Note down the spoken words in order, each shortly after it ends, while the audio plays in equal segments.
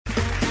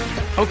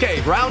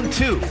Okay, round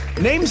two.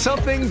 Name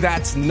something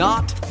that's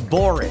not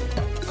boring.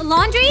 A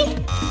laundry?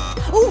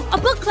 Ooh, a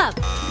book club.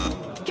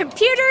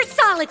 Computer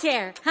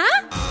solitaire,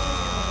 huh?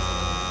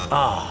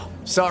 Ah,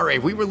 sorry,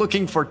 we were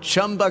looking for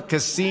Chumba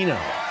Casino.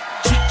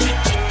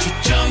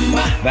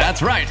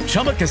 That's right,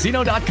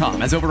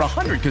 ChumbaCasino.com has over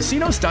 100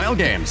 casino-style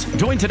games.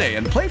 Join today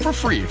and play for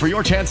free for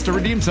your chance to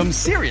redeem some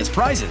serious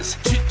prizes.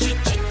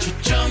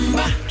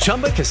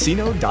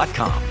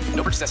 ChumbaCasino.com.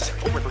 No purchase necessary.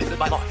 Void where prohibited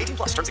by law. 18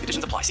 plus terms and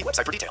conditions apply. See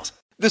website for details.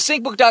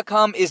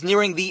 TheSyncBook.com is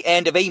nearing the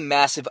end of a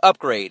massive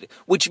upgrade,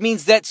 which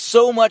means that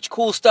so much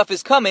cool stuff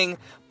is coming,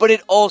 but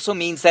it also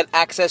means that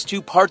access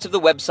to parts of the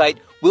website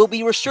will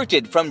be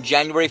restricted from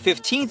January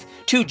 15th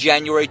to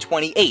January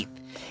 28th.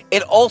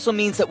 It also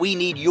means that we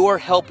need your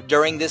help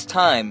during this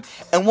time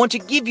and want to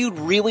give you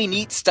really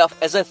neat stuff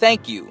as a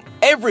thank you.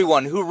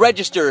 Everyone who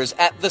registers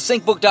at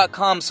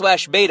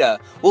thesyncbook.com/beta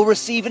will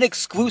receive an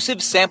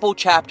exclusive sample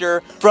chapter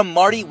from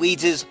Marty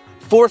Leeds'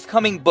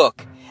 forthcoming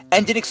book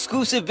and an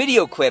exclusive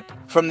video clip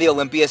from the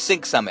Olympia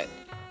Sync Summit.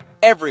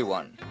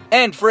 Everyone.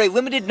 And for a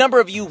limited number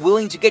of you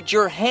willing to get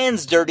your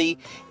hands dirty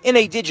in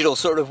a digital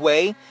sort of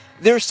way,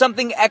 there's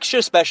something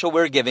extra special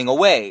we're giving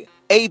away.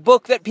 A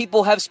book that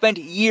people have spent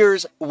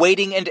years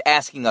waiting and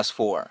asking us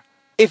for.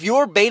 If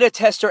your beta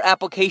tester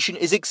application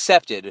is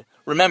accepted,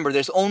 remember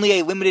there's only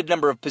a limited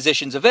number of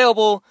positions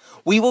available,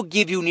 we will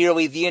give you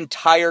nearly the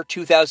entire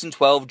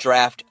 2012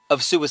 draft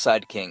of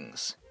Suicide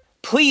Kings.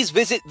 Please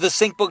visit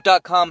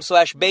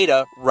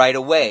thesyncbook.com/beta right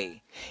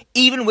away.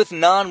 Even with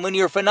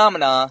non-linear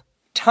phenomena,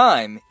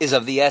 time is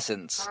of the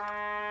essence.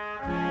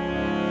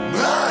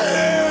 My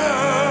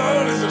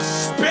head is a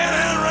spinning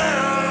round.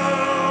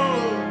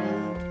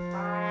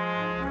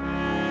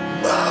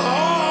 My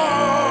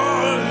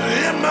heart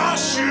in my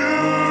shoes,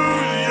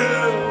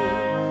 yeah.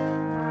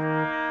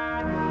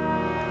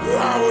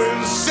 I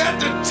wouldn't set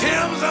the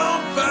Thames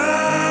on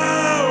fire.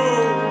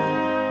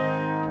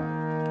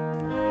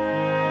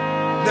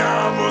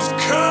 Now I must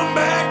come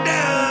back down.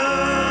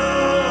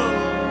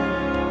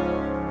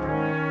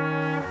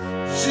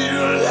 She's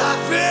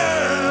laughing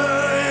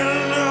in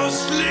her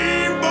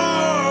sleep,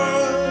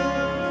 boy.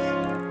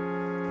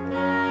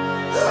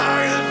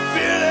 I can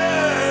feel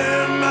it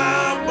in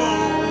my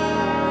bones.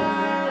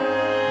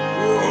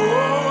 Oh,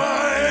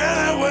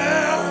 anywhere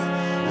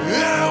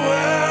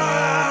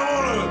I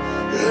wanna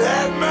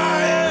let my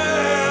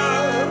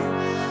head.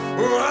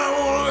 Oh, I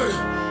wanna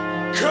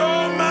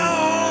call my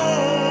own.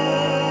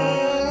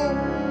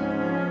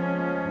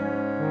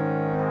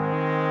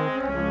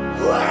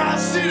 Well, I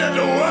see that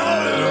the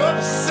world is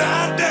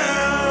upside down.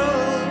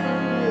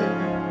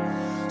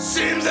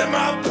 Seems that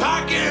my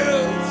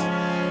pockets,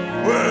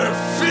 well, they're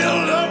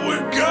filled up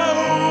with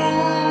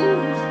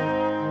gold.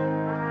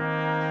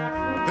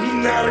 And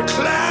now the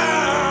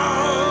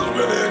clouds,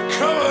 well, they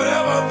covered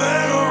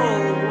everything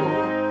over.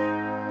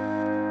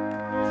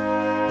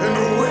 And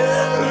the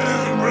wind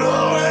is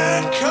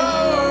blowing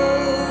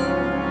cold.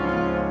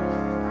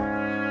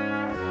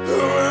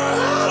 Well, I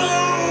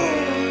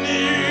don't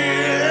need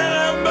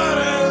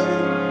anybody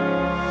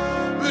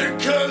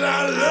because I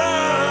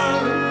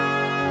learn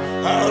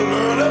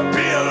to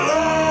be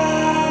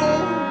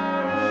alone.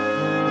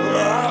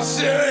 Well, I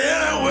said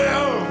anywhere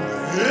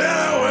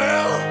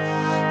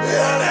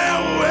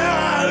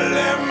I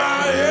let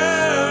my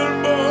head,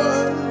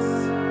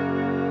 boys.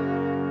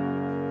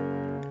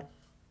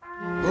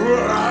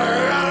 Well, I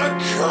gotta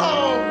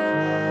call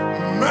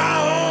my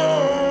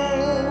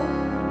own.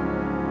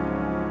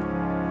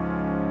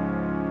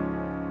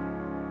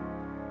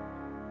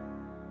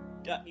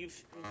 You've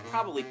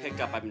probably picked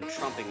up I've been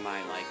trumping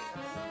my,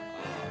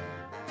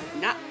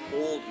 not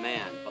old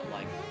man, but,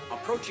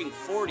 approaching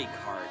 40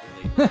 card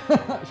lately.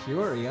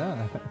 Sure,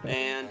 yeah.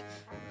 And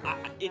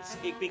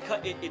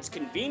it's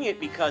convenient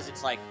because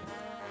it's like,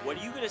 what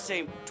are you going to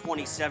say,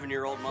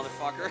 27-year-old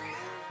motherfucker?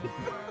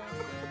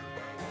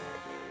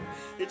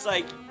 It's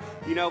like,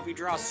 if you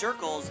draw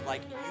circles,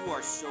 you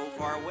are so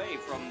far away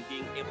from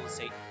being able to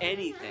say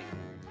anything,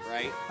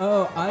 right?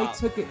 Oh, I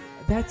took it.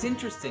 That's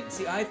interesting.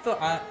 See, I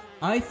thought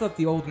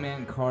the old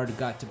man card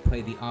got to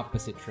play the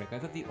opposite trick. I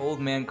thought the old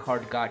man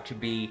card got to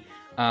be,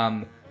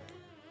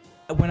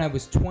 when I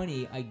was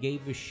 20, I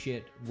gave a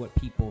shit what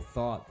people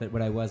thought, that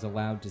what I was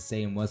allowed to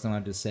say and wasn't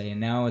allowed to say. And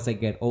now as I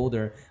get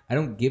older, I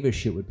don't give a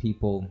shit what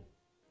people,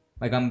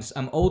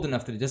 I'm old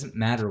enough that it doesn't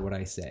matter what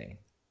I say.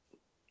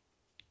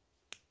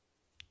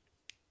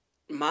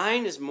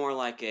 Mine is more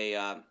like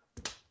a...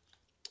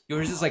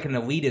 Yours is like an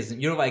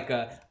elitism. You're like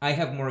I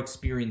have more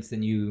experience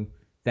than you.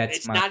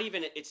 It's not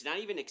even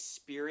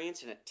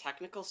experience in a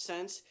technical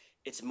sense.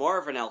 It's more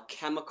of an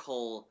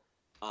alchemical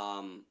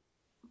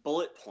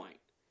bullet point.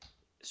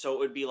 So it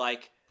would be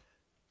like,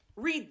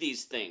 read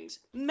these things,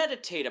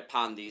 meditate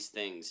upon these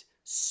things,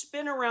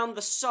 spin around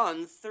the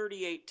sun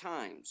 38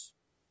 times,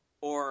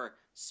 or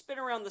spin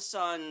around the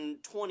sun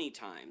 20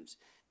 times.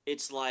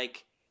 It's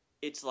like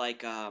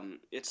a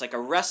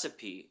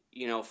recipe,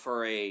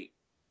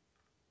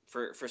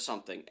 for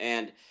something,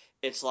 and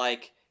it's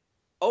like,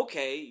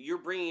 okay, you're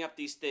bringing up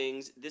these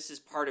things. This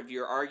is part of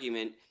your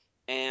argument,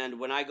 And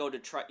when I go to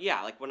try,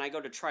 when I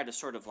go to try to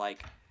sort of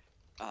like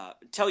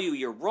tell you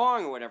you're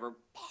wrong or whatever,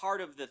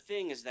 part of the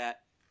thing is that,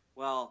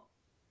 well,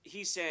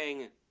 he's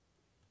saying,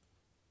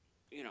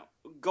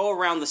 go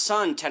around the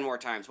sun 10 more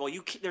times. Well,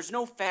 there's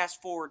no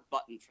fast forward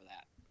button for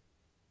that.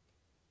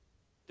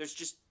 There's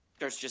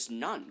just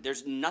none.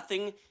 There's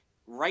nothing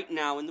right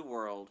now in the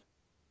world,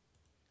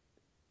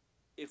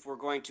 if we're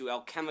going to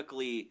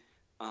alchemically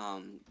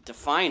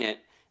define it,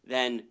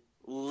 than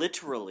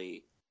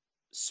literally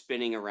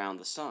spinning around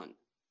the sun.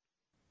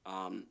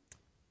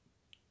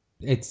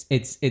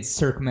 It's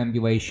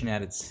circumambulation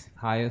at its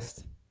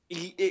highest.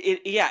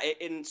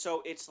 And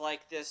so it's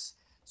like this.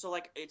 So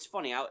like it's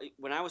funny.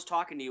 When I was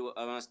talking to you,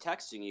 when I was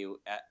texting you,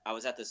 I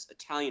was at this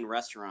Italian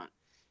restaurant,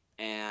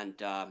 and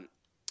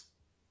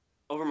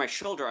over my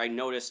shoulder I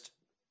noticed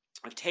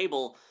a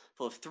table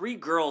full of 3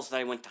 girls that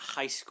I went to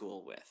high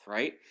school with,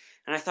 right?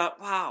 And I thought,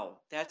 wow,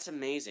 that's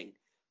amazing.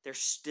 They're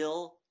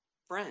still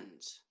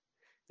friends.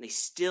 And they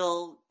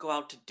still go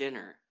out to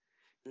dinner.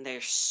 And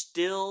they're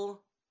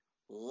still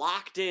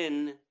locked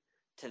in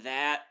to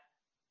that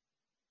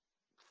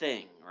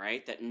thing,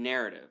 right? That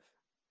narrative.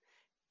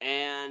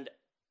 And,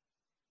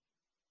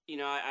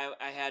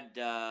 I had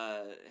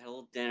a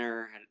little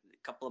dinner, had a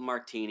couple of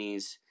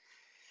martinis.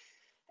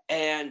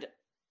 And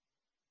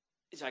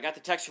so I got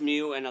the text from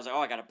you, and I was like,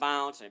 oh, I got to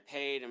bounce, and I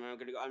paid, and I'm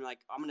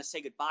going to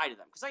say goodbye to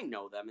them, because I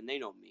know them, and they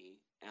know me.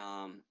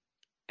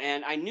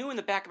 And I knew in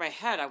the back of my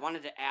head I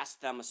wanted to ask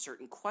them a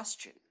certain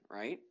question,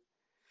 right?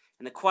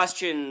 And the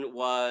question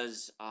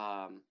was,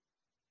 I'm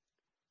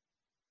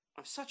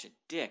such a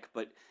dick,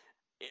 but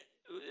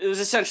it was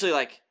essentially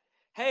like,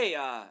 hey,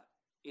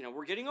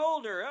 we're getting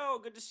older. Oh,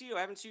 good to see you.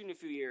 I haven't seen you in a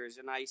few years.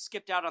 And I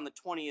skipped out on the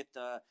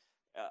 20th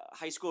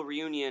high school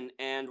reunion,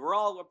 and we're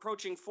all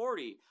approaching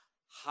 40.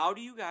 How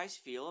do you guys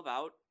feel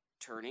about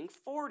turning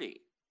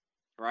 40,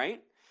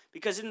 right?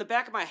 Because in the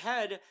back of my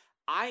head,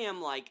 I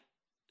am like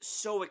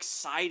so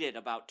excited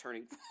about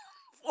turning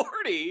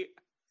 40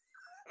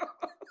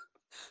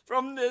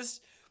 from this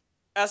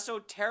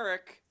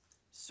esoteric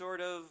sort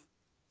of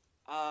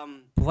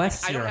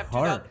Bless your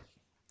heart.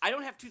 I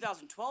don't have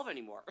 2012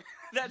 anymore.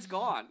 That's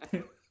gone.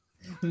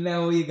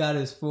 Now all you got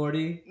is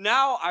 40.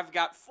 Now I've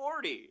got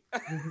 40.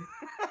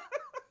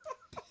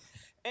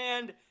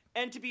 And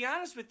to be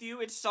honest with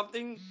you, it's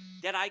something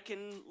that I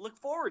can look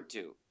forward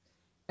to.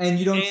 And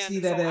you don't see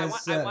that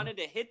as... I wanted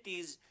to hit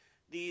these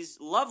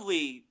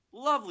lovely,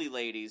 lovely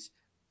ladies.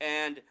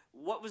 And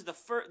what was the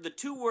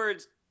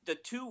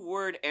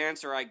two-word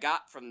answer I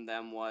got from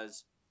them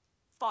was,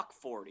 fuck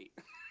 40.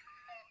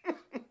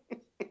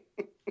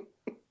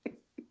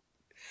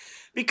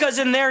 Because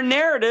in their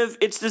narrative,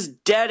 it's this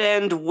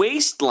dead-end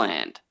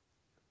wasteland.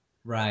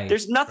 Right.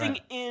 There's nothing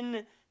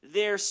in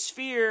their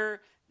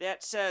sphere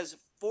that says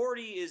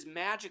 40 is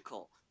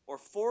magical, or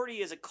 40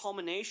 is a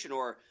culmination,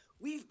 or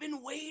we've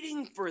been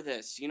waiting for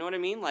this. You know what I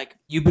mean? Like,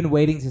 you've been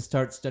waiting to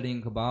start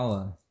studying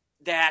Kabbalah.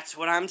 That's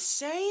what I'm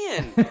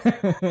saying.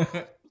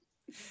 But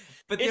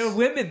they're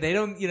women. They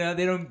don't have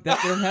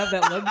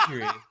that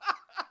luxury.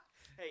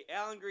 Hey,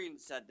 Alan Green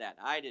said that.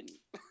 I didn't.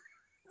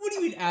 What do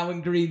you mean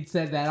Alan Green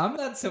said that? I'm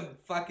not some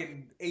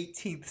fucking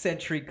 18th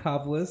century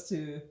Kabbalist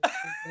who...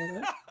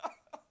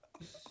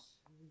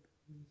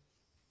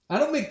 I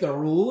don't make the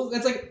rules.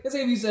 That's like if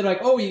you said, like,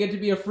 oh, you get to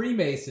be a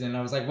Freemason. And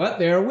I was like, what?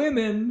 They're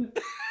women.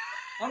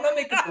 I'm not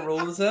making the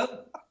rules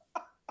up.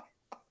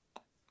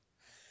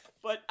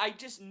 But I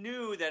just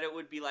knew that it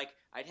would be like,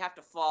 I'd have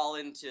to fall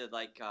into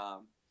like,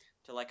 a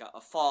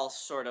false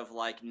sort of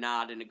like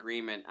nod in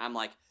agreement. I'm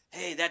like,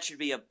 hey, that should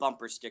be a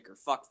bumper sticker.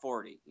 Fuck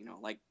 40.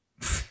 Like...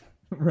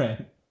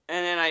 Right.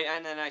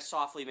 And then I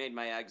softly made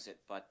my exit,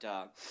 but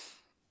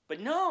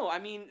no, I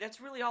mean, that's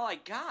really all I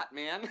got,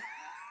 man.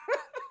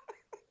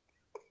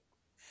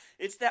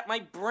 It's that my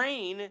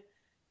brain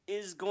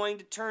is going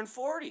to turn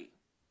 40.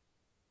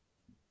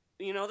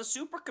 The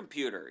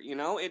supercomputer,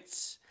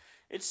 it's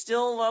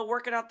still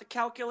working out the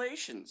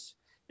calculations.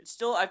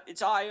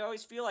 I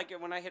always feel like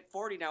when I hit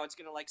 40 now, it's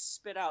going to like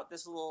spit out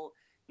this little,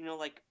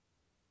 like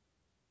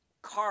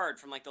card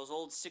from like those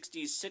old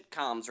 60s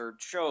sitcoms or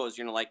shows,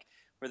 like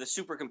where the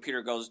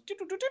supercomputer goes,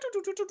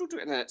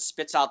 and then it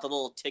spits out the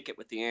little ticket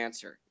with the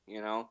answer,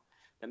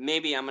 that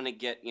maybe I'm going to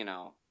get,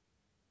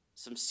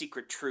 some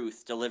secret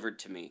truth delivered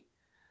to me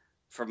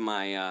from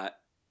my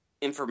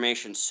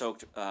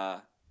information-soaked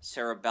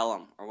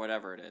cerebellum or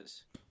whatever it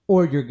is.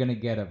 Or you're going to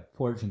get a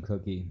fortune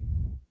cookie.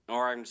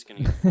 Or I'm just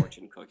going to get a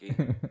fortune cookie.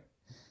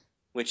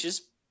 Which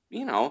is,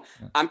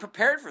 I'm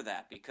prepared for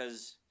that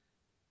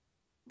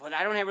but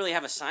I don't really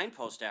have a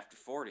signpost after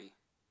 40.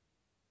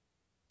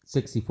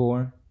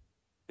 64?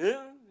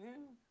 Yeah.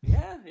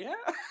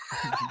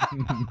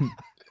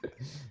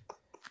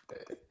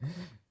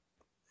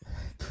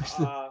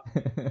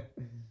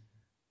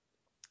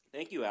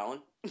 Thank you,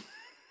 Alan.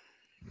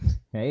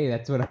 Hey,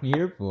 that's what I'm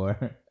here for.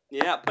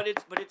 Yeah, but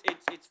it's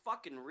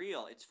fucking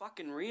real. It's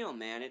fucking real,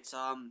 man. It's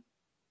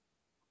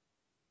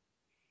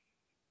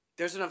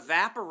there's an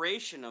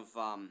evaporation of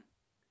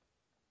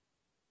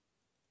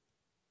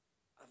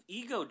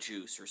ego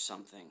juice or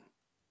something.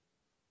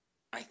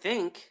 I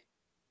think.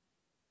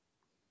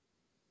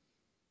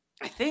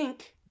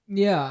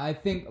 Yeah, I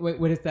think.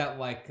 What is that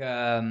like?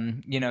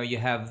 You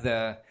have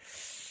the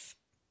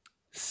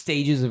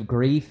stages of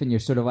grief, and you're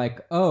sort of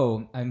like,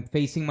 oh, I'm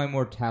facing my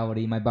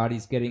mortality. My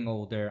body's getting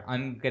older.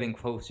 I'm getting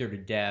closer to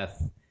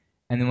death.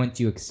 And then once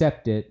you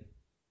accept it,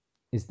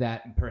 is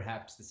that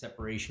perhaps the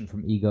separation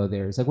from ego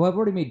there? It's like, well, I've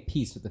already made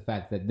peace with the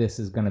fact that this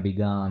is going to be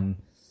gone.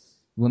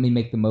 Let me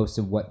make the most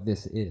of what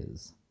this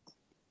is.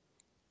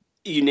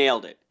 You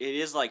nailed it. It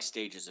is like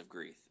stages of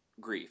grief.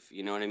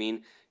 You know what I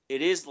mean?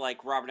 It is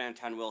like Robert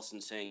Anton Wilson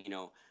saying,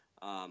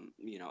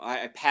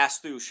 I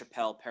passed through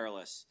Chappelle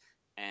Perilous,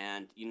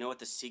 and you know what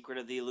the secret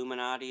of the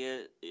Illuminati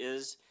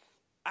is?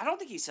 I don't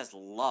think he says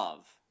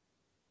love.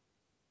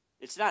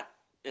 It's not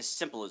as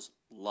simple as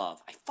love.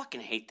 I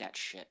fucking hate that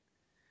shit.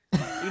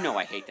 You know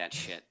I hate that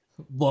shit.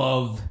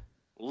 Love.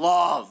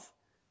 It's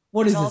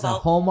What is all this, a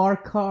about-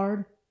 Hallmark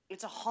card?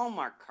 It's a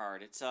Hallmark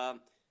card. It's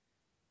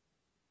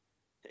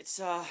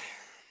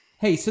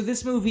Hey, so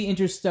this movie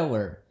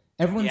Interstellar,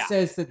 everyone Yeah.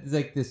 says that,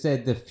 like they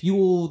said, the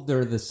fuel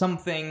or the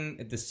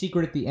something, the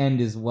secret at the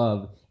end is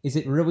love. Is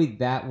it really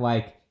that,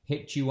 like,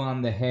 hit you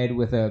on the head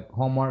with a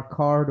Hallmark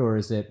card, or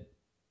is it?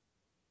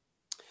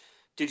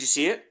 Did you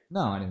see it?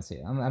 No, I didn't see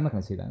it. I'm not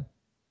going to see that.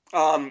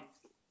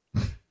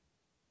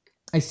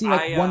 I see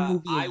one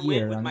movie a I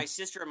year. went with my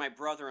sister and my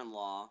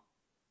brother-in-law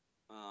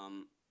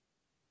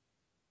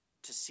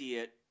to see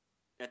it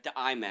at the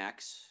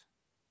IMAX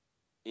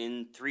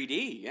in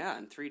 3D. Yeah,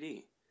 in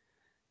 3D.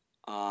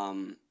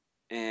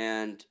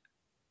 And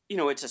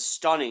it's a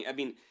stunning. I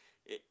mean,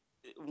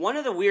 one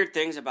of the weird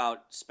things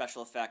about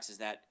special effects is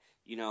that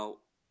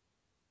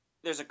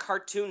there's a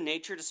cartoon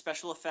nature to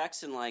special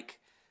effects, and like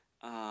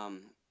as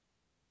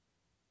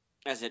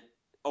it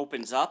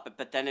opens up,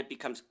 but then it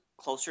becomes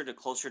closer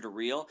to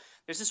real.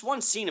 There's this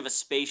one scene of a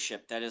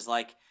spaceship that is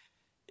like,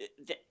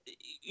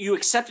 you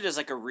accept it as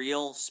like a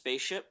real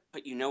spaceship,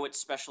 but it's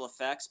special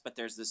effects. But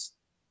there's this,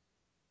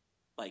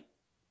 like,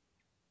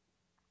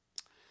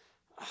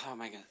 oh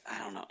my god, I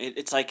don't know.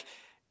 It's like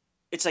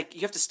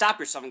you have to stop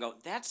yourself and go,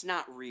 that's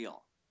not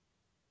real.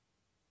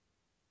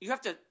 You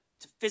have to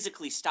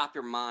physically stop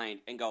your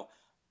mind and go,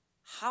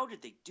 how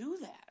did they do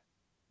that?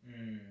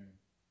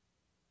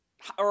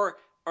 Or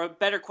a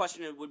better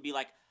question would be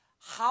like,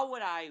 how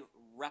would I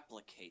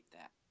replicate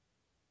that?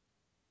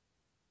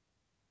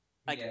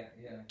 Like,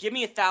 give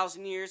me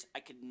 1,000 years, I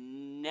could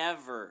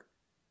never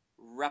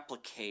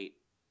replicate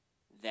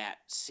that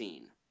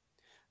scene.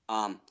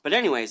 But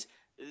anyways,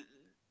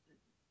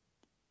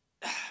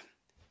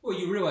 well,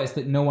 you realize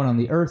that no one on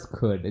the Earth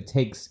could. It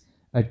takes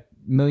 $1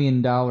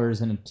 million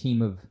and a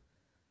team of,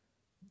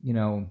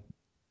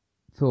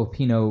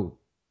 Filipino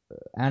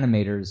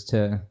animators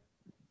to.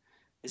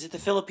 Is it the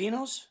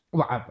Filipinos?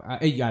 Well, I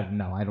don't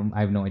know. I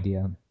have no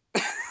idea.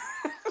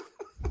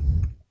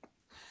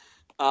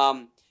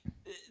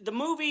 The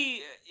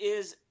movie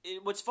is.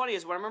 What's funny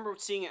is when I remember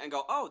seeing it and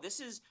go, "Oh, this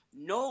is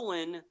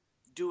Nolan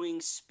doing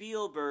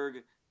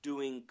Spielberg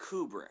doing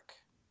Kubrick."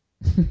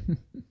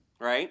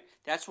 Right?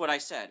 That's what I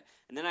said.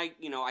 And then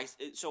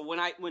so when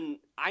I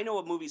know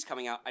a movie's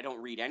coming out, I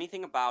don't read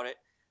anything about it.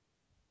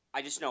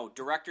 I just know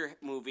director,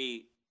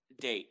 movie,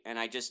 date, and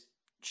I just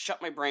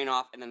shut my brain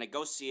off, and then I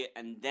go see it,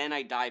 and then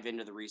I dive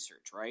into the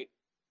research, right?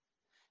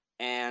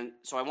 And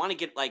so I want to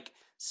get like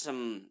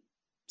some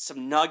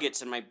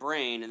nuggets in my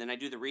brain, and then I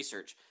do the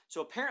research.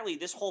 So apparently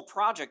this whole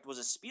project was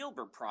a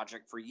Spielberg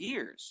project for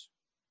years.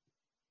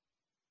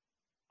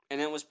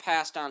 And it was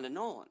passed on to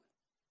Nolan.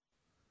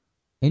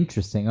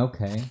 Interesting.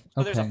 Okay.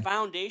 So there's a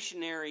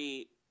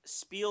foundationary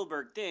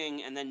Spielberg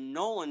thing, and then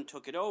Nolan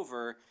took it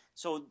over.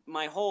 So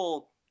my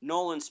whole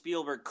Nolan,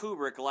 Spielberg,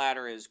 Kubrick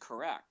ladder is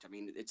correct. I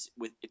mean, it's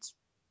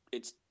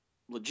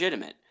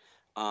legitimate.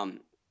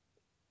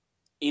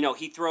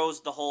 He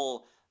throws the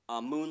whole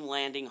moon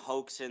landing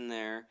hoax in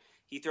there.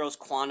 He throws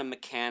quantum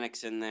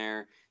mechanics in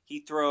there. He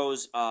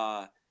throws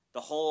the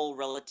whole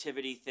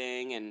relativity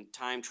thing and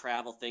time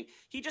travel thing.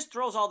 He just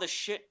throws all this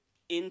shit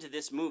into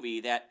this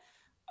movie that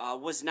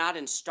was not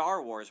in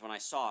Star Wars when I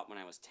saw it when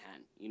I was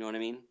 10. You know what I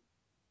mean?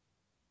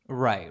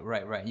 Right.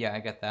 Yeah, I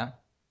get that.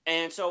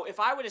 And so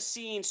if I would have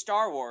seen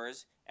Star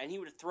Wars and he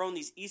would have thrown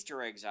these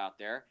Easter eggs out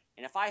there,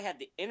 and if I had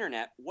the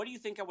internet, what do you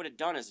think I would have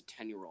done as a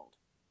 10-year-old?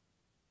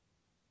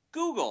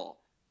 Google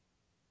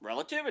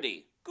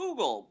relativity,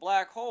 Google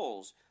black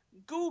holes,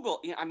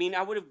 Google.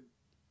 I would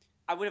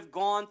have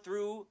gone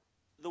through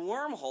the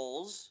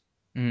wormholes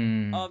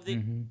of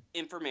the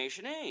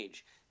information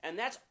age. And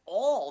that's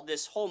all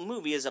this whole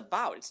movie is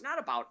about. It's not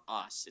about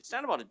us. It's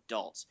not about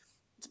adults.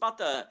 It's about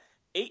the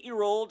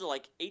 8-year-old to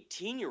like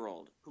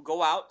 18-year-old who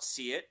go out,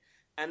 see it,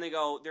 and they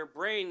go, their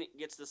brain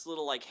gets this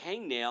little like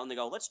hangnail, and they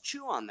go, let's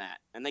chew on that.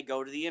 And they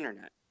go to the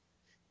internet.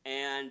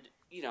 And,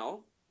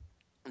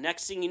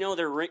 next thing you know,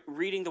 they're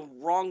reading the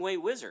Wrong Way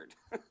Wizard.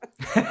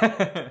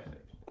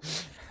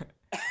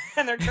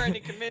 And they're trying to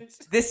convince.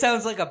 This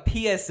sounds like a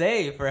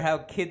PSA for how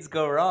kids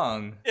go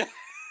wrong.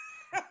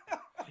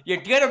 You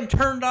get them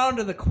turned on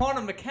to the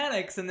quantum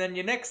mechanics, and then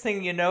next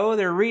thing you know,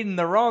 they're reading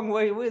the Wrong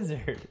Way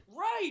Wizard.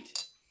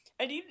 Right.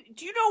 And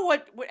Do you know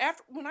what?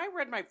 After when I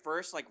read my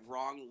first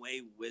Wrong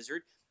Way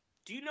Wizard,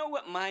 do you know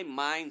what my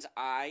mind's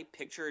eye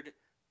pictured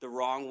the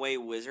Wrong Way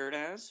Wizard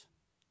as?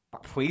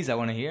 Please, I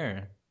want to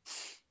hear.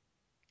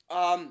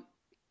 Not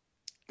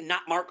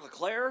Mark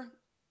LeClaire.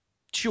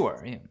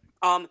 Sure. Yeah.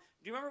 Do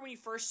you remember when you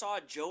first saw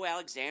a Joe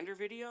Alexander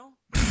video?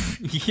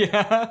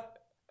 Yeah.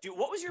 Dude,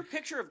 what was your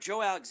picture of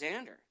Joe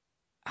Alexander?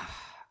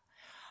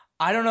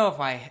 I don't know if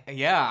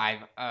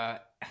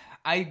I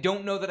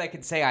don't know that I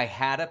could say I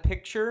had a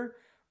picture,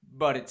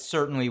 but it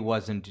certainly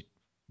wasn't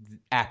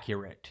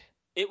accurate.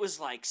 It was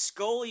like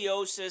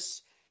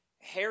scoliosis,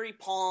 hairy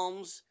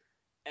palms.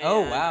 And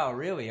Oh wow,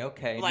 really?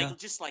 Okay.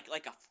 Just like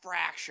a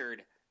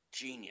fractured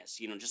genius,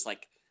 just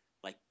like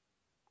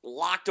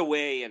locked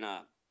away in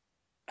a,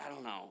 I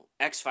don't know,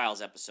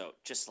 X-Files episode.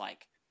 Just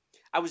like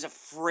I was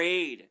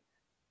afraid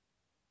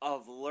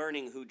of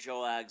learning who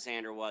Joe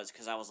Alexander was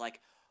because I was like,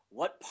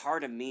 what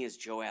part of me is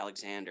Joe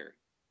Alexander?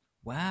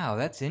 Wow,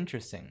 that's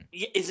interesting.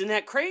 Isn't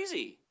that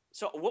crazy?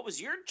 So what was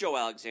your Joe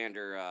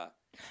Alexander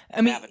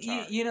I mean,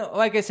 avatar?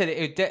 like I said,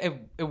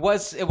 it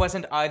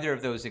wasn't either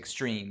of those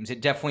extremes.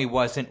 It definitely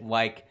wasn't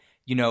like,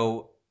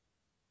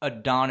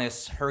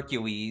 Adonis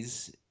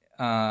Hercules,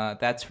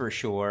 that's for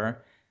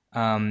sure.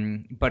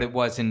 But it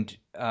wasn't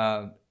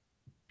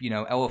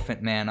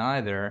Elephant Man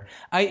either.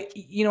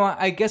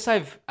 I guess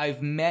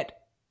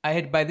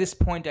by this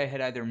point I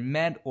had either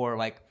met or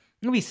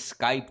maybe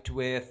Skyped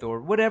with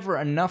or whatever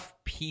enough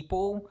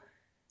people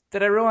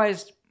that I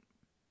realized,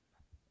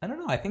 I don't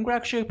know, I think we're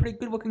actually a pretty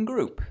good looking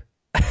group.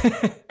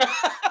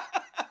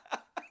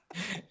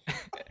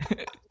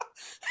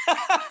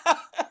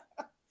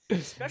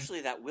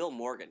 Especially that Will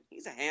Morgan.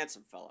 He's a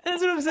handsome fella.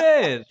 That's what I'm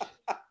saying.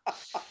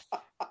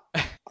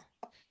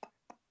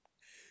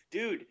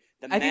 Dude,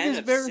 the man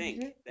of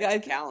sync.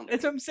 That's a calendar.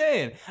 That's what I'm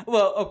saying.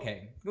 Well,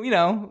 okay.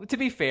 To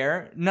be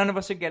fair, none of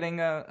us are getting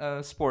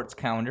a sports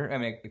calendar. I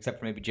mean, except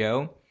for maybe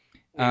Joe.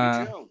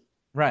 Maybe Joe.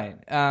 Right.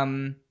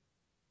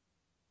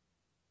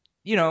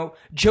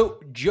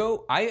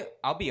 Joe,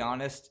 I'll be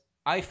honest,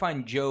 I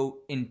find Joe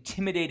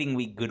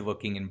intimidatingly good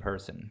looking in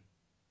person.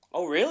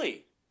 Oh,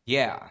 really?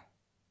 Yeah.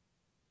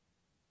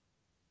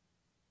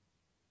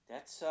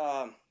 That's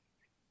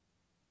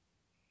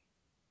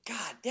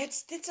God,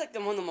 that's like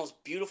one of the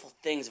most beautiful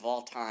things of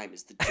all time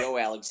is the Joe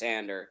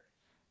Alexander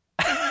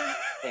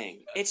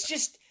thing. It's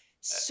just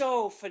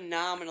so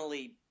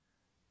phenomenally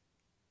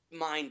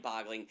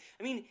mind-boggling.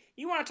 I mean,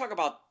 you want to talk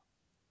about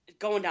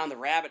going down the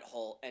rabbit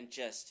hole and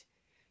just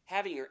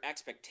having your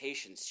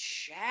expectations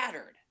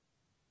shattered.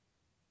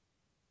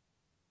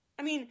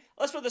 I mean,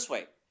 let's put it this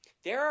way.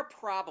 There are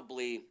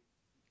probably,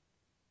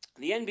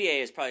 the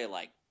NBA is probably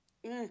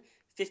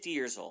 50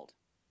 years old.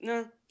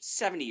 No,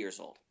 70 years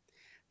old.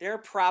 There are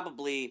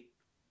probably,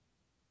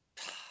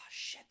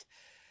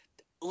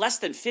 less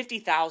than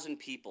 50,000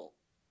 people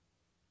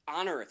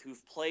on Earth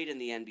who've played in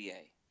the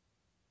NBA.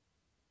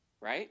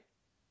 Right?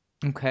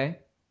 Okay.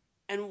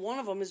 And one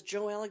of them is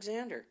Joe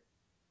Alexander.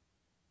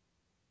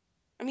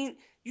 I mean,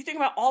 you think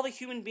about all the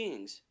human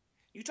beings.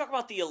 You talk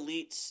about the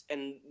elites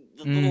and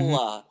the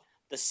little,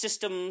 the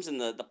systems and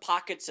the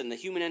pockets and the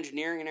human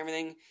engineering and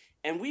everything,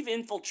 and we've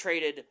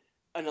infiltrated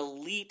an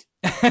elite...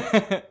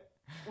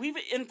 We've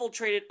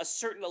infiltrated a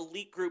certain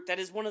elite group that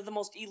is one of the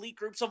most elite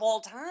groups of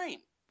all time.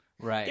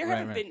 Right. There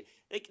haven't been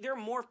there are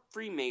more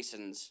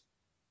Freemasons.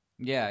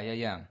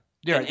 Yeah.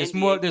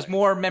 There's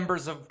more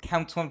members of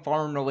Council on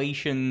Foreign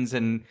Relations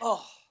and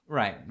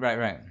Right.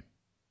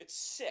 It's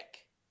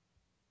sick.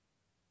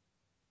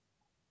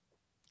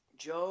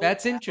 Joe.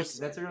 That's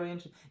interesting. That's a really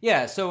interesting.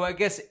 Yeah. So I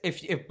guess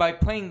if by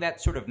playing that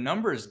sort of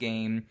numbers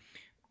game,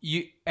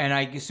 and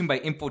I assume by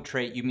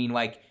infiltrate you mean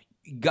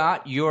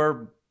got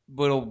your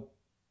little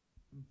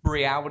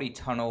reality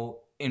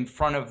tunnel in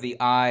front of the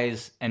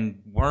eyes and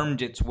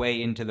wormed its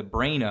way into the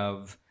brain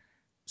of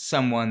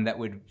someone that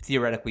would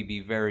theoretically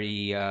be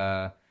very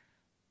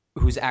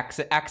whose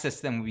access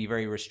to them would be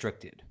very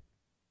restricted.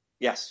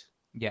 Yes.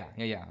 Yeah.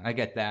 I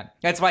get that.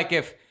 That's like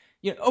if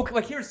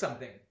here's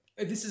something.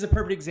 This is a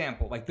perfect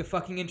example, like the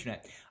fucking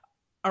internet.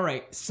 All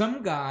right,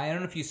 some guy, I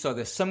don't know if you saw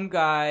this, some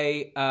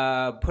guy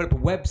put up a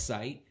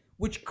website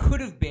which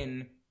could have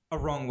been a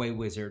Wrong Way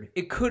Wizard.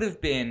 It could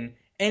have been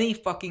any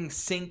fucking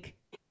sync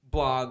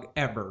blog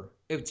ever.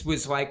 It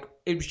was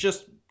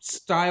just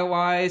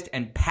stylized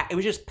and it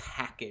was just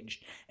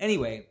packaged.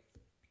 Anyway,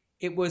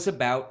 it was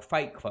about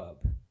Fight Club.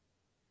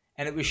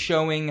 And it was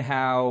showing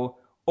how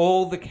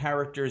all the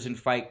characters in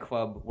Fight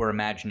Club were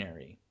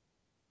imaginary.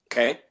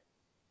 Okay.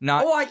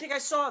 I think I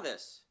saw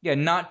this. Yeah,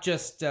 not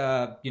just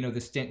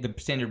the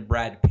standard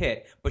Brad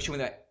Pitt, but showing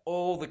that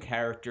all the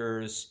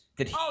characters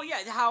that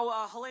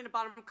how Helena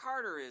Bonham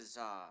Carter is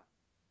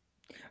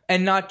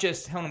and not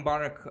just Helena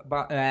Bonham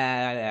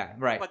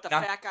right. But the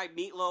fat guy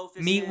Meatloaf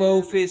is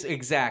Meatloaf is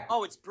exactly.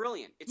 Oh, it's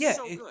brilliant. It's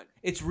so good.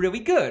 It's really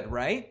good,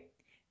 right?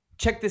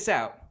 Check this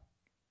out.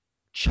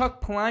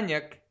 Chuck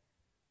Palahniuk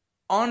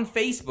on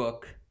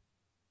Facebook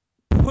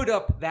put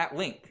up that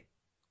link.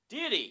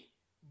 Did he?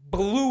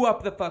 Blew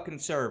up the fucking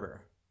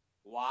server.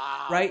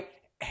 Wow. Right?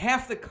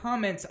 Half the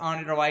comments on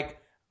it are like,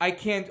 I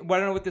don't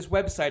know what this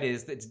website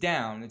is that's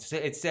down.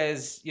 It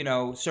says,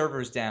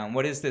 servers down.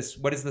 What is this?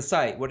 What is the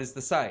site? What is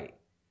the site?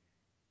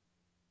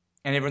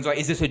 And everyone's like,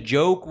 is this a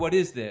joke? What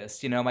is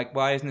this? I'm like,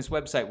 why doesn't this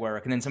website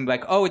work? And then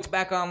somebody's like, oh, it's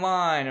back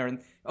online. Or,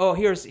 oh,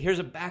 here's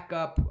a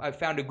backup. I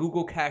found a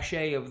Google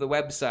cache of the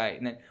website.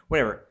 And then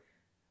whatever.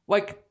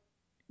 Like,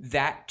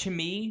 that to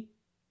me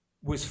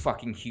was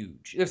fucking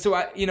huge. So,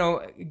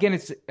 again,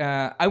 it's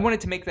I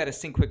wanted to make that a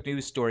Sync Quick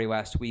News story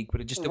last week,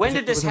 but it just... When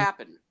did this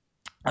happen?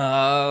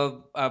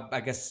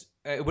 I guess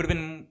it would have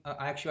been...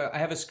 actually, I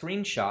have a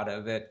screenshot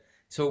of it.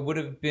 So it would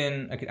have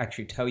been... I could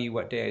actually tell you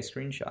what day I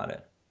screenshot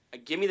it.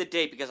 Give me the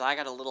date because I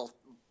got a little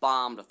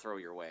bomb to throw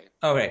your way.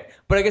 Okay,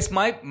 but I guess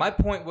my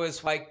point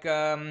was like,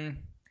 that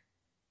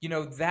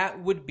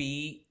would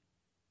be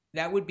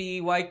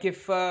like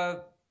if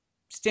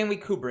Stanley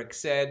Kubrick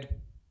said,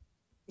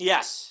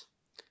 yes,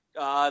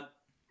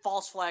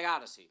 False Flag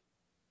Odyssey,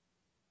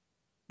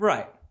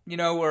 right?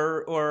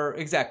 Or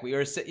exactly,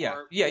 or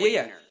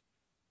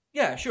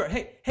yeah, sure.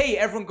 Hey,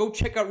 everyone, go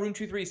check out Room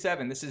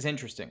 237. This is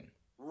interesting.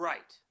 Right.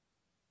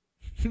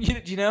 Do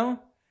you know?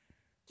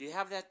 Do you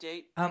have that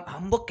date?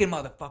 I'm looking,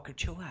 motherfucker.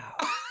 Chill out.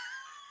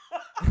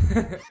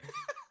 I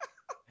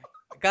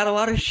got a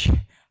lot of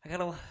I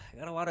got a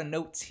lot of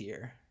notes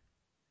here.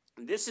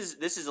 This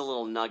is a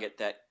little nugget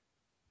that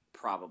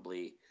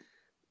probably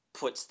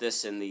puts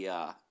this in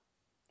the.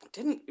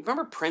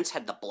 Remember Prince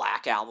had the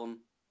Black Album?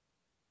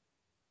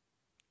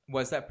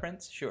 Was that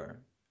Prince?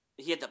 Sure.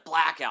 He had the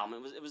Black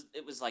Album.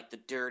 It was like the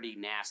dirty,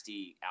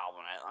 nasty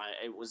album.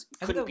 It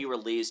couldn't be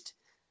released.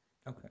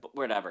 Okay. But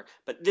whatever.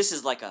 But this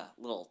is like a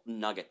little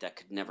nugget that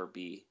could never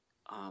be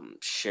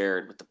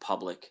shared with the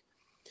public.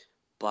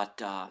 But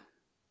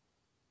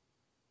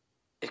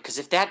because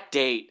if that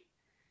date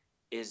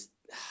is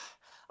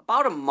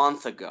about a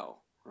month ago,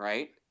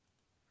 right?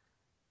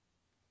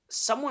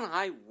 Someone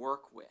I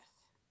work with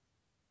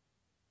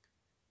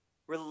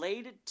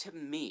related to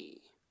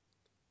me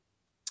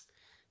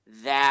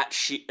that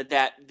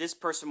this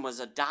person was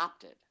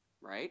adopted,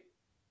 right?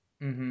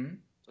 Mm-hmm.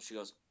 So she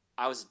goes,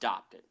 I was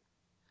adopted.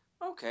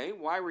 Okay,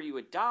 why were you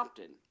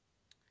adopted?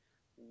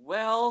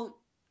 Well,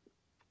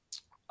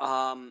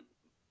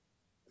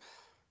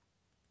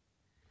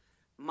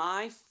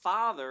 my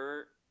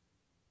father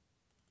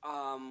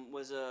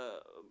was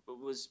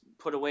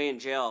put away in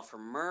jail for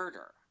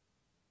murder.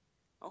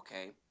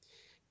 Okay.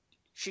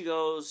 She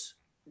goes,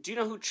 do you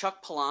know who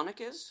Chuck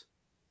Palahniuk is?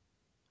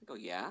 I go,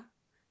 yeah.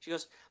 She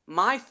goes,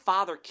 my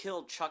father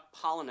killed Chuck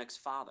Palahniuk's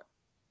father.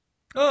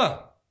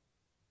 Oh.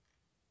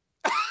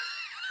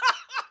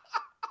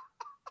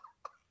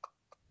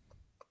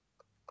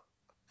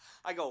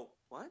 I go,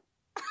 what?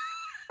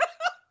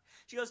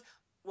 She goes,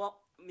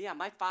 well, yeah,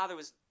 my father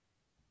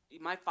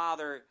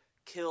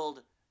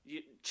killed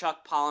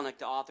Chuck Palahniuk,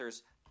 the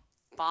author's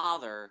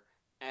father,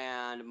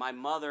 and my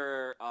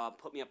mother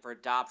put me up for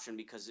adoption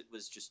because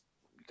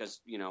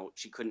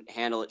she couldn't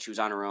handle it. She was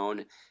on her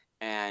own.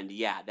 And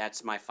yeah,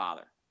 that's my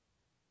father.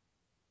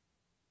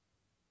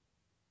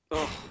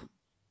 Ugh.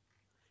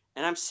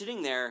 And I'm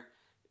sitting there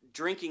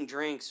drinking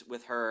drinks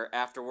with her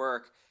after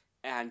work,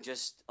 and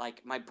just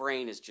like my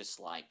brain is just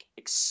like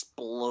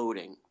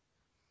exploding.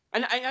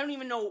 And I don't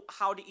even know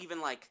how to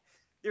even like,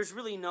 there's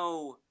really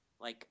no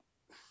like,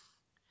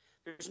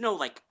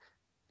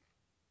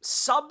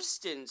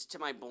 substance to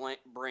my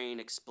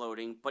brain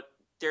exploding, but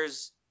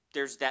there's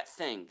that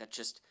thing that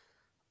just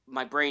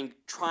my brain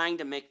trying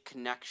to make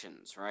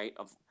connections, right?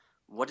 Of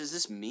what does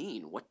this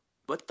mean? What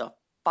the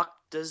fuck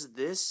does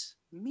this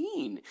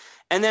mean?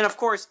 And then of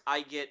course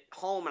I get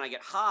home and I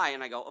get high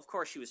and I go, of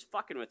course she was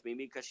fucking with me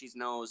because she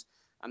knows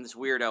I'm this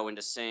weirdo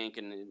into sync,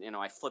 and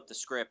I flip the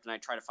script and I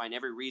try to find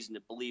every reason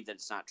to believe that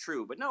it's not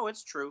true, but no,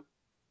 it's true.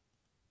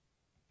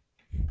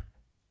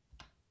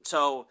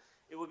 So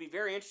it would be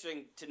very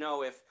interesting to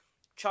know if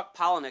Chuck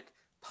Palahniuk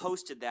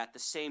posted that the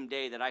same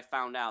day that I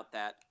found out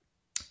that.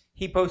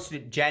 He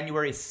posted it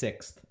January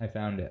 6th. I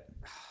found it.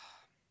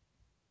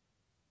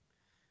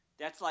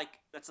 That's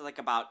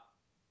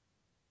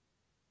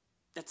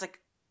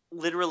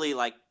literally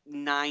like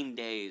 9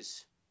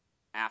 days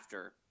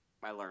after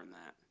I learned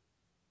that.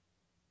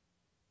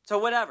 So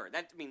whatever.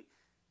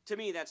 To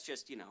me, that's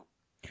just,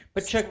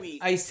 But Chuck,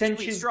 I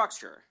sent you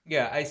structure.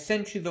 Yeah, I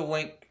sent you the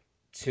link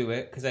to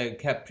it because I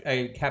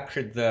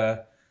captured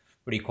the,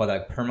 what do you call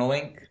that,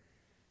 permalink?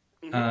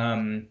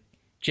 Mm-hmm.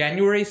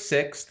 January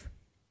 6th,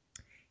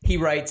 he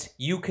writes,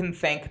 "You can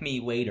thank me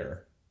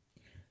later."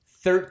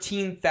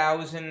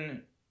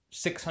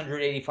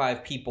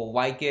 13,685 people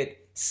like it,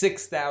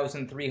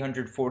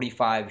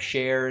 6,345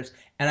 shares,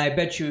 and I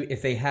bet you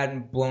if they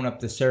hadn't blown up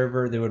the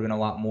server, there would have been a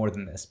lot more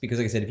than this. Because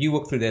like I said, if you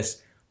look through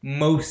this,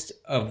 most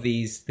of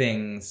these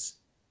things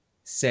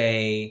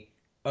say,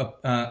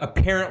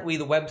 apparently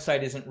the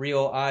website isn't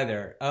real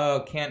either.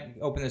 Oh, can't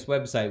open this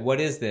website. What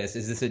is this?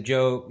 Is this a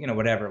joke?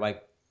 Whatever.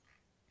 Like,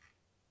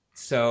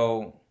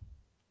 so,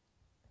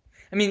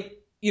 I mean,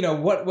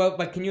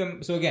 can you,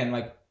 so again,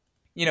 like,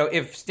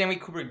 if Stanley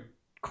Kubrick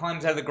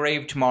climbs out of the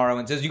grave tomorrow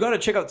and says, you got to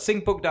check out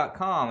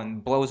syncbook.com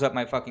and blows up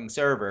my fucking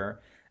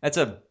server, that's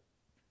a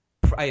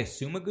I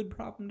assume a good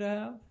problem to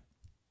have.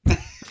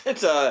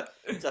 It's a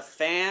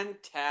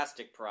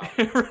fantastic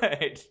problem.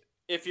 Right.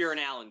 If you're an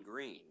Alan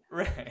Green.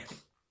 Right.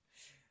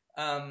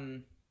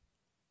 But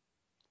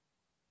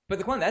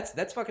the one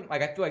that's fucking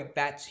like I feel like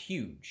that's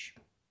huge.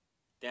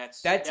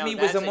 That to me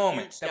was a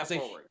moment. Huge step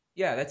forward.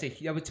 That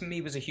to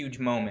me was a huge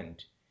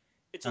moment.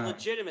 It's a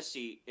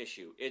legitimacy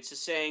issue. It's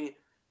just saying,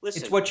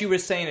 listen. It's what you were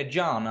saying to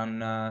John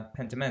on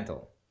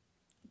Pentamental.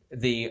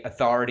 The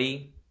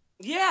authority.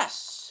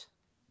 Yes.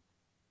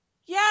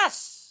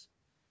 Yes.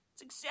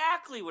 It's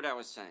exactly what I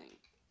was saying.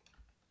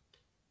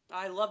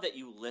 I love that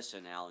you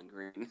listen, Alan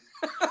Green.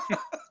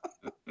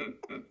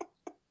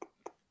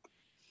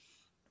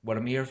 What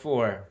I'm here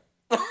for.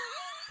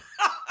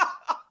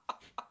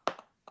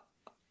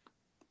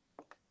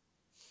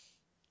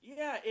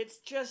 Yeah, it's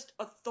just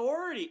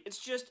authority. It's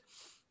just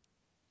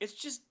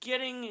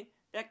getting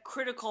that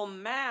critical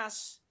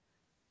mass,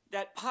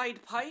 that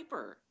Pied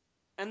Piper.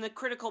 And the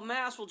critical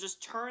mass will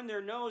just turn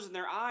their nose and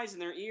their eyes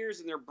and their ears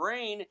and their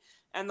brain,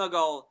 and they'll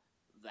go,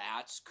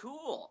 that's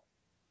cool.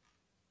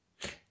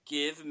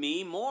 Give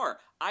me more.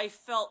 I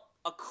felt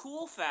a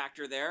cool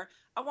factor there.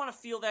 I want to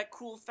feel that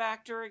cool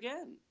factor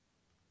again.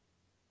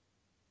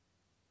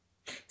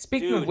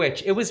 Speaking of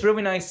which, it was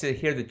really nice to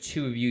hear the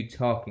two of you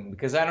talking,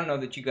 because I don't know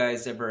that you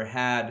guys ever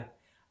had.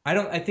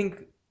 I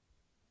think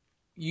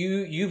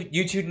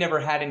you two never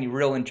had any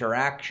real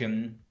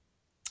interaction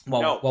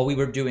while we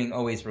were doing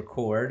Always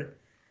Record.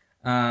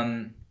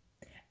 And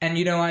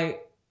you know,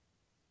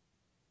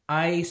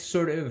 I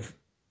sort of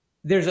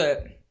there's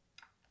a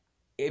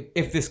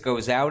if this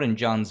goes out and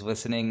John's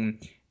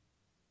listening,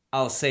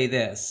 I'll say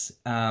this.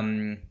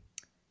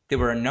 There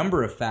were a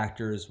number of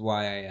factors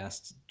why I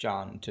asked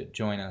John to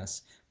join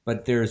us,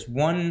 but there's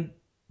one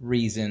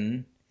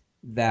reason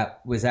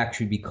that was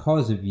actually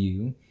because of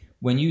you.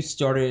 When you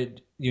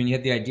started, when you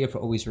had the idea for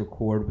Always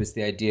Record, was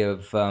the idea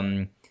of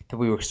that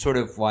we were sort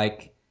of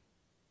like,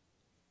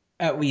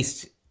 at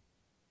least,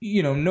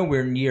 you know,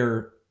 nowhere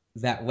near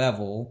that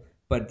level,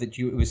 but that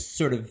it was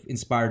sort of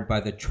inspired by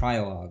the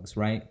trilogues,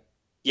 right?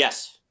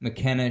 Yes.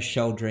 McKenna,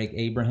 Sheldrake,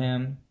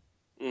 Abraham.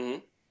 Mm-hmm.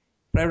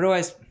 But I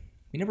realized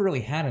we never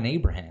really had an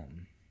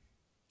Abraham.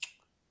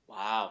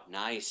 Wow,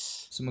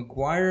 nice. So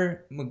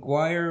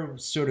McGuire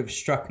sort of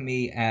struck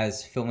me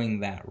as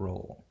filling that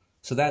role.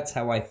 So that's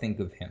how I think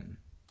of him.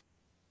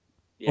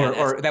 Yeah,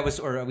 or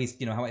at least,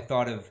 you know, how I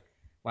thought of,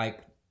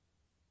 like,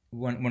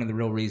 one of the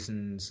real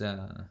reasons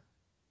to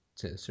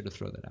sort of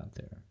throw that out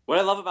there. What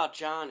I love about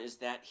John is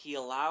that he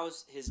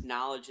allows his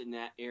knowledge in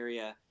that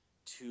area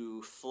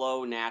to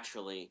flow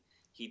naturally.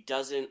 He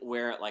doesn't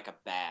wear it like a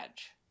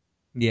badge.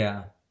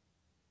 Yeah.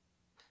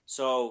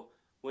 So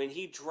when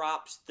he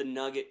drops the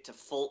nugget to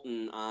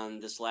Fulton on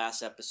this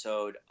last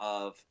episode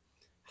of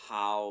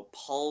how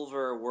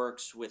Pulver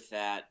works with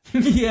that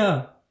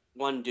yeah.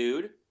 one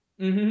dude,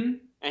 mm-hmm.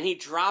 and he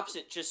drops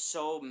it just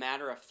so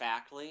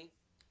matter-of-factly,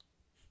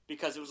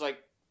 because it was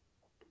like,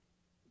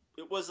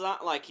 it was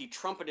not like he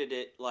trumpeted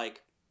it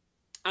like,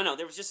 I don't know,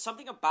 there was just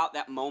something about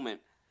that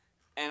moment,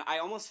 and I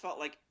almost felt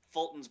like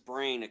Fulton's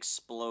brain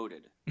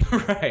exploded.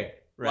 Right.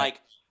 Like,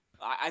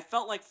 I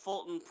felt like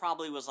Fulton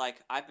probably was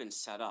like, I've been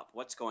set up.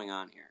 What's going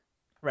on here?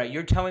 Right.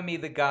 You're telling me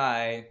the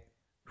guy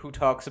who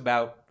talks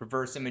about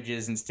reverse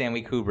images in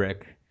Stanley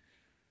Kubrick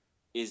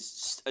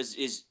is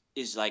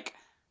like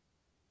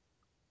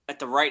at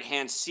the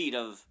right-hand seat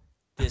of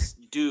this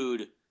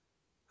dude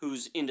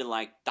who's into,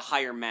 like, the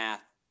higher math,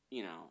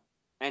 you know.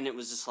 And it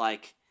was just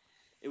like,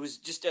 it was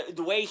just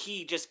the way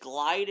he just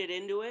glided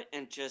into it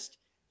and just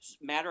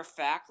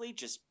matter-of-factly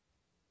just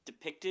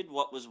depicted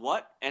what was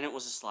what. And it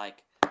was just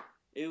like,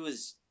 it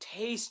was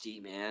tasty,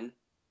 man.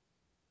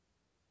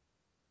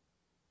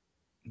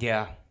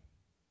 Yeah.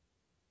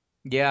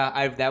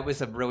 Yeah, that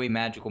was a really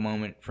magical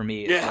moment for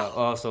me. Yeah.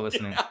 Also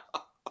listening. Yeah.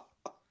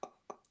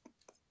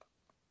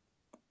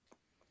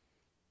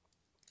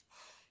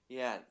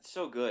 Yeah,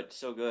 so good,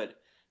 so good.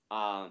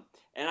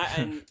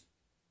 And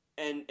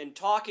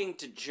talking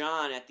to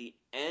John at the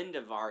end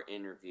of our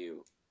interview,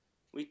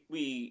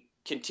 we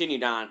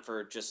continued on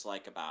for just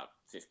like about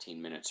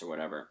 15 minutes or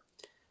whatever.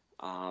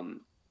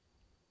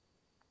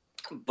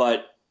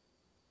 But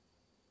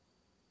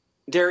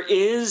there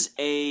is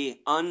a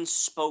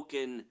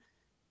unspoken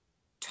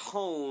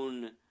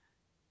tone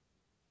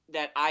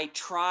that I've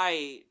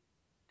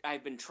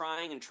been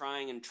trying and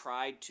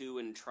tried to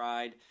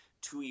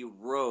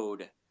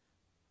erode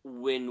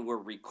when we're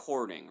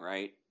recording,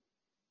 right?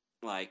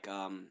 Like,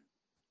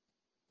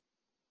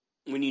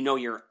 when you know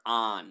you're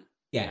on.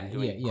 Yeah,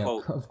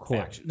 of course.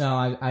 Factions. No,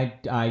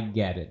 I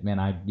get it,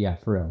 man.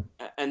 For real.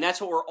 And that's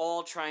what we're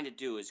all trying to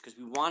do, is because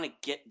we want to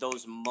get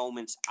those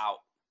moments out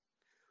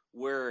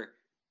where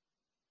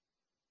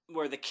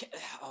the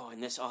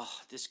and this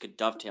could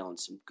dovetail in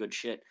some good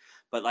shit,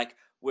 but like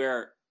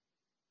where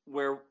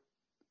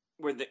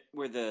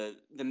the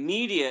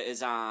media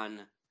is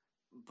on,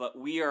 but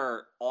we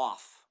are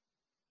off,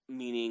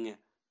 meaning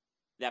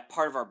that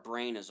part of our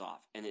brain is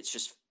off, and it's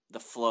just the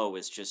flow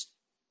is just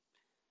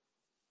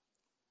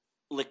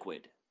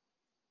liquid,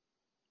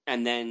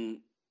 and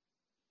then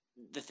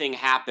the thing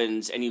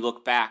happens and you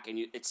look back and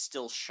it's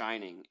still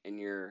shining in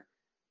your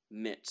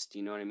midst.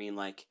 You know what I mean?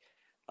 Like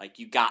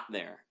you got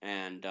there,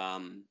 and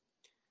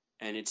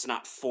it's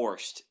not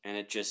forced, and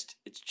it's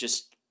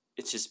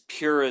just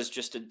pure as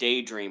just a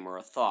daydream or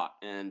a thought,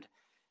 and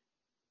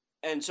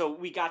so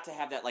we got to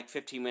have that like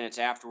 15 minutes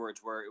afterwards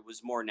where it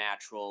was more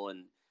natural,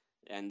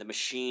 and the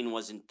machine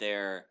wasn't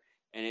there,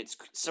 and it's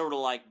sort of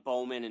like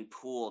Bowman and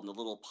Poole in the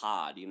little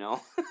pod, you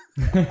know?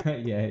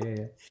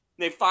 Yeah.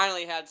 They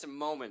finally had some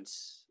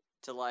moments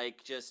to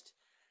like just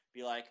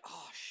be like,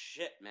 oh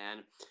shit,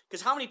 man.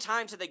 Because how many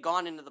times have they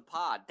gone into the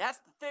pod? That's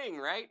the thing,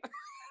 right?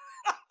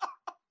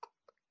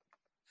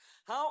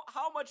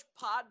 How much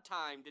pod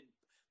time did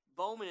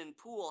Bowman and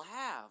Poole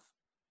have?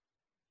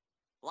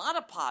 A lot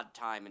of pod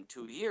time in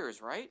 2 years,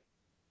 right?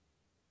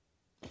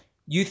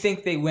 You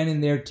think they went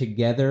in there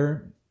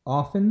together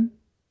often?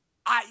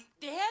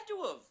 They had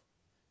to have.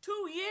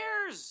 2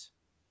 years.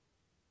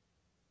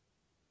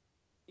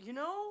 You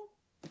know?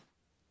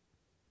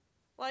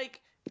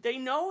 Like, they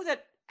know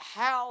that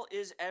Hal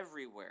is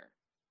everywhere.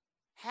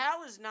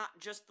 Hal is not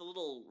just the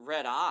little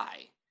red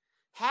eye.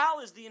 Hal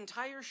is the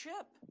entire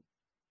ship.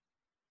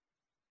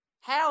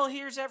 Hal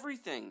hears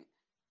everything.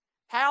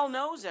 Hal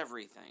knows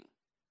everything.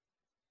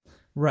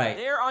 Right.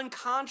 Their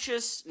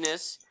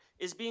unconsciousness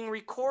is being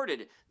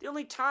recorded. The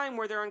only time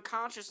where their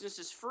unconsciousness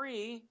is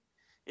free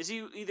is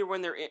either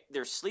when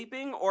they're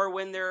sleeping or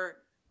when they're,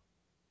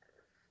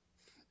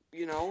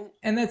 you know.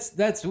 And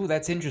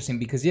that's interesting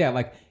because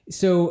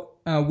so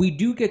we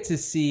do get to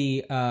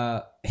see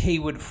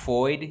Haywood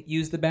Floyd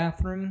use the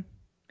bathroom,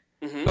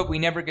 but we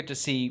never get to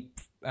see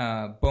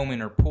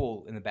Bowman or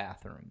Poole in the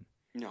bathroom.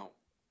 No.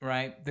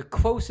 Right. The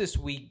closest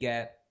we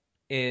get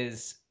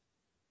is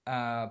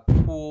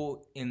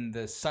Poole in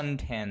the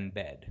suntan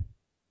bed.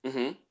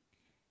 Mm-hmm.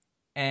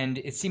 And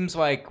it seems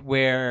like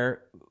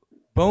where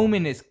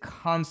Bowman is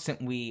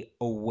constantly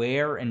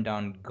aware and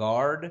on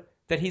guard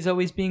that he's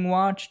always being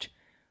watched,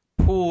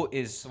 Poole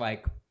is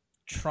like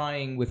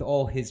trying with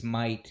all his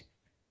might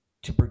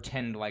to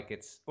pretend like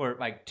it's, or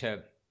like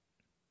to,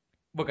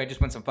 look, I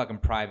just want some fucking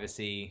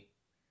privacy.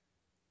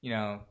 You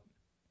know,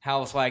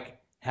 Hal's like,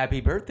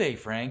 happy birthday,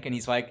 Frank. And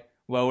he's like,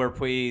 lower,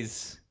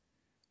 please.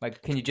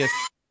 Like, can you just,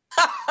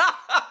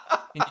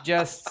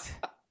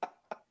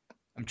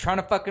 I'm trying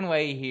to fucking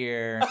lay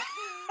here.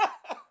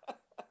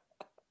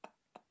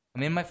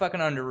 I'm in my fucking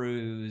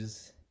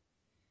underoos.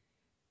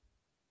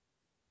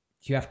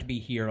 You have to be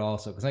here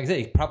also. Because like I said,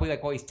 he's probably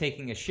like while he's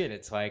taking a shit,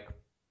 it's like,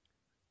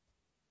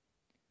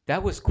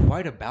 that was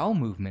quite a bowel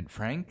movement,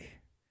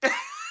 Frank.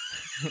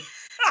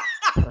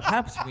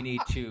 Perhaps we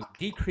need to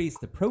decrease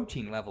the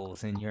protein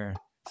levels in your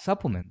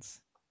supplements.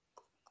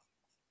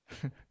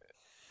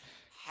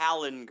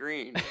 Howlin'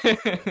 Green.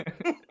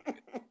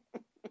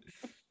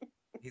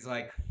 He's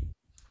like,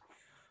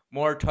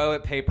 more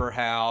toilet paper,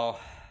 Hal.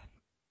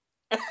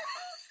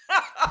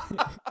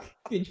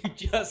 Can you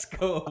just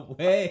go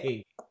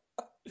away?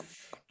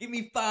 Give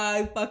me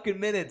 5 fucking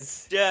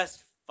minutes.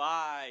 Just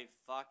 5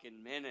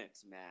 fucking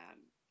minutes, man.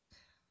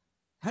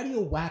 How do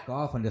you whack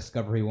off on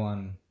Discovery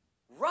 1?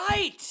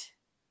 Right!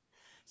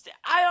 See,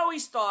 I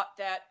always thought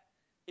that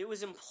it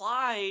was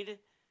implied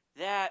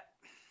that,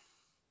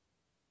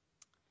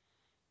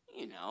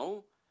 you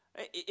know,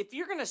 if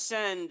you're going to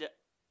send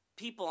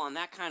people on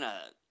that kind of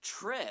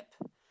trip,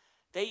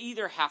 they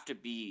either have to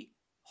be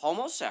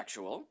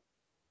homosexual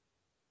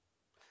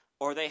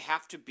or they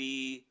have to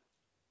be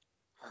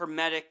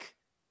hermetic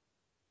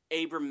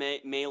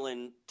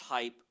Abraham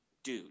type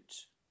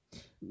dudes.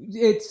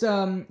 It's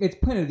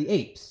Planet of the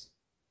Apes.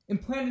 In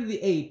Planet of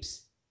the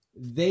Apes,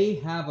 they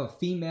have a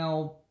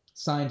female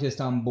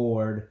scientist on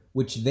board,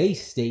 which they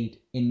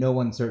state in no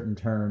uncertain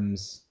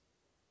terms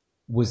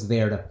was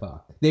there to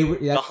fuck. They were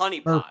the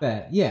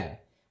honeypot. Yeah,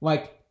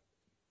 like,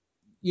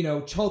 you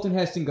know, Charlton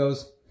Heston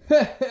goes,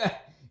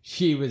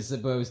 she was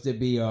supposed to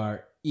be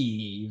our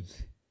Eve.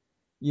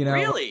 You know?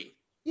 Really?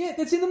 Yeah,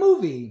 that's in the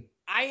movie.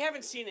 I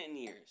haven't seen it in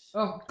years.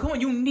 Oh, come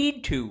on, you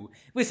need to.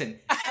 Listen,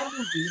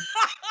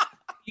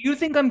 you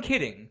think I'm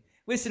kidding?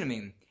 Listen to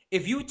me.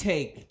 If you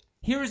take,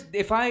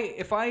 if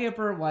I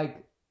ever I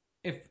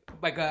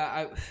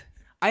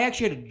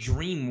actually had a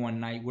dream one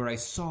night where I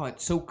saw it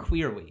so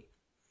clearly.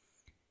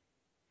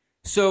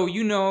 So,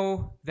 you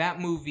know, that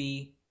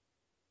movie,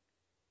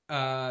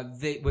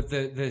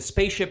 the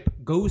spaceship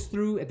goes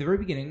through at the very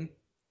beginning.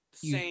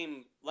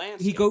 Same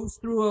landscape. He goes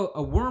through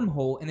a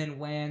wormhole and then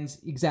lands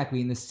exactly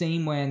in the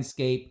same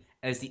landscape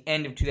as the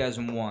end of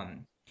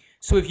 2001.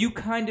 So if you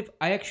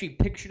I actually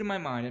pictured in my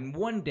mind, and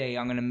one day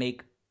I'm going to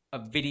make a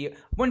video,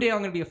 one day I'm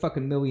going to be a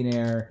fucking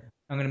millionaire,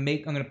 I'm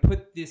going to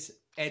put this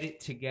edit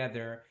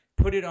together,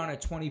 put it on a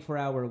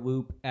 24-hour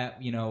loop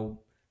at, you know,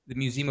 the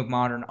Museum of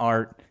Modern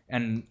Art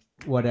and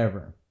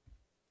whatever.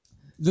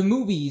 The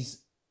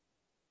movies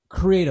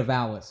create a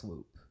Valis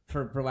loop,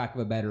 for lack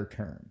of a better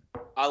term.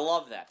 I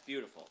love that.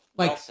 Beautiful.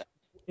 Like, well said.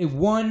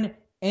 One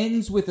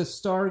ends with a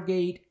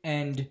Stargate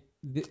and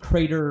the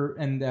crater,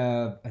 and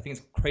I think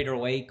it's Crater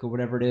Lake or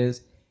whatever it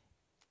is.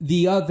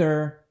 The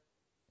other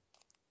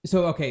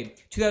So, okay,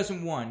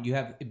 2001,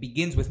 it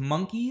begins with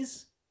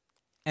monkeys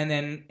and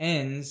then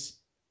ends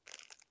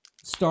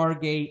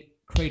Stargate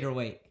Crater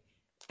Lake.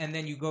 And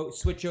then you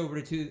switch over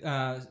to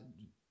Planet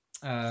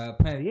of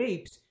the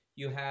Apes,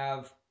 you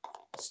have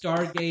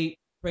Stargate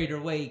Crater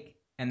Lake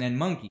and then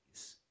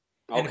monkeys.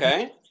 And if you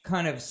Okay.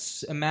 kind of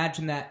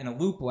imagine that in a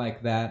loop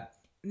like that,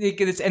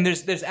 and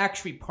there's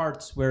actually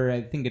parts where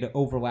I think it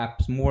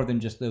overlaps more than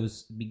just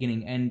those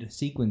beginning end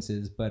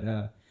sequences, but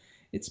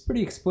it's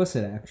pretty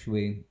explicit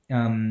actually.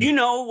 Do you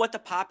know what the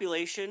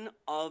population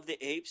of the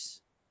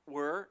apes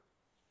were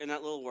in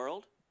that little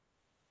world?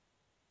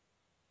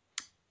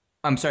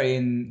 I'm sorry,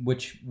 in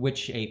which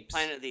apes?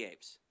 Planet of the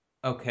Apes.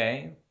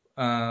 Okay,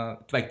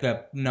 like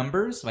the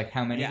numbers, like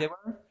how many Yeah. there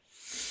were.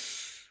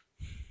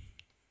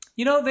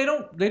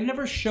 They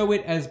never show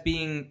it as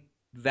being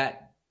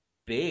that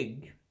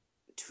big.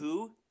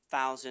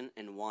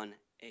 2001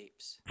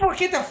 apes. Oh,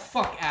 get the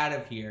fuck out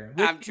of here.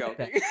 I'm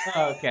joking.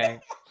 Okay.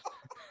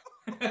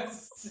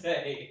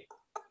 Say.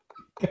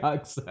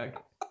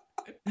 Cocksucker.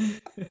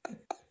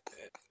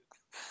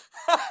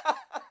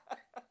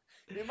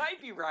 You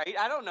might be right.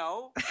 I don't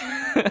know.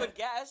 Good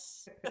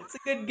guess. It's a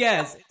good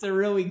guess. It's a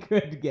really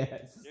good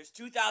guess. There's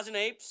 2,000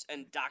 apes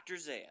and Dr.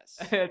 Zaius.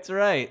 That's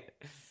right.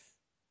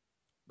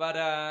 But,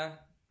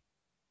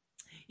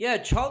 yeah,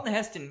 Charlton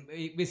Heston,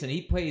 listen,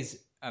 he plays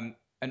an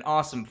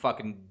awesome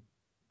fucking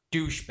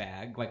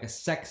douchebag, like a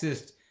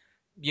sexist,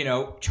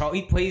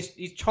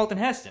 he's Charlton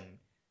Heston.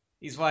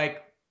 He's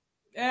like,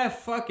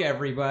 fuck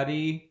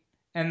everybody.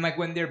 And, like,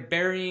 when they're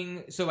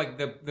burying, so, like,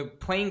 the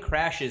plane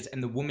crashes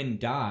and the woman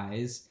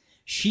dies,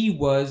 she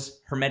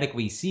was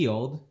hermetically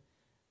sealed.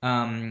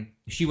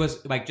 She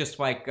was, like, just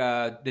like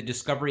the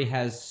Discovery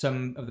has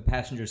some of the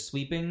passengers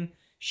sleeping.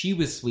 She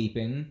was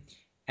sleeping,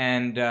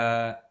 and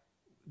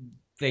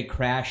they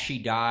crash, she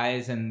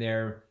dies, and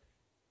they're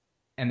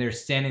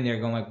standing there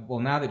going like, well,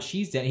 now that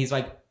she's dead, he's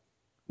like,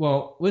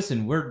 well,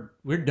 listen, we're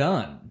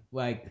done.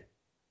 Like,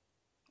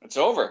 It's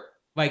over.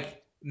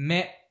 Like,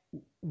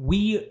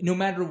 we, no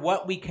matter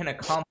what we can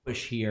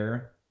accomplish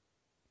here,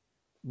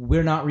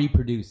 we're not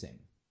reproducing.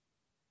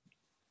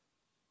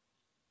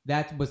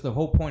 That was the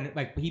whole point.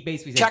 Like, he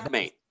basically said,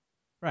 Checkmate.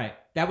 Right.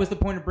 That was the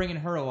point of bringing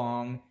her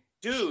along.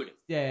 Dude. She's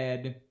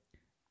dead.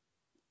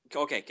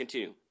 Okay,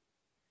 continue.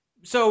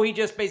 So he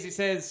just basically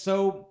says,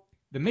 so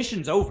the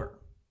mission's over.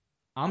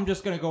 I'm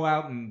just going to go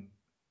out and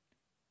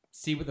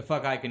see what the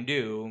fuck I can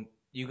do.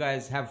 You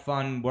guys have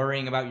fun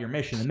worrying about your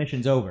mission. The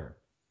mission's over.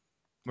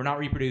 We're not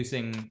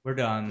reproducing. We're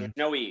done.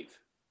 No Eve.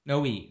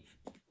 No Eve.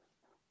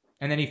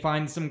 And then he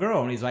finds some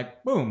girl, and he's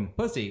like, boom,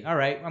 pussy. All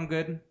right, I'm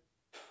good.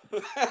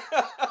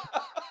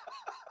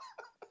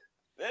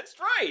 That's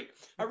right.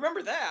 I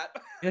remember that.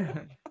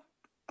 Yeah.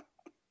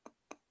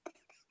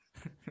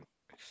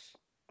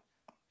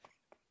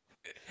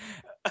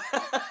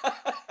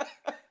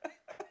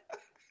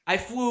 I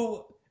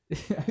flew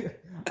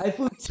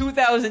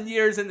 2,000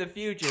 years in the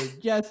future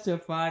just to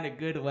find a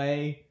good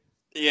way.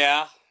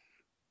 Yeah.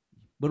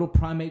 Little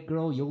primate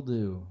girl, you'll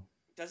do.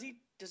 Does he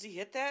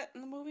hit that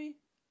in the movie?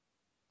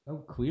 Oh,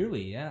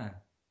 clearly, yeah.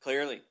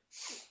 Clearly.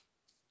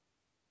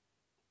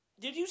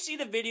 Did you see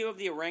the video of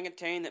the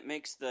orangutan that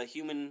makes the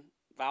human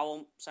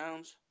vowel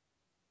sounds?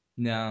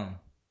 No.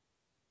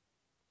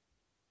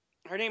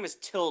 Her name is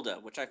Tilda,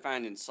 which I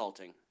find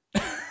insulting.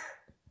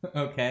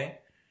 Okay.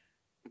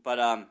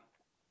 But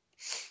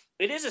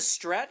it is a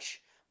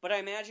stretch, but I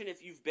imagine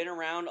if you've been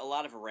around a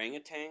lot of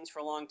orangutans for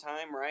a long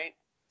time, right?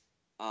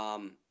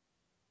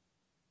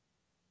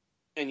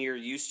 And you're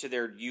used to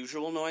their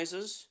usual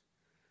noises,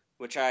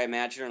 which I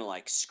imagine are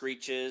like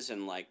screeches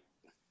and like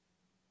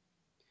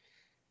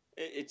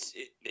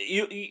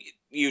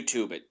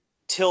YouTube it.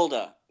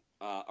 Tilda,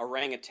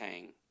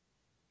 orangutan,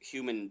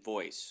 human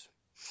voice.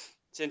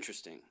 It's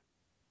interesting.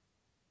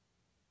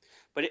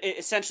 But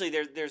essentially,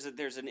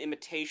 there's an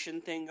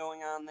imitation thing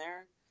going on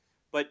there,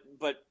 but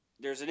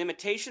there's an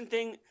imitation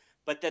thing,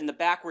 but then the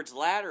backwards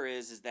ladder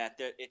is that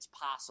it's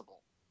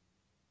possible,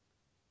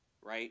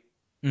 right?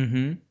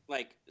 Mm-hmm.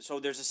 Like, so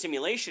there's a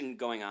simulation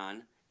going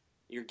on.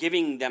 You're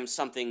giving them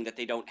something that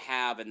they don't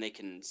have, and they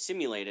can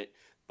simulate it.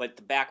 But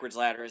the backwards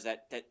ladder is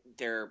that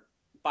their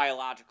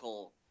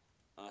biological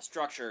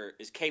structure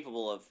is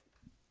capable of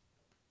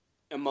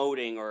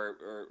emoting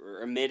or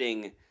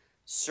emitting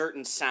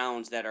certain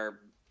sounds that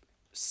are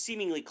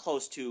seemingly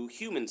close to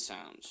human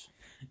sounds.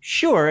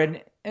 Sure,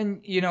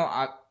 and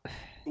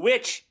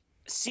which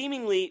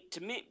seemingly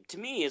to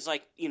me is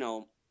like,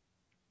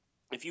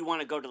 if you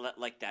want to go to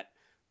like that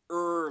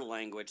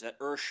language, that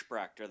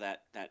Ursprech, or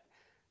that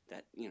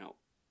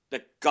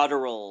the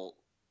guttural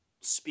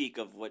speak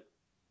of what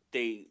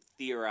they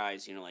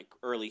theorize, like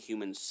early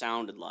humans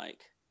sounded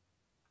like.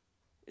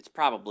 It's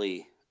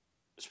probably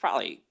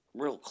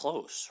real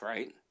close,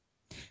 right?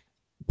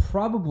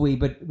 Probably,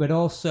 but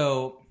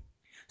also,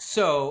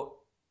 so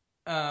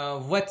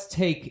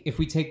if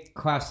we take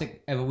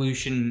classic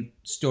evolution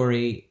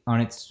story on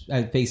its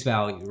at face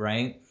value,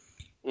 right?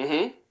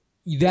 Mm-hmm.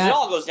 It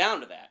all goes down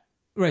to that.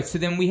 Right, so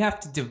then we have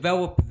to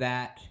develop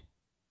that.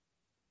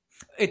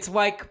 It's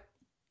like,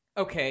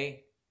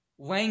 okay,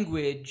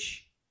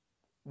 language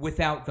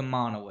without the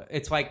monolith.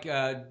 It's like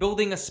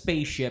building a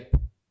spaceship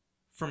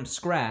from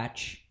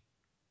scratch.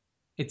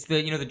 It's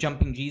the the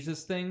jumping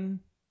Jesus thing.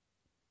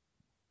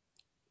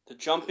 The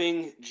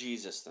jumping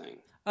Jesus thing.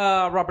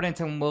 Robert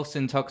Anton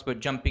Wilson talks about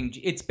jumping.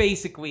 It's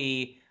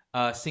basically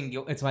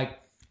singular. It's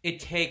like it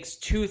takes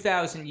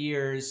 2,000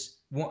 years,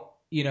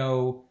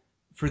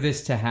 for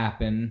this to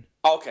happen.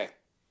 Okay.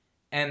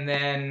 And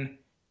then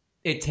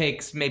it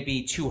takes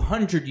maybe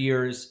 200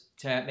 years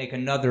to make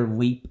another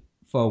leap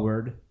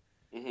forward.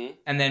 Mm-hmm.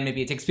 And then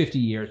maybe it takes 50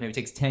 years, maybe it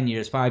takes 10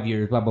 years, 5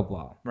 years, blah, blah,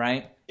 blah,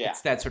 right? Yeah.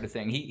 It's that sort of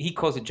thing. He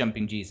calls it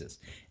jumping Jesus.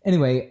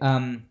 Anyway,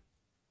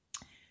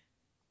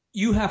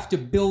 you have to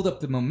build up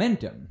the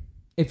momentum.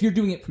 If you're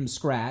doing it from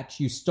scratch,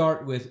 you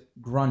start with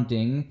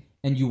grunting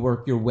and you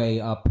work your way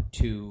up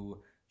to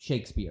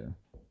Shakespeare,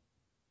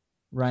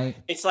 right?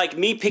 It's like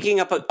me picking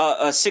up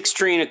a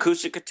six-string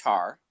acoustic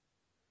guitar,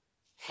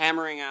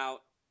 hammering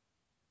out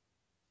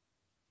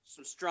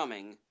some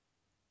strumming,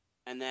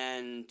 and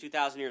then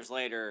 2,000 years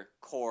later,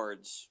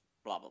 chords,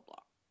 blah, blah, blah.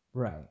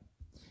 Right.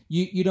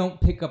 You don't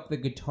pick up the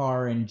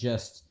guitar and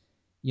just,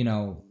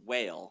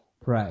 wail.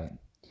 Right.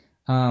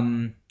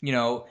 So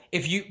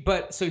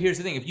here's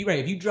the thing. If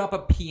you drop a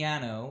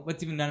piano,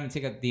 let's not even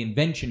take out the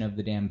invention of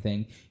the damn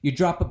thing. You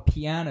drop a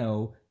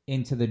piano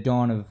into the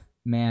Dawn of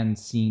Man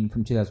scene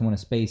from 2001: A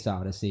Space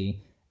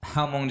Odyssey.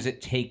 How long does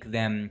it take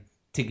them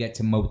to get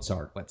to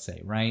Mozart, let's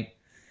say, right?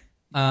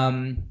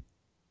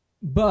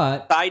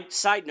 But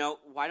Side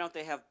note, why don't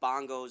they have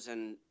bongos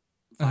and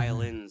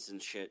violins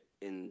and shit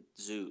in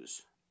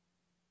zoos?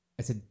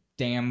 That's a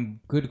damn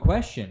good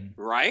question.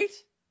 Right?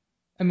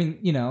 I mean,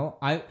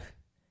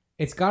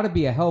 it's got to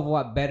be a hell of a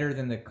lot better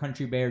than the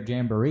Country Bear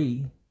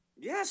Jamboree.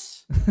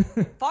 Yes.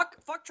 Fuck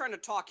trying to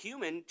talk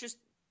human. Just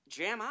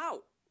jam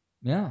out.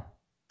 Yeah.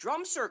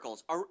 Drum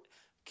circles.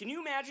 Can you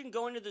imagine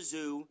going to the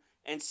zoo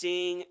and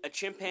seeing a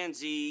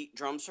chimpanzee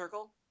drum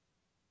circle?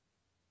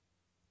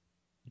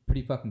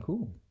 Pretty fucking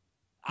cool.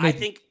 I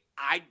think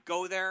I'd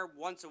go there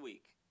once a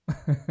week.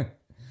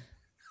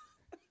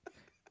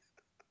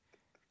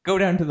 Go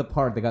down to the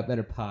park. They got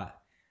better pot.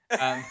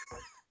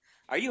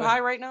 Are you high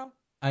right now?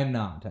 I'm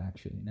not,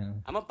 actually,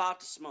 no. I'm about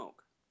to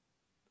smoke.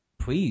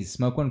 Please,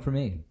 smoke one for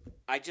me.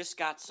 I just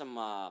got some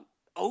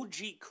OG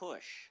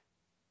Kush.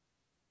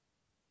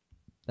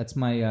 That's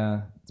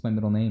my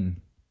middle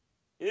name.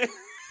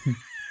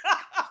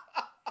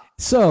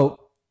 So...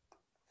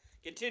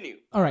 Continue.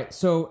 All right,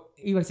 so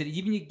like I said,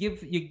 even you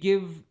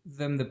give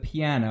them the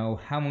piano,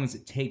 how long does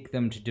it take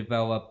them to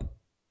develop,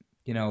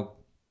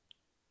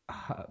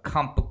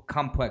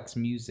 complex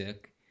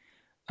music?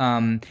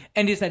 And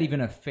is that even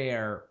a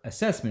fair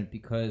assessment?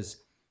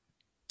 Because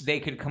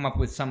they could come up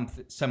with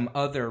some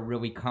other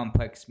really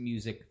complex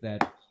music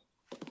that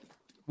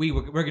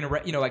we're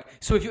gonna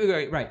so if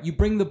you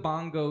bring the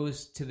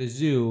bongos to the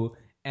zoo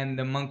and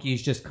the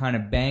monkeys just kind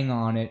of bang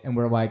on it and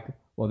we're like,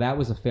 well, that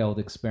was a failed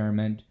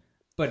experiment.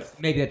 But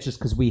maybe that's just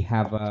because we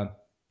have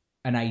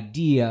an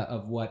idea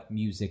of what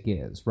music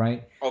is,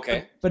 right?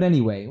 Okay. But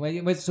anyway,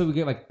 so we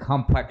get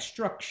complex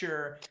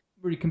structure.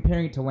 We're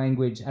comparing it to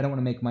language. I don't want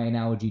to make my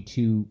analogy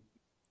too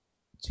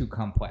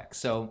complex.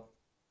 So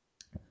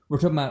we're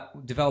talking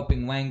about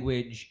developing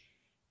language.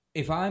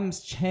 If I'm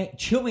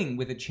chilling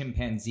with a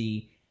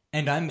chimpanzee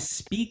and I'm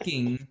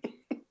speaking,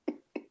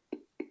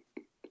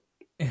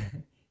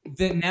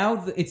 then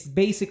now it's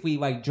basically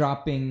like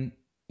dropping.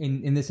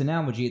 In this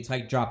analogy, it's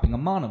like dropping a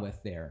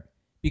monolith there.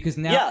 Because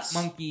now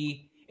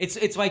monkey,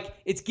 it's like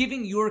it's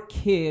giving your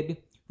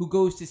kid who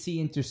goes to see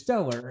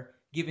Interstellar,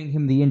 giving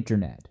him the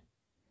internet.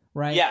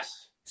 Right?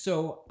 Yes.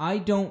 So I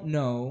don't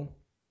know.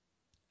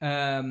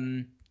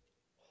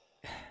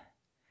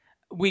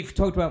 We've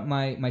talked about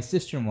my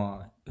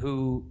sister-in-law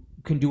who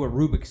can do a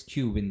Rubik's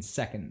Cube in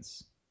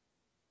seconds.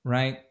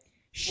 Right?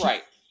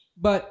 Right.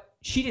 But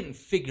she didn't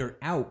figure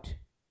out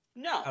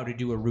how to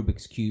do a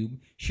Rubik's Cube.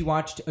 She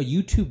watched a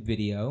YouTube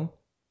video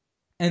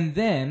and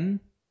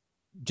then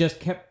just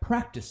kept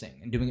practicing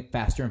and doing it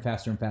faster and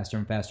faster and faster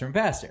and faster and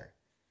faster.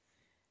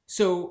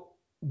 So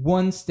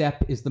one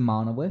step is the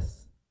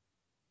monolith.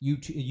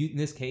 YouTube, in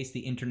this case,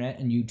 the internet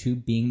and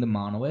YouTube being the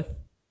monolith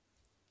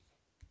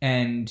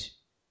and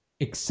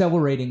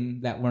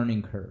accelerating that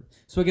learning curve.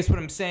 So I guess what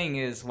I'm saying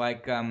is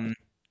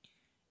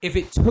if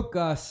it took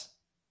us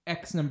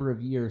X number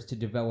of years to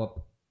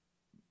develop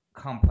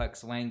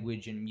complex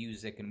language and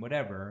music and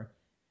whatever,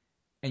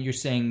 and you're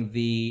saying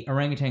the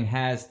orangutan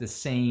has the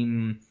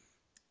same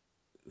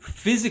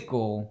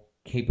physical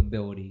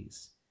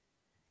capabilities,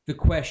 the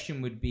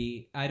question would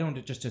be, I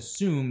don't just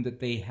assume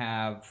that they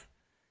have,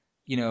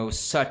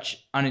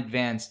 such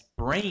unadvanced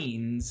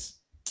brains,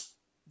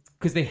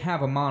 because they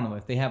have a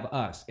monolith, they have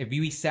us. If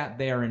we sat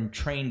there and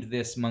trained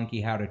this monkey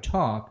how to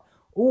talk,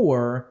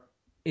 or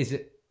is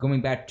it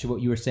going back to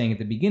what you were saying at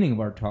the beginning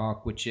of our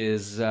talk, which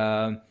is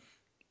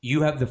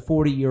you have the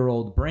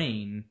 40-year-old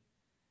brain.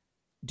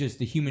 Does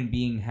the human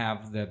being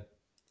have the,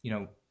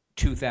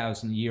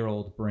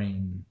 2,000-year-old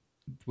brain,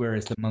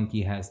 whereas the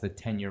monkey has the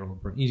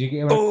 10-year-old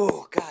brain?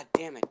 Oh, God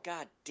damn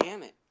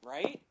it,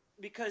 right?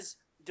 Because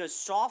does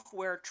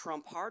software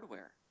trump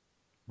hardware?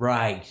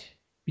 Right.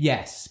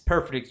 Yes.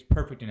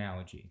 Perfect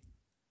analogy.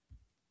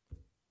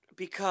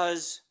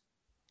 Because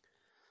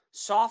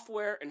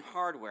software and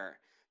hardware.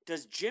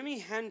 Does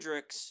Jimi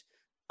Hendrix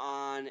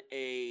on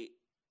a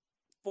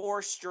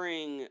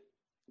 4-string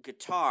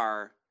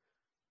guitar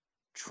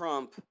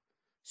trump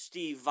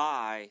Steve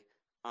Vai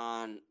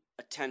on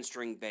a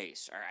 10-string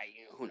bass? Or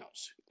who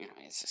knows?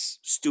 It's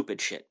just stupid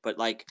shit. But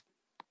like,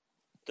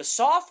 the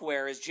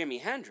software is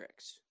Jimi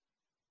Hendrix.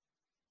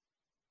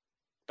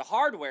 The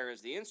hardware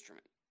is the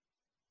instrument,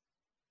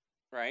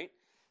 right?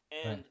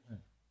 And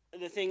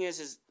the thing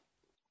is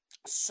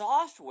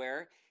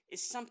software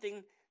is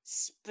something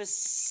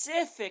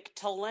specific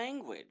to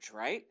language,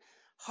 right?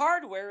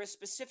 Hardware is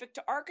specific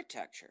to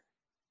architecture.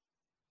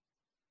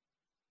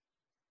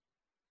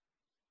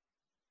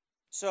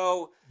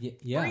 So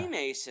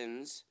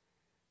Freemasons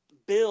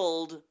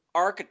build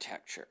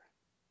architecture.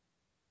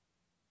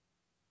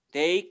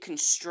 They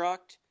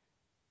construct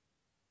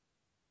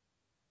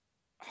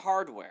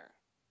hardware.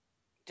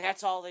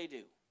 That's all they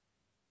do.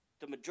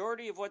 The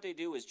majority of what they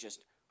do is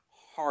just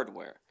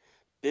hardware.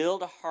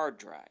 Build a hard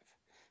drive.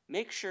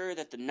 Make sure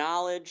that the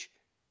knowledge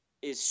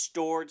is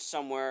stored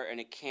somewhere and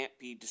it can't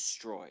be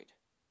destroyed.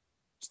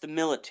 It's the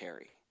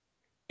military.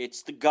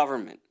 It's the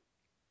government,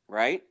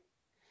 right?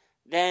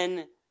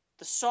 Then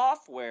the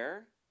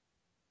software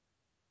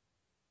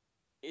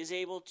is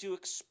able to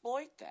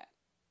exploit that.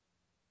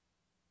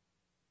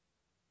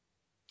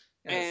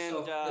 And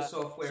the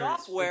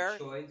software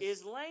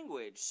is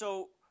language.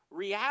 So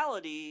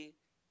reality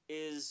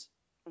is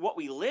what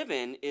we live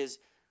in. Is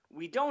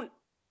we don't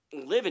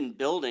live in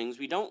buildings.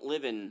 We don't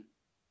live in,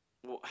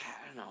 well,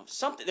 I don't know,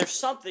 something. There's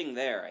something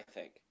there, I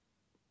think.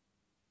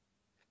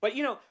 But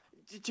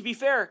to be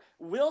fair,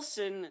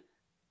 Wilson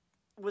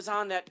was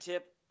on that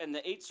tip, and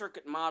the 8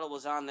 circuit model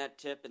was on that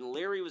tip, and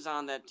Leary was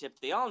on that tip.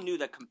 They all knew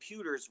that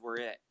computers were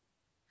it.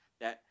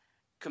 That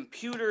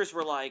computers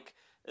were like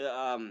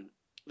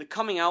the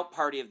coming out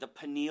party of the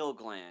pineal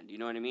gland. You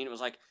know what I mean? It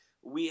was like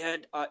we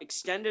had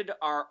extended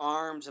our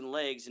arms and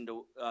legs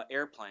into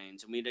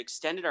airplanes, and we had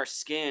extended our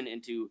skin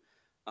into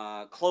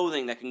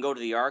clothing that can go to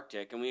the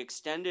Arctic, and we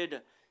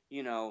extended,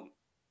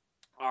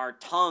 our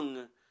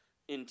tongue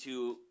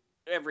into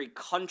every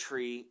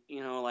country.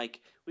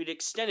 Like we'd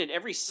extended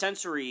every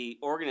sensory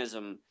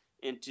organism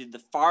into the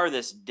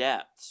farthest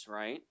depths,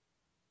 right?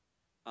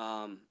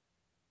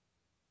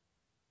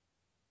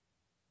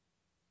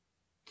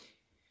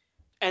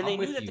 And they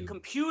knew that the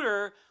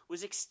computer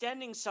was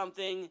extending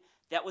something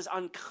that was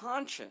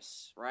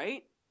unconscious,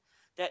 right?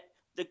 That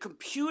the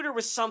computer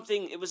was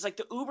something, it was like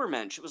the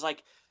Ubermensch.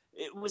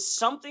 It was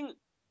something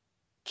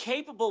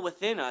capable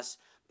within us,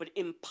 but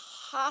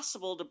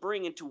impossible to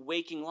bring into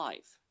waking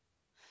life.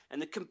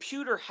 And the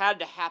computer had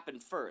to happen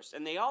first.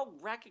 And they all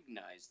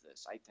recognized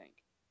this, I think,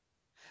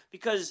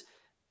 because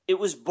it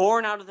was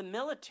born out of the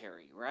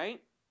military,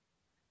 right?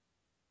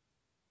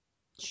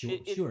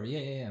 Sure.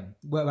 Yeah.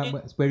 Where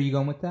are you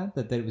going with that?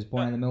 That it was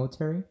born in the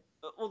military?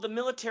 Well, the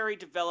military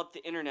developed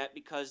the internet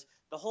because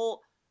the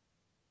whole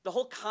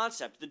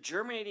concept, the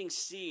germinating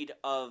seed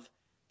of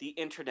the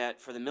internet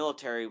for the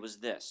military was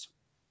this.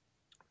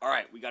 All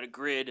right, we got a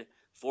grid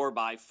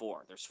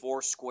 4x4. There's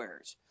 4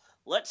 squares.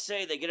 Let's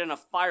say they get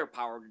enough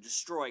firepower to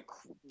destroy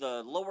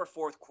the lower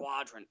 4th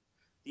quadrant,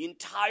 the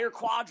entire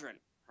quadrant,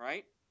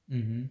 right?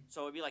 Mm-hmm.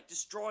 So it'd be like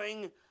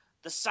destroying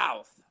the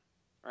South,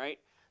 right?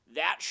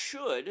 That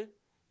should,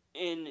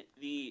 in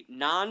the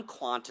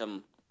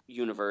non-quantum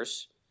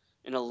universe,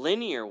 in a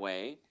linear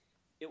way,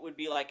 it would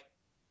be like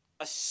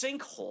a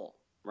sinkhole,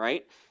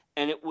 right?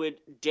 And it would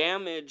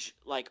damage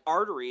like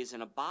arteries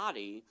in a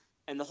body,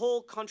 and the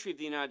whole country of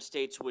the United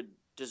States would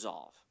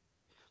dissolve.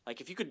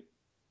 Like if you could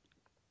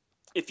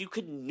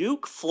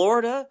nuke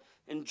Florida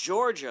and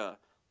Georgia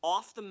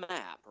off the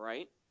map,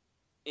 right?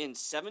 In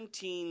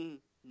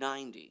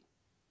 1790,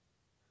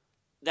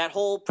 that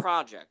whole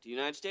project, the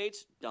United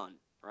States, done,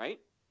 right?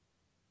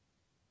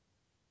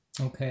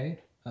 Okay.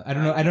 I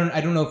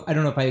don't know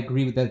if I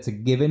agree with that. It's a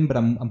given, but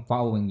I'm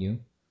following you.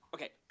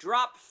 Okay,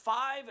 drop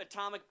 5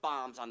 atomic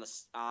bombs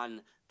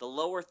on the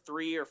lower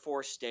 3 or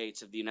 4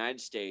 states of the United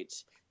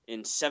States in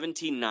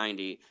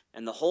 1790,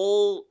 and the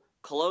whole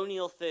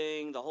colonial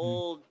thing, the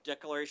whole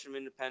Declaration of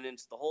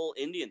Independence, the whole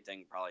Indian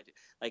thing, probably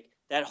like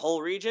that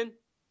whole region.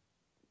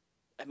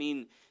 I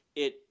mean,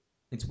 it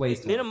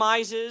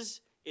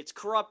minimizes, it's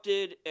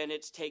corrupted, and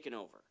it's taken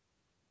over.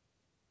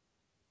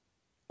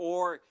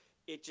 Or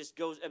it just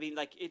goes. I mean,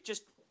 like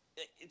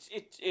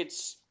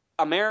it's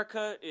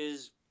America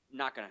is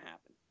not going to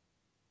happen,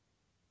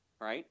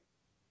 right?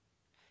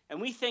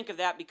 And we think of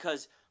that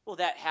because, well,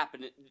 that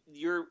happened.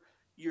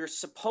 You're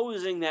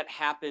supposing that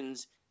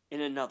happens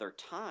in another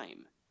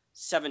time,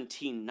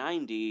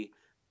 1790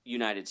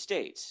 United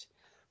States,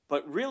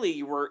 but really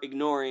you were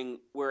ignoring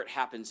where it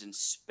happens in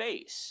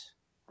space,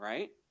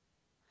 right?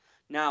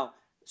 Now,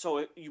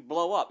 so you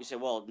blow up. You say,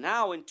 well,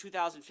 now in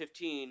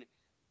 2015,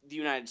 the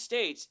United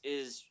States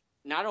is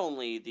not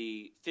only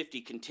the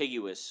 50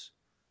 contiguous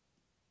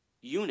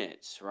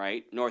units,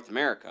 right? North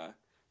America,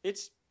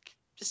 it's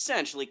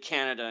essentially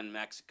Canada and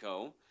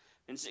Mexico,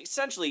 and it's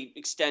essentially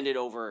extended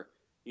over,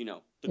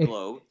 the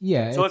globe.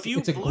 Yeah, So if you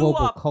it's a blew global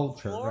up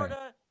culture, Florida,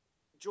 right?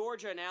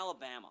 Georgia, and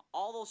Alabama,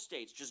 all those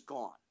states just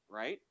gone,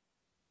 right?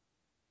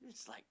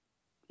 It's like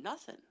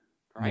nothing,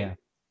 right? Yeah.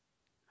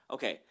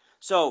 Okay,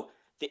 so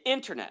the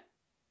internet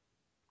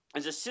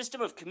is a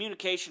system of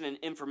communication and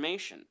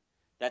information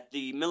that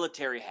the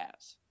military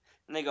has.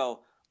 And they go,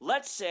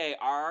 let's say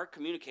our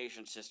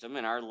communication system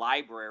and our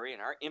library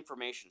and our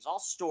information is all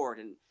stored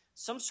in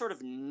some sort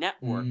of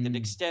network that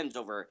extends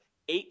over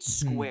 8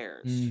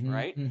 squares,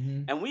 right?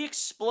 And we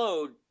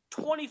explode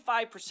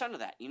 25% of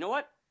that. You know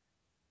what?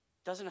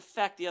 Doesn't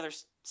affect the other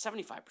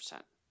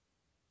 75%.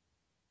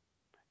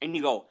 And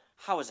you go,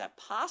 how is that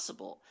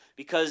possible?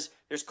 Because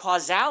there's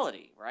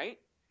causality, right?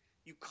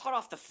 You cut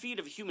off the feet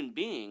of a human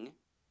being,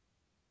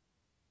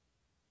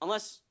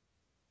 unless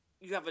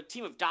you have a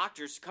team of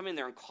doctors come in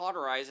there and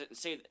cauterize it and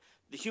say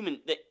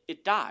that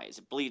it dies,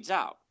 it bleeds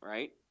out,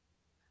 right?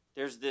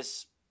 There's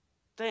this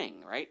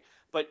thing, right?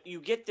 But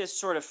you get this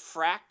sort of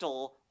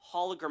fractal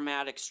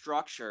hologrammatic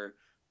structure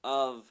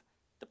of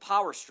the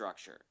power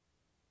structure.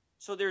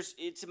 So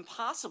it's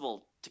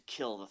impossible to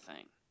kill the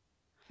thing.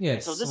 Yeah,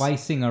 it's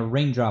slicing a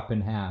raindrop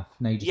in half.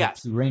 Now you just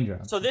have 2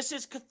 raindrops. So this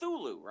is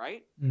Cthulhu,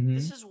 right?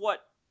 This is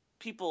what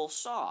people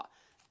saw.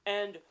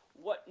 And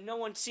what no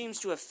one seems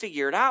to have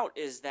figured out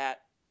is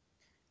that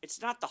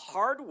it's not the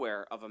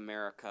hardware of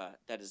America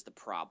that is the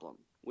problem,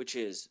 which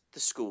is the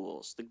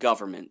schools, the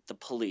government, the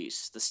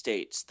police, the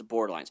states, the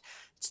borderlines.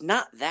 It's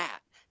not that.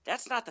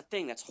 That's not the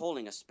thing that's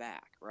holding us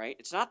back, right?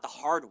 It's not the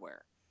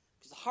hardware.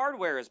 Because the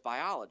hardware is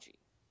biology.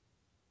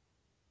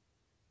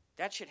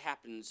 That shit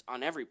happens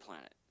on every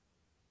planet.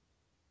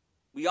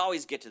 We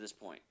always get to this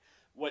point.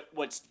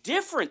 What's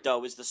different,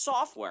 though, is the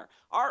software.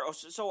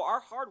 So our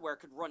hardware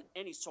could run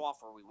any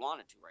software we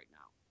wanted to right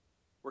now.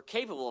 We're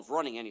capable of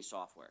running any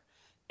software.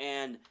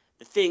 And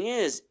the thing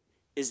is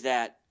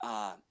that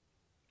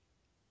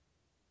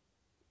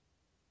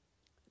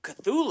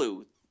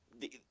Cthulhu,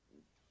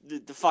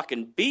 the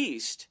fucking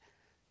beast,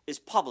 is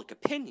public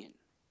opinion.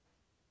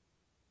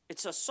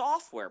 It's a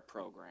software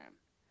program.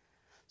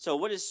 So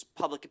what is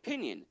public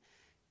opinion?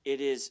 It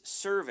is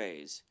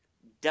surveys,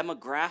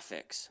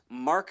 demographics,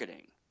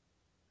 marketing.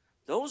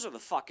 Those are the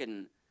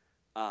fucking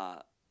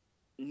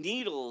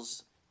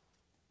needles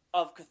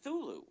of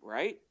Cthulhu,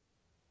 right?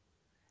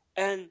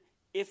 And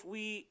if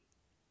we...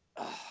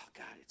 Oh,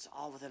 God, it's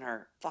all within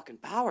our fucking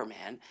power,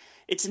 man.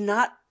 It's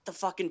not the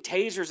fucking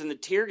tasers and the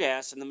tear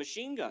gas and the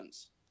machine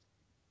guns.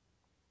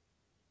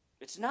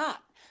 It's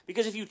not.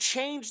 Because if you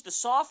change the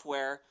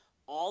software,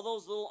 all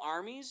those little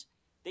armies,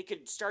 they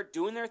could start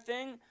doing their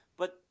thing,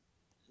 but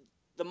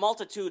the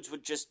multitudes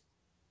would just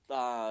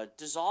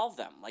dissolve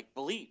them, like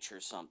bleach or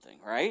something,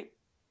 right?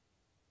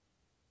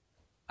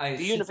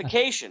 The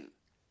unification.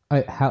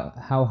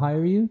 How high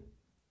are you?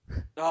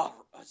 Oh,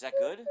 is that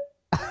good?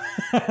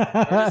 Or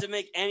does it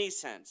make any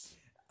sense?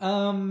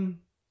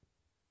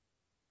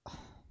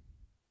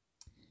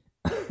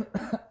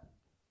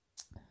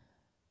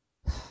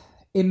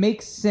 It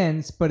makes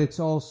sense, but it's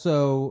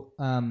also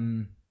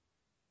I'm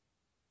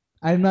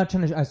not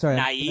trying to. Sorry.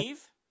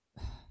 Naive.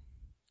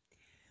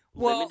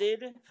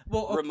 Limited.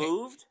 Okay.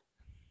 Removed.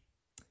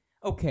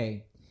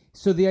 Okay,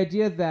 so the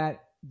idea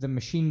that the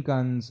machine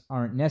guns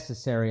aren't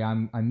necessary,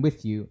 I'm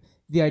with you.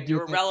 The idea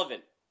You're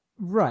irrelevant.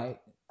 Right.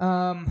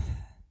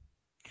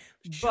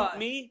 Shoot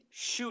me,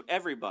 shoot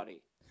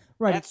everybody.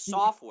 Right. That's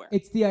software.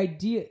 It's the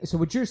idea. So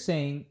what you're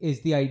saying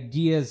is the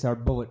ideas are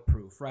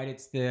bulletproof, right?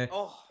 It's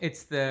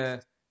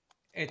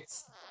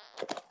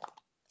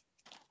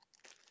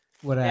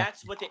what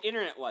That's what the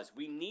internet was.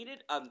 We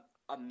needed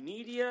a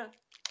media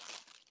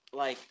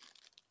like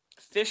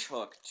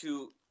fishhook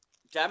to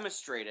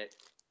demonstrate it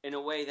in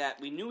a way that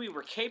we knew we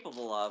were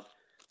capable of.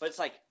 But it's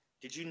like,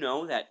 did you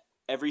know that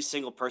every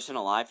single person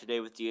alive today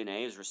with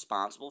DNA is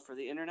responsible for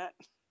the internet?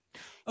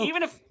 Okay.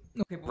 Even if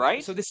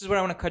right? So this is where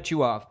I want to cut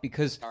you off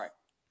because all right.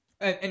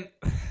 And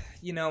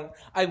you know,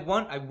 I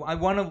want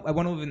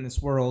to live in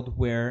this world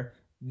where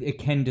it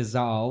can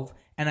dissolve,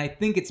 and I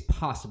think it's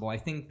possible. I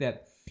think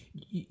that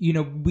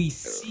we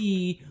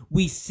see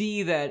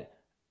that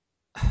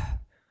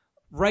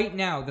right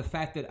now. The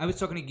fact that I was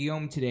talking to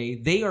Guillaume today,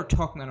 they are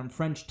talking on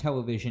French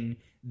television.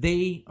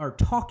 They are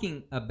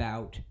talking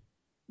about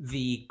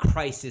the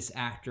crisis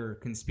actor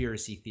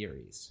conspiracy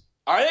theories.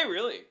 Are they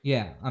really?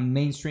 Yeah, on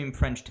mainstream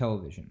French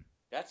television.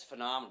 That's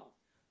phenomenal.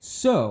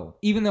 So,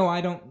 even though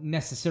I don't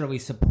necessarily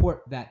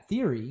support that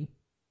theory,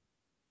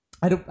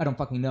 I don't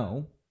fucking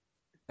know.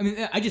 I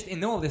mean, I just,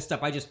 in all this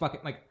stuff, I just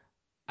fucking, like,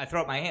 I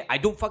throw up my hand. I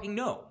don't fucking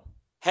know.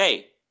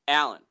 Hey,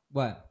 Alan.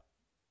 What?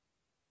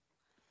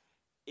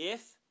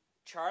 If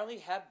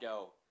Charlie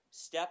Hebdo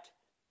stepped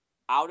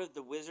out of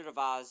the Wizard of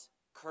Oz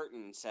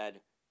curtain and said,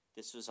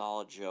 this was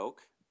all a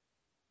joke.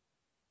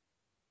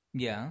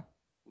 Yeah.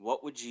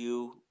 What would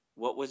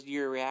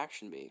your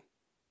reaction be?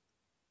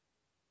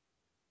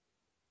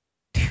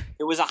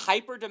 It was a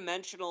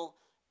hyperdimensional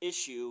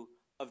issue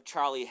of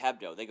Charlie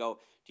Hebdo. They go,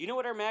 do you know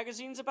what our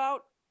magazine's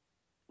about?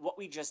 What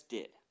we just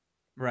did.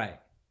 Right.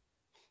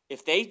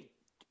 If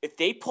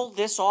they pull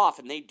this off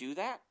and they do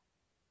that,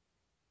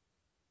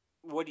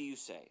 what do you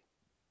say?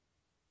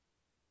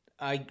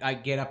 I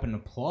get up and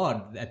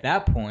applaud at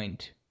that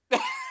point.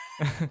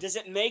 Does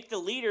it make the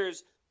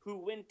leaders who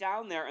went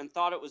down there and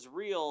thought it was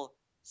real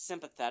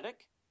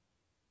sympathetic?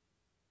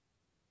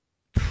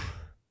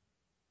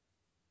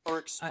 Or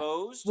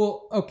exposed?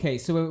 Well, okay,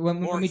 so let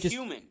me just...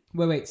 human?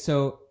 Wait,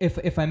 so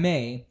if I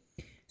may,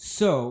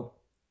 so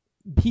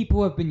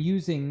people have been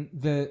using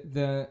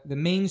the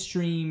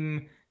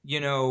mainstream,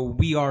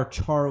 we are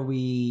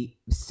Charlie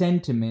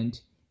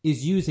sentiment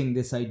is using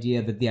this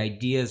idea that the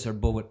ideas are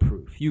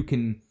bulletproof. You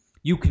can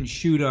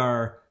shoot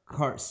our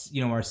cars,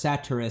 our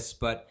satirists,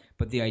 but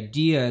the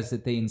ideas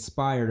that they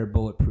inspired are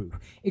bulletproof.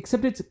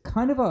 Except it's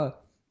kind of a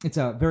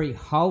very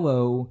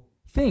hollow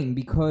thing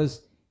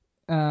because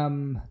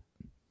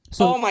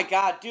oh my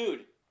God,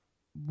 dude.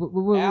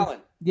 Alan.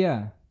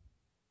 Yeah.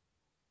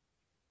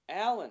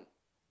 Alan.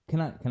 Can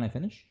I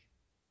finish?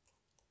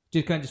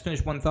 Can I just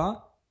finish one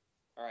thought?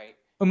 All right.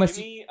 Give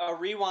me a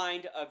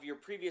rewind of your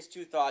previous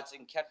two thoughts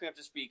and catch me up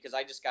to speed because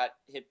I just got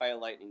hit by a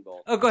lightning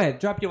bolt. Oh, go ahead.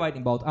 Drop your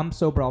lightning bolt. I'm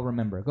sober. I'll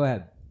remember. Go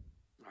ahead.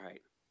 All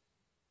right.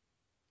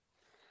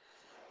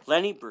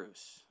 Lenny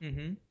Bruce.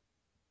 Mm-hmm.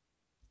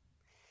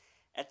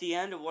 At the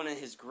end of one of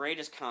his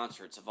greatest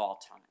concerts of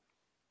all time,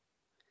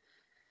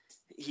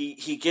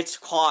 he gets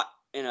caught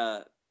in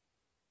a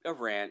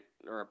rant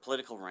or a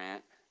political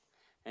rant,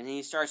 and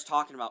he starts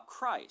talking about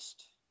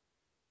Christ.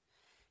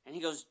 And he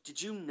goes, "Did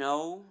you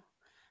know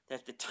that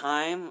at the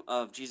time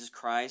of Jesus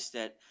Christ,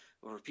 that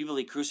were people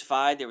he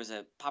crucified, there was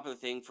a popular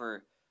thing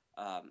for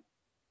there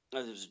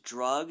was a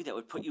drug that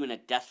would put you in a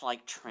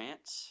death-like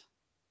trance?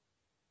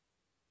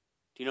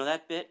 Do you know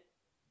that bit?"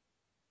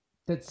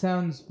 That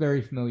sounds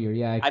very familiar.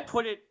 Yeah. I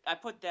put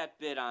that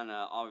bit on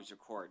a always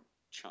record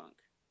chunk.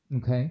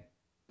 Okay.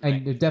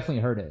 Right. I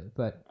definitely heard it,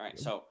 but all right.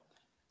 So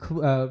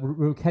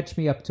catch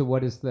me up to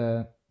what is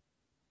the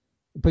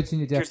puts you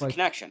in a here's the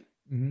connection.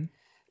 Mm-hmm.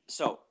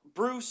 So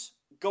Bruce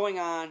going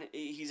on,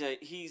 he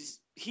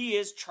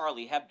is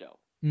Charlie Hebdo.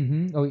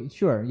 Mm-hmm. Oh,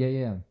 sure.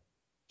 Yeah.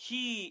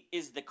 He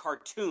is the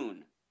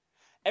cartoon.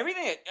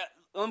 Everything.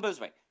 Let me put it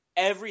this way: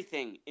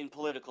 everything in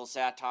political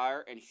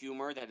satire and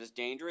humor that is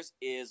dangerous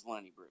is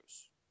Lenny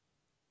Bruce.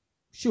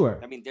 Sure.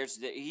 I mean,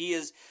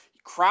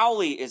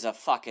 Crowley is a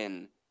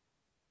fucking.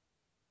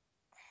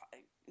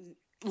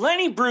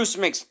 Lenny Bruce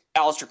makes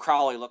Aleister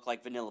Crowley look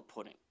like vanilla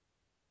pudding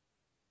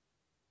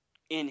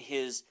in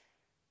his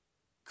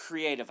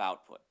creative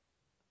output.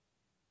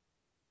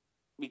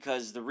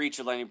 Because the reach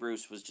of Lenny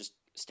Bruce was just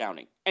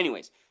astounding.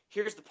 Anyways,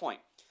 here's the point.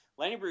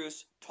 Lenny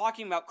Bruce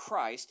talking about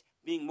Christ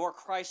being more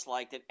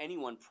Christ-like than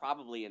anyone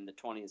probably in the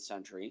 20th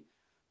century,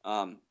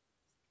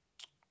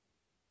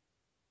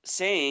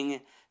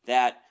 saying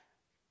that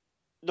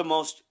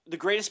the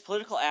greatest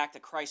political act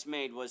that Christ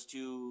made was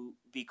to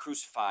be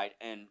crucified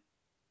and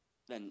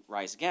then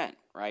rise again,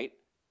 right?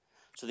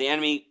 So the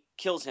enemy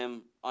kills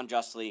him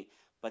unjustly,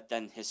 but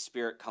then his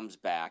spirit comes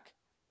back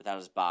without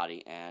his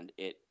body, and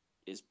it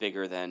is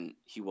bigger than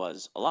he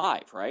was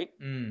alive, right?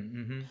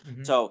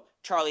 Mm-hmm. So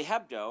Charlie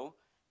Hebdo,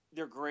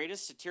 their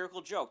greatest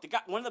satirical joke.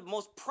 One of the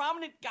most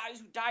prominent guys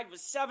who died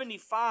was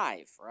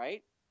 75,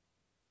 right?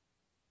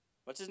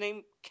 What's his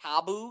name?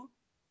 Kabu?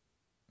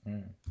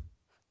 Mm.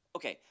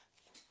 Okay.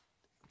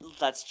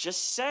 Let's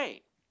just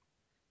say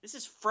this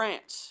is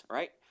France,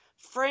 right?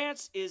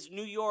 France is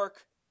New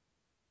York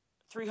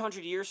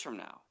 300 years from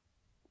now.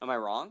 Am I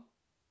wrong?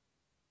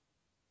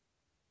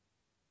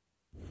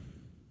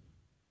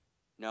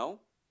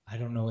 No? I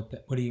don't know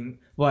what do you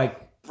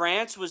like?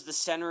 France was the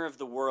center of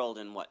the world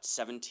in what,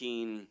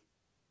 17?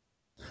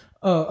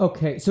 Oh,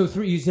 okay. So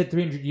you said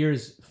 300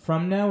 years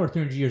from now or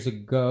 300 years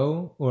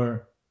ago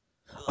or?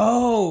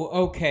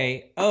 Oh,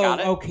 okay. Oh,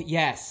 Got it? Okay.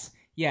 Yes.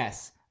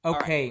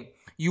 Okay. Right.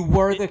 You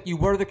were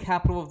the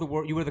capital of the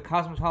world. You were the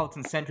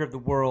cosmopolitan center of the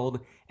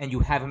world, and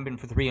you haven't been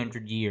for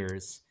 300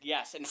 years.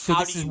 Yes, and so how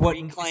this do is you what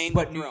reclaim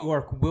what the New throne?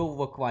 York will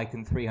look like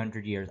in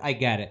 300 years. I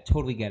get it.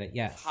 Totally get it.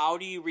 Yes. How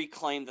do you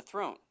reclaim the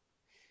throne?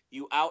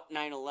 You out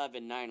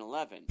 9/11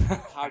 9/11.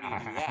 How do you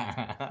do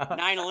that?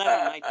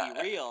 9/11 might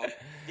be real.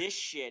 This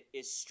shit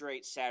is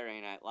straight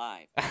Saturday Night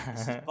Live.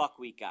 This is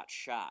Buckwheat Got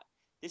Shot.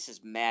 This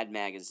is Mad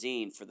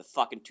Magazine for the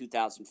fucking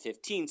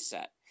 2015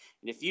 set.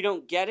 And if you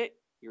don't get it,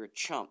 you're a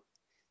chump.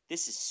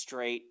 This is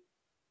straight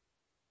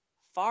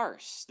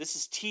farce. This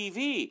is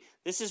TV.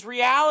 This is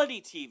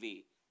reality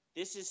TV.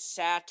 This is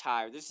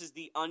satire. This is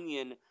The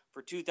Onion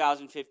for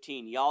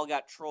 2015. Y'all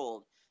got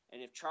trolled.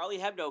 And if Charlie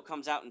Hebdo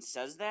comes out and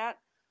says that,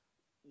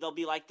 they'll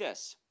be like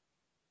this.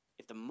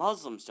 If the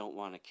Muslims don't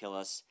want to kill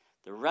us,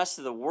 the rest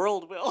of the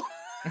world will.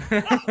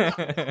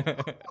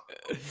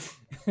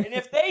 And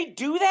if they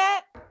do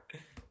that,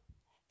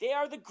 they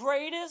are the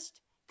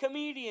greatest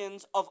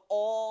comedians of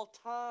all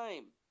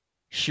time.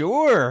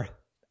 Sure.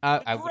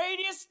 The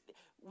greatest.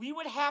 We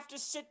would have to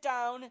sit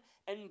down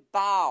and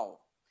bow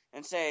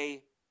and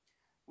say,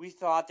 we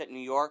thought that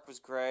New York was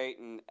great,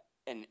 and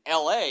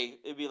L.A.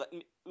 It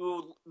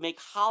would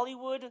make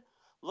Hollywood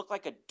look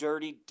like a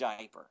dirty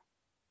diaper.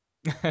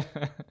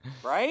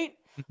 Right?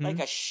 like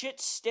a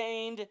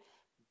shit-stained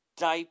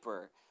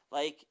diaper.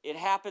 Like it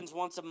happens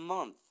once a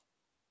month.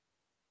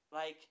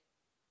 Like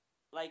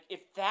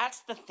if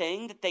that's the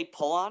thing that they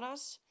pull on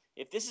us,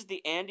 if this is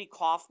the Andy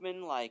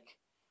Kaufman like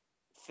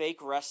fake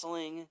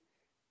wrestling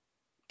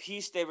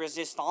piece de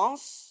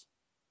resistance,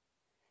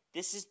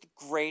 this is the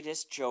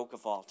greatest joke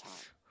of all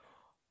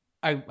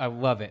time. I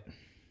love it.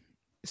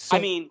 So I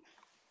mean,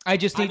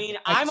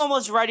 I'm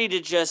almost ready to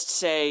just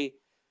say,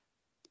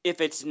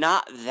 if it's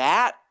not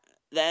that,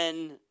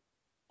 then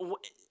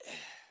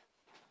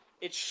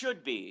it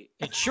should be.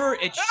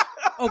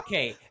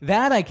 Okay,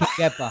 that I can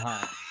get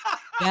behind.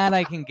 That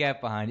I can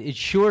get behind. It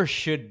sure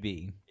should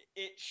be.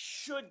 It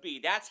should be.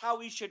 That's how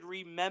we should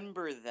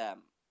remember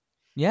them.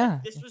 Yeah.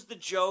 This was the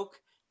joke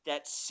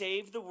that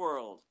saved the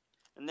world,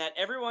 and that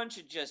everyone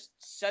should just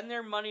send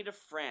their money to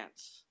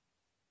France.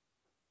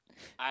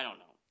 I don't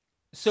know.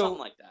 Something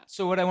like that.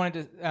 So what I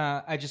wanted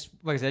to, I just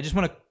want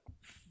to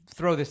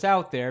throw this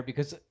out there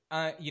because,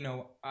 you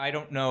know, I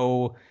don't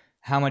know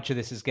how much of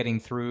this is getting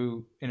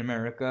through in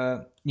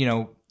America. You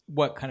know,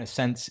 what kind of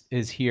sense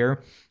is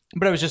here.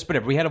 But I was just,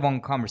 whatever. We had a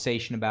long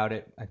conversation about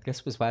it. I guess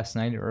it was last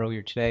night or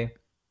earlier today.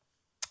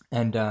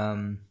 And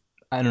I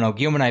don't know.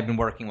 Guillaume and I have been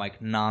working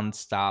like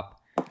nonstop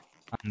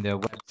on the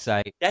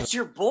website. That's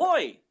your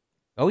boy.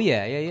 Oh,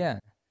 yeah.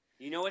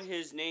 You know what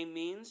his name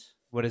means?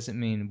 What does it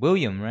mean?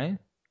 William, right?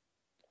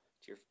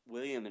 It's your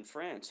William in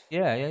France.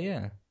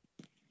 Yeah.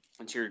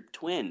 It's your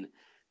twin.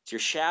 It's your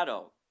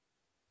shadow.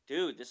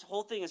 Dude, this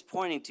whole thing is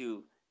pointing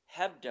to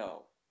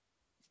Hebdo.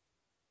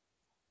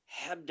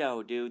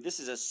 Hebdo, dude. This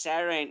is a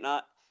Saturday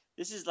night.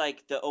 This is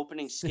like the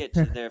opening skit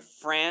to their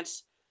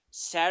France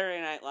Saturday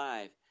Night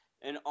Live.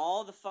 And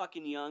all the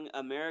fucking young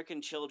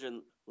American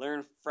children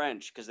learn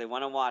French because they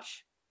want to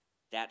watch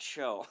that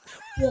show.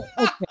 Well,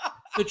 okay.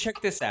 So check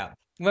this out.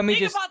 Let me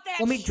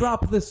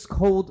drop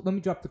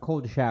the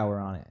cold shower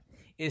on it.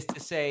 Is to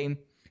say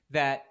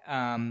that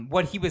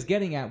what he was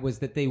getting at was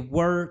that they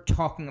were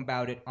talking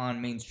about it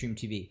on mainstream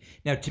TV.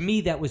 Now, to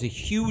me, that was a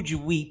huge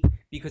leap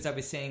because I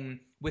was saying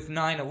with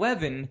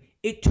 9/11,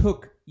 it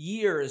took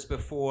years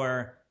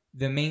before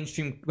the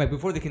mainstream, like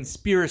before the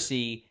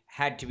conspiracy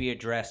had to be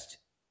addressed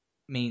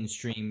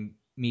mainstream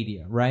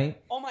media,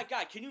 right? Oh my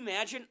God, can you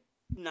imagine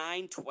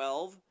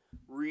 9/12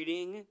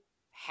 reading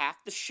half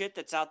the shit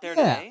that's out there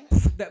today?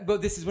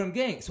 But this is what I'm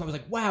getting. So I was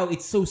like, wow,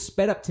 it's so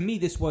sped up. To me,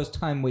 this was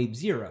time wave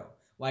zero.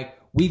 Like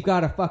we've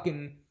got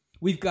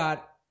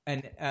an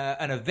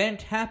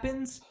event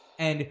happens,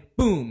 and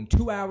boom,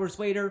 2 hours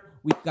later,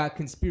 we've got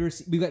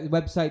conspiracy. We've got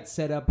websites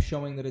set up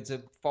showing that it's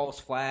a false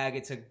flag.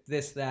 It's a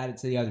this, that.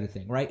 It's the other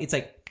thing, right? It's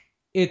like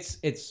it's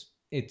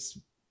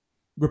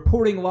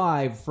reporting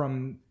live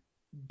from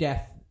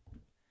death.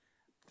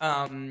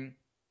 Alan,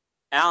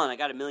 I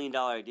got $1 million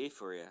idea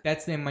for you.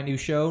 That's the name of my new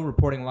show,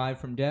 Reporting Live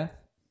from Death.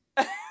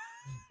 I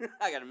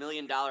got $1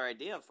 million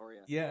idea for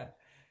you. Yeah.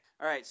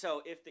 All right,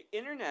 so if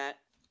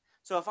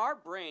our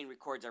brain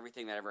records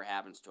everything that ever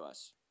happens to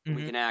us,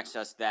 we can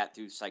access that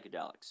through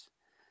psychedelics,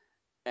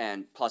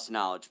 and plus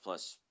knowledge,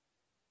 plus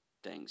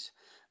things.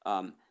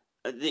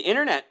 The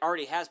internet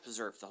already has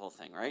preserved the whole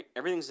thing, right?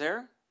 Everything's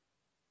there?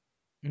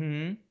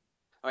 Mm-hmm.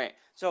 Okay,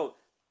 so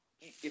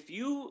if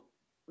you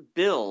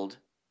build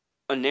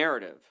a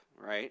narrative,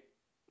 right,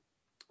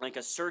 like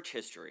a search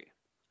history.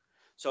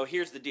 So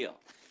here's the deal.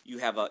 You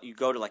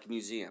go to like a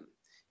museum.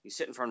 You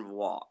sit in front of a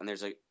wall, and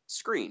there's a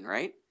screen,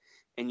 right?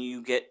 And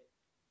you get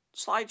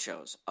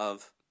slideshows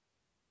of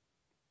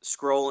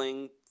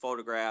scrolling,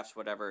 photographs,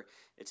 whatever.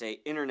 It's a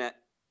internet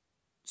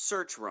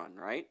search run,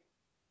 right?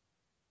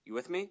 You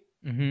with me?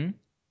 Mm-hmm.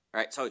 All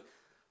right,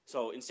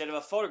 so instead of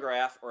a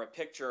photograph or a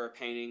picture or a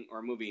painting or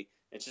a movie,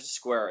 it's just a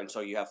square, and so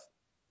you have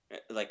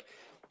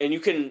and you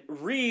can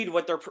read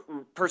what their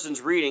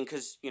person's reading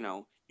because, you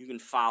know, you can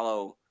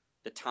follow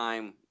the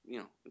time, you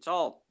know,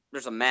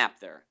 there's a map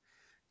there.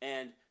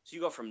 And so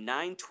you go from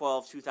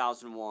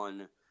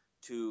 9/12/2001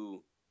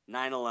 to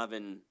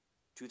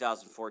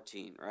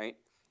 9/11/2014, right?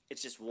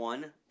 It's just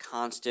one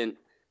constant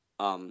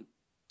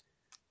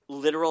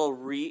literal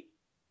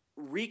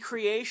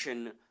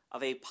recreation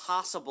of a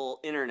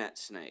possible internet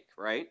snake,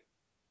 right?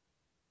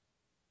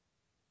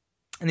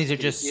 And these are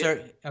just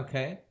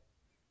okay.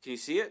 Can you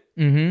see it?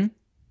 Mm-hmm.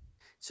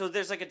 So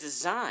there's like a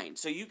design.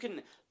 So you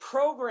can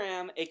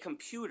program a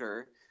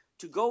computer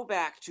to go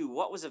back to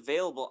what was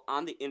available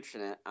on the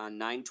internet on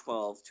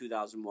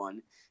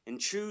 9/12/2001 and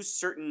choose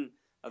certain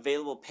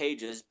available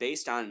pages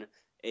based on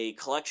a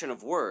collection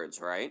of words,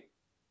 right?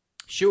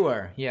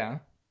 Sure, yeah.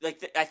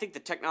 I think the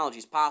technology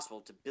is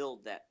possible to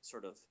build that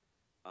sort of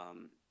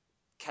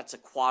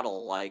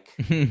Quetzalcoatl-like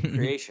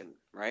creation,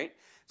 right?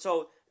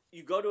 So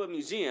you go to a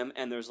museum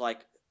and there's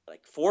like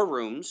 4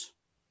 rooms,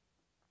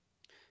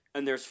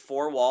 and there's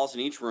 4 walls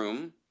in each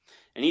room,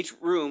 and each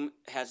room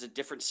has a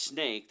different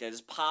snake that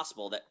is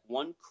possible that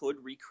one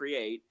could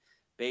recreate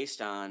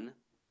based on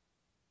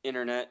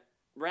internet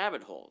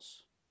rabbit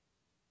holes,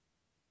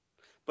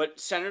 but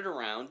centered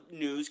around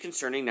news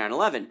concerning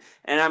 9/11.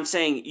 And I'm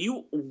saying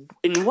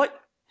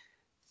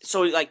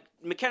so like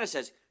McKenna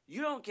says,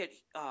 you don't get,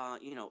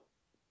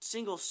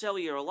 single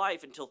cellular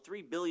life until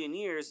 3 billion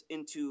years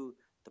into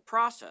the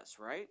process,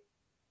 right?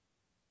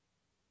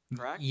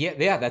 Correct?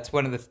 Yeah, that's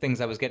one of the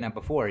things I was getting at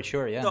before.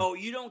 Sure, yeah. So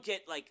you don't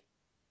get like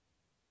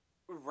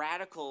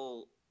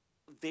radical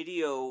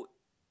video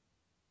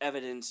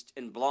evidenced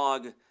and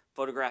blog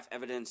photograph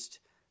evidenced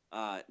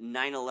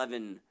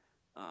 9/11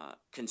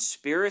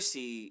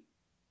 conspiracy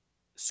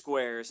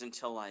squares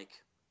until like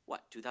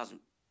what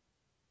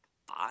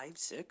 2005,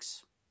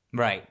 6,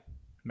 Right.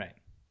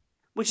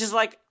 which is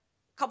like a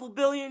couple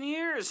billion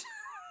years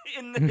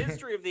in the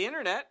history of the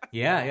internet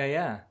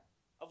Yeah.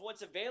 of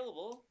what's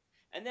available.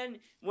 And then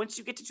once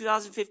you get to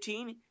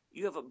 2015,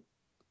 you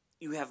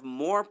have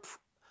more,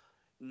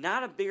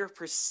 not a bigger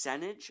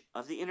percentage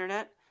of the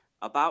internet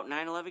about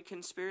 9/11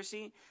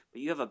 conspiracy,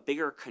 but you have a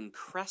bigger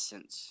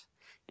concrescence.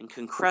 And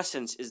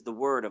concrescence is the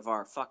word of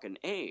our fucking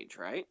age,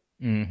 right?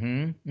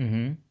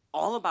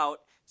 All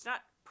about, it's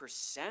not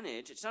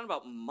percentage, it's not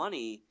about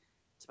money,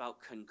 it's about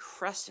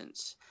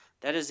concrescence.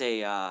 That is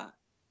a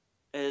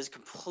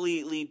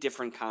completely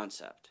different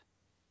concept.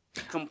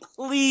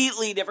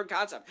 Completely different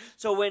concept.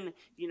 So when,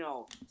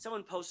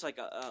 someone posts like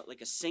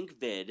a sync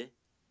vid,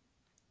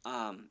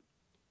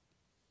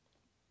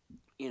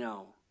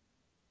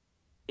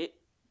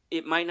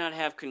 it might not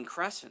have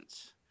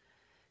concrescence.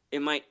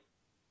 It might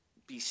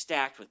be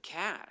stacked with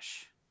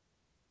cache.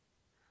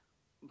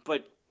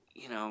 But,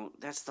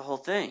 that's the whole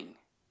thing.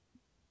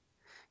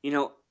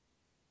 The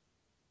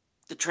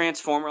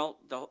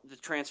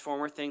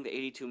transformer thing, the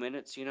 82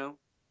 minutes,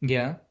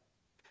 Yeah.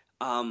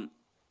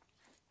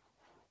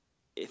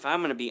 If I'm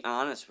going to be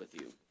honest with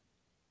you,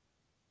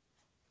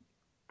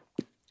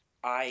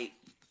 I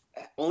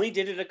only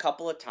did it a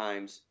couple of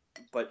times,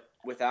 but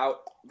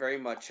without very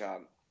much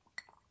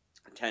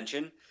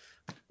attention,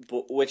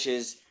 which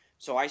is,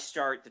 so I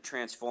start the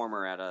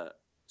transformer at a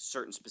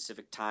certain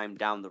specific time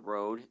down the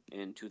road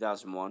in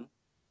 2001,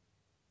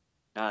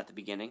 not at the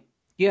beginning.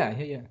 Yeah.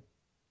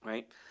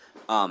 Right?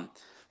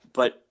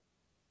 But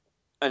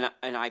and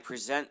I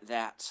present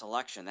that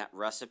selection, that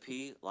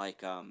recipe,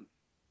 like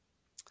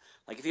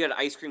if you had an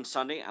ice cream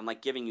sundae, I'm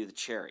like giving you the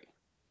cherry.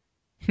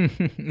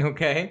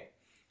 Okay.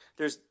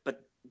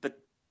 But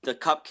the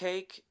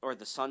cupcake or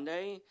the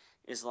sundae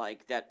is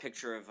like that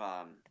picture of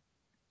a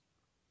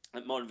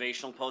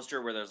motivational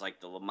poster where there's like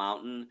the little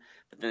mountain,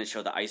 but then they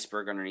show the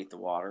iceberg underneath the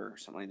water or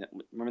something like that.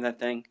 Remember that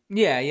thing?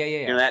 Yeah.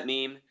 You know that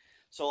meme?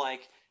 So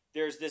like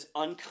there's this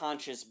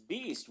unconscious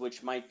beast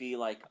which might be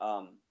like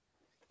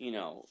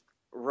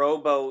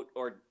rowboat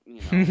or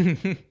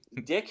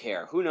dick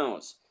hair, who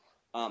knows?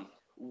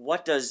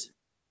 What does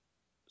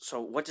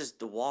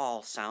the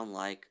wall sound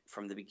like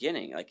from the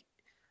beginning? Like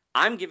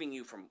I'm giving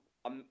you from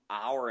an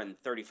hour and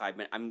 35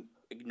 minutes. I'm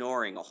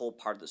ignoring a whole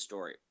part of the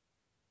story.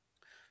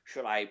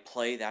 Should I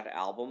play that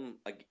album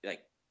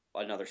like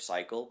another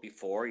cycle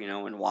before,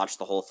 and watch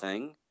the whole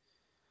thing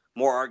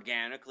more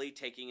organically,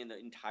 taking in the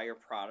entire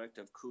product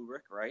of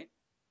Kubrick, right?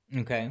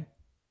 Okay.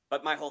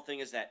 But my whole thing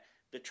is that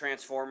the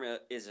transformer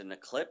is an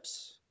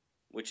eclipse,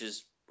 which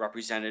is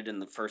represented in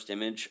the first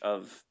image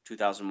of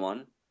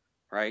 2001,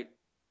 right?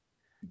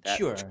 That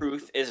Sure.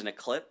 truth is an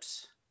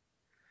eclipse.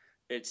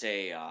 It's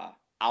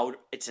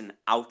it's an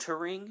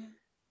outering.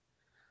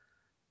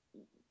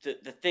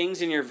 The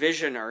things in your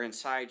vision are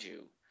inside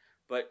you,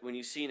 but when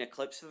you see an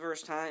eclipse for the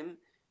first time,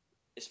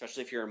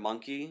 especially if you're a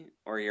monkey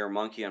or you're a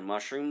monkey on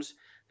mushrooms,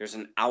 there's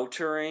an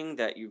outering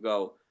that you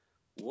go,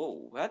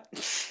 whoa, what?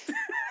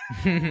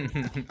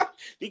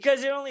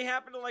 Because it only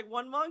happened to like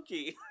one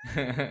monkey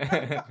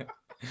that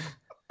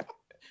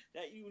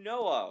you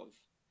know of.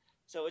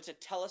 So it's a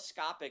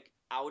telescopic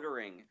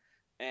outering,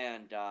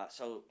 and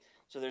so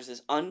there's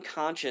this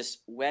unconscious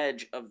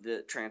wedge of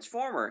the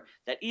transformer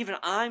that even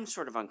I'm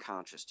sort of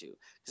unconscious to,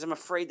 because I'm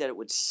afraid that it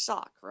would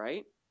suck,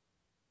 right?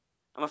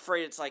 I'm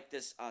afraid it's like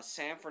this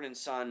Sanford and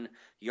Son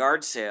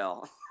yard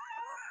sale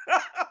for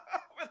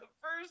the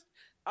first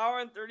hour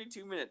and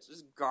 32 minutes.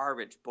 Just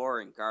garbage,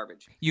 boring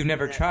garbage. You've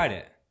never tried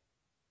it?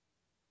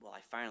 Well,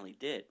 I finally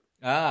did.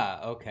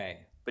 Ah,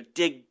 okay. But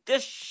dig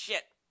this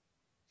shit.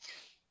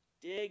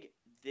 Dig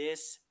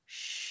this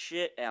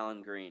shit,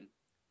 Alan Green.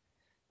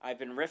 I've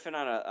been riffing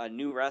on a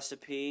new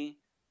recipe,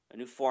 a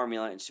new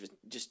formula, and it's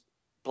just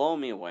blowing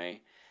me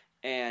away.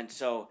 And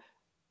so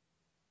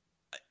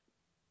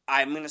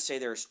I'm going to say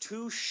there's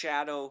 2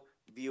 shadow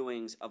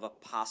viewings of a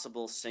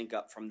possible sync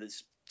up from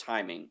this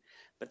timing,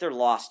 but they're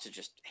lost to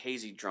just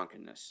hazy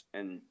drunkenness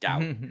and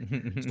doubt.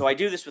 So I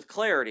do this with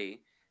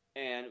clarity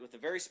and with a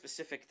very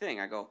specific thing.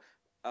 I go,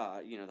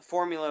 the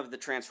formula of the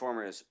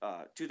transformer is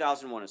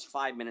 2001 is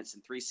 5 minutes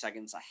and 3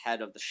 seconds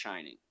ahead of The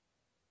Shining.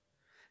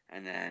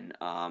 And then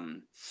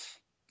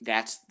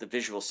that's the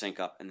visual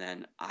sync up. And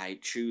then I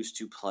choose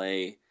to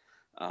play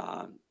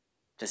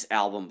this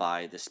album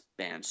by this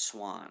band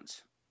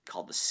Swans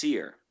called The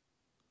Seer.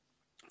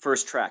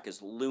 First track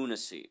is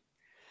Lunacy.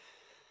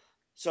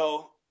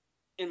 So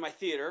in my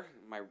theater,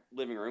 in my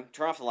living room,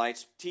 turn off the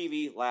lights,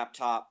 TV,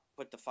 laptop,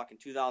 put the fucking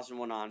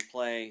 2001 on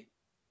play,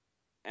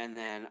 and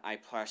then I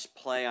press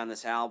play on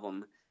this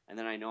album, and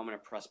then I know I'm going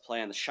to press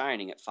play on The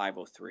Shining at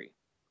 5:03.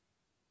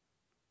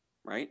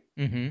 right?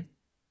 Mm-hmm.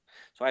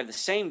 So I have the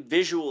same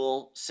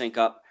visual sync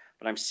up,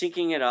 but I'm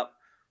syncing it up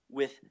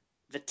with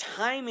the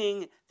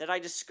timing that I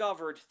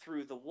discovered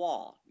through the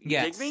wall. You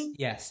dig me?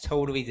 Yes,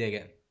 totally dig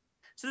it.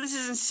 So this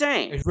is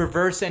insane. It's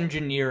reverse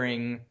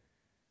engineering.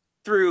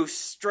 Through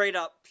straight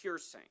up pure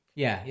sync.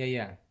 Yeah.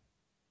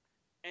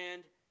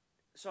 And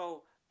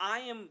so I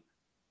am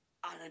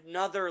on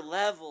another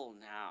level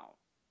now.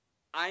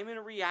 I'm in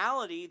a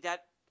reality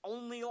that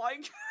only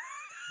like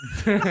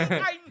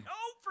I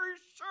know for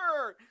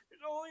sure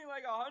there's only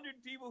like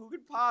 100 people who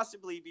could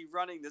possibly be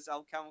running this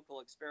alchemical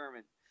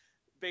experiment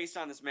based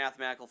on this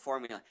mathematical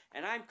formula.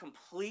 And I'm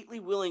completely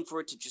willing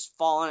for it to just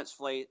fall on its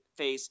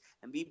face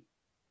and be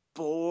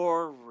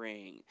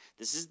boring.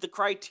 This is the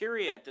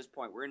criteria at this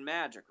point. We're in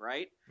magic,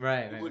 right?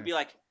 Right. It would be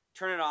like,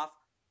 turn it off,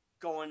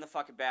 go in the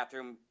fucking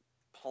bathroom,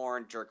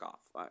 porn, jerk off.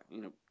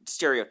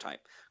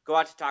 Stereotype. Go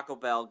out to Taco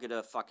Bell, get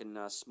a fucking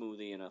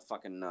smoothie and a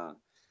fucking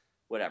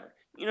whatever.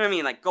 You know what I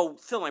mean? Like, go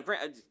fill my brain.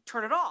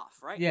 Turn it off,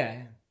 right?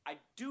 Yeah. I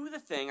do the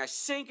thing. I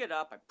sync it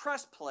up. I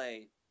press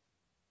play.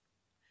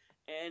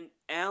 And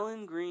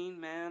Alan Green,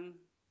 man,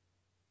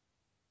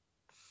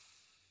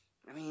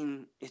 I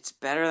mean, it's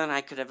better than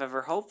I could have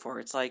ever hoped for.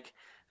 It's like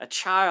a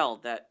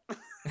child that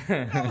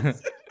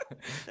that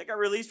got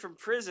released from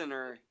prison,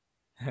 or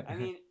I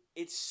mean,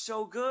 it's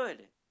so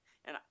good.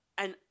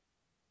 And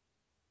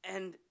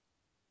and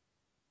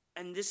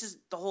and this is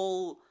the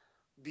whole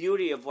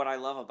beauty of what I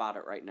love about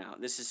it right now.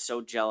 This is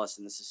so jealous,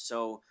 and this is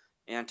so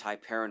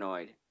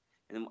anti-paranoid.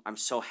 And I'm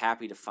so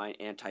happy to find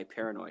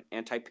anti-paranoid.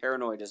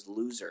 Anti-paranoid is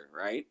loser,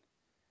 right?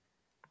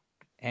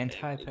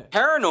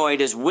 Paranoid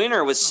is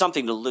winner with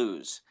something to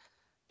lose.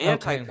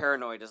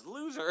 Anti-paranoid is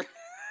loser.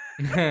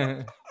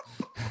 It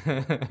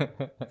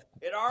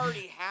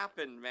already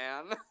happened,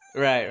 man.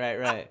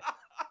 Right.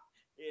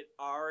 It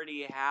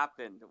already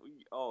happened.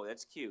 Oh,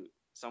 that's cute.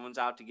 Someone's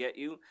out to get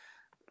you.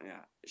 Yeah.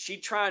 She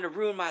trying to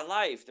ruin my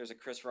life. There's a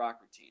Chris Rock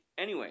routine.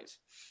 Anyways,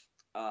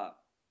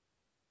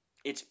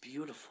 it's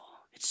beautiful.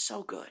 It's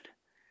so good.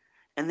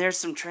 And there's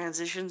some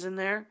transitions in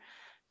there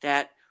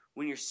that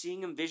when you're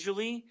seeing them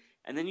visually,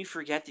 and then you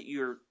forget that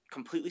you're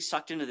completely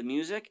sucked into the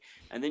music,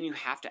 and then you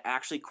have to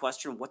actually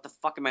question, what the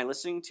fuck am I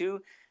listening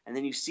to? And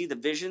then you see the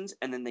visions,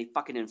 and then they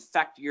fucking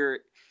infect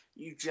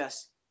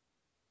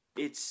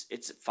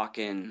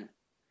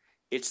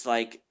it's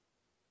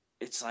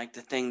like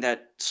the thing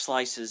that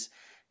slices,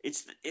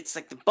 it's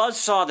like the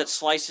buzzsaw that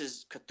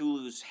slices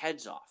Cthulhu's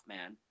heads off,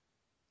 man.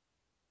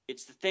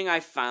 It's the thing I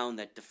found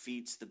that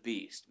defeats the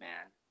beast, man.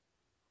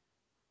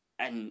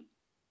 And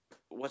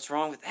what's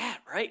wrong with that,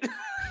 right?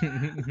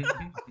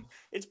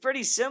 It's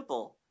pretty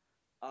simple.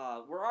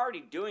 We're already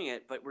doing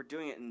it, but we're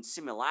doing it in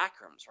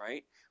simulacrums,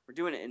 right? We're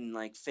doing it in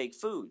like fake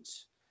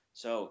foods.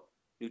 So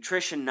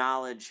nutrition,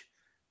 knowledge,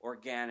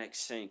 organic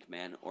sync,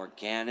 man.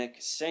 Organic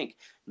sync.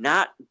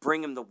 Not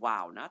bring him the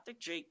wow. Not the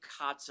Jake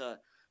Kotza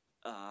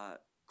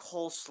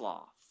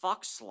coleslaw.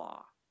 Fuck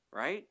slaw,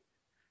 right?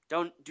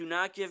 Do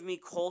not give me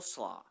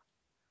coleslaw.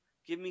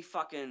 Give me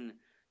fucking,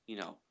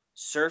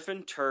 surf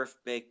and turf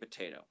baked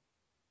potato.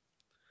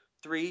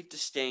 3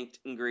 distinct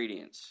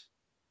ingredients.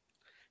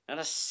 Not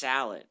a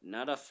salad.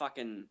 Not a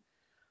fucking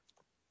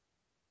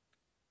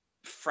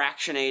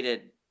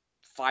fractionated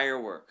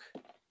firework.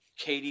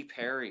 Katy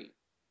Perry.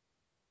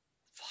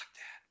 Fuck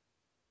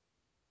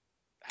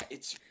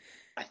that.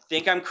 I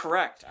think I'm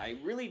correct. I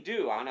really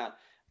do on a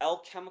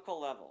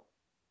alchemical level.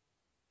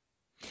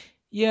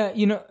 Yeah,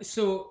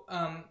 so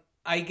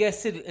I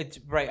guess it's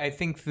right. I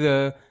think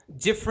the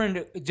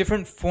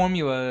different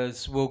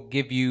formulas will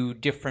give you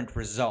different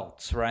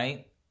results,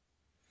 right?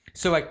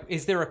 So, like,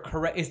 is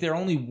there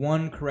only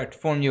one correct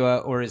formula,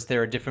 or is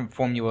there a different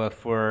formula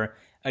for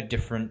a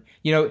different?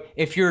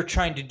 If you're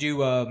trying to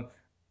do a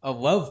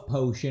love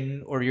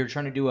potion, or you're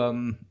trying to do a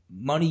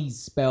money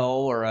spell,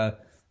 or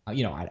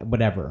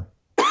whatever.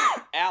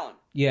 Alan.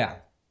 Yeah.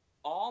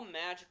 All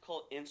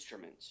magical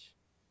instruments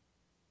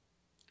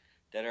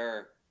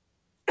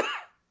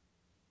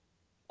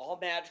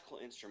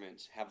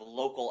have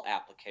local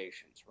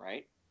applications,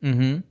 right?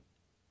 Mm-hmm.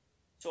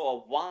 So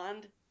a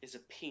wand is a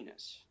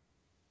penis,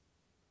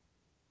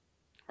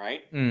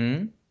 right?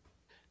 Mm-hmm.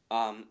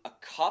 A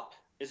cup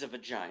is a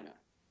vagina.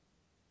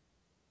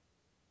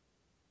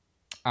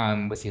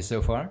 I'm with you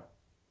so far.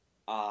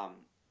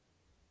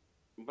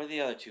 What are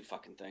the other 2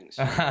 fucking things?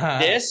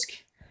 Disc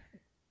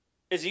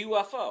is a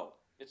UFO.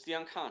 It's the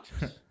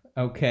unconscious.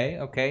 Okay.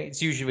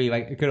 It's usually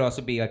it could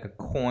also be like a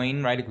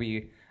coin, right? It could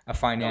be a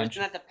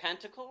financial. No, isn't that the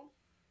pentacle?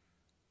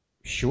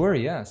 Sure,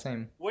 yeah,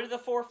 same. What are the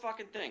 4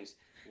 fucking things?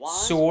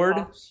 Wands,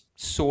 sword.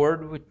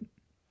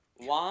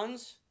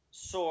 Wands,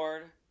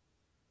 sword.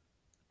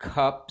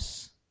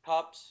 Cups.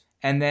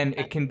 And then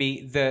it can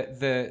be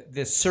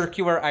the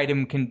circular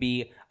item can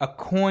be a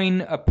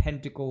coin, a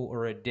pentacle,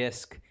 or a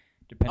disc,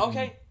 depending.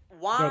 Okay,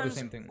 wands. The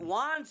same thing.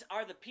 Wands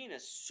are the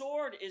penis.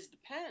 Sword is the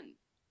pen.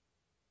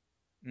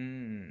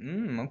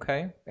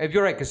 Okay. If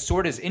you're right, because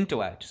sword is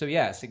intellect. So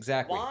yes,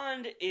 exactly.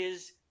 Wand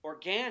is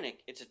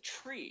organic. It's a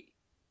tree.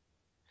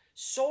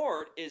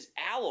 Sword is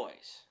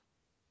alloys.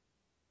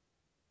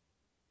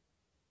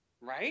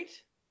 right?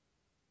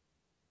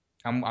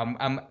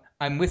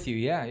 I'm with you.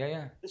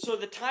 Yeah. So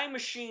the time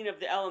machine of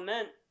the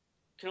element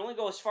can only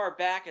go as far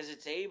back as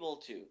it's able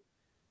to.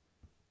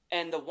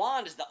 And the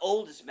wand is the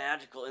oldest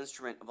magical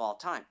instrument of all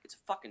time. It's a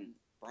fucking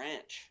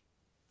branch.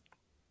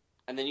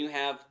 And then you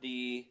have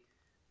the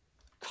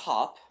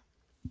cup,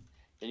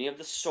 then you have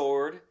the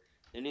sword,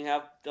 then you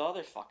have the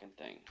other fucking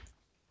thing.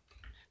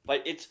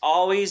 But it's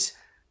always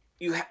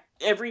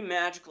every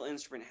magical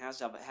instrument has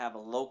to have a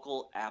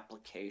local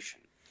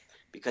application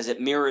because it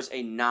mirrors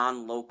a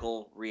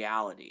non-local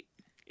reality.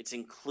 It's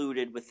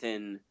included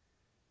within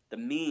the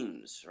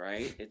memes,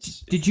 right?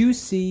 Did you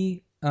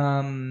see?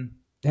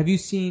 Have you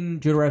seen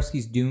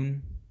Jodorowsky's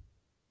Dune?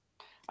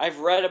 I've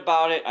read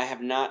about it. I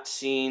have not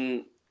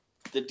seen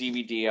the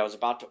DVD. I was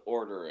about to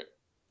order it.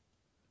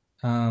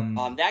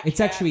 It's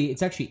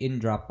actually in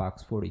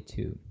Dropbox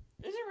 42.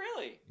 Is it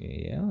really?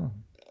 Yeah.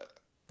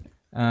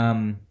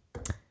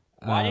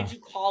 Why did you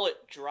call it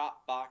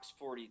Dropbox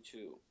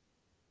 42?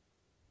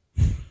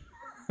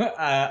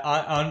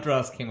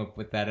 Andros came up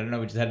with that. I don't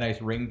know. It just had a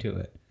nice ring to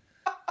it.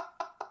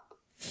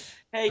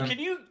 Hey, can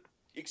you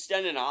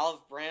extend an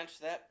olive branch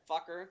to that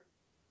fucker?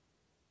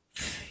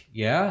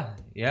 Yeah.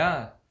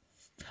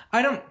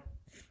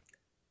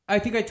 I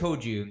think I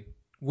told you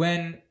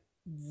when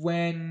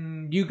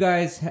you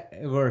guys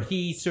or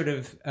he sort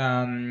of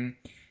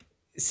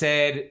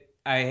said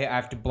I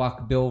have to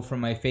block Bill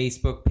from my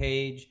Facebook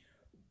page.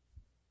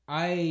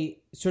 I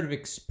sort of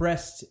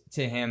expressed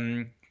to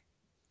him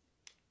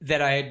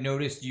that I had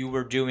noticed you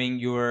were doing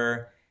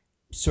your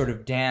sort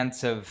of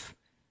dance of,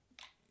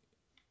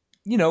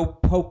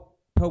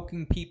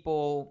 poking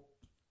people,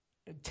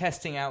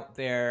 testing out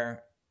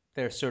their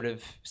sort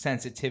of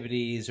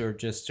sensitivities, or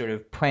just sort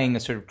of playing a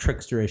sort of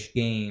tricksterish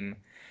game,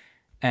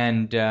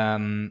 and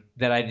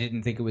that I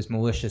didn't think it was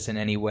malicious in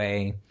any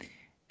way.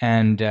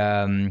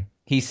 And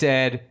he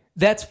said,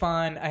 "That's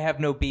fine. I have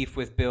no beef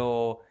with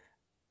Bill.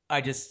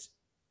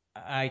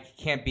 I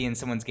can't be in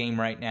someone's game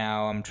right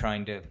now. I'm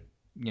trying to,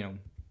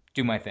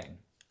 do my thing.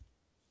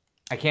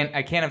 I can't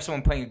have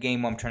someone playing a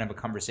game while I'm trying to have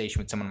a conversation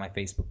with someone on my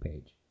Facebook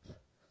page."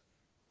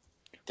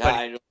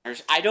 I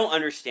don't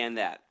understand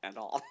that at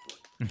all.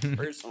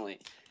 Personally,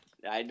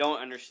 I don't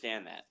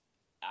understand that.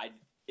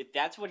 If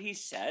that's what he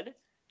said,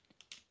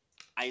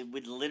 I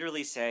would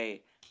literally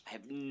say I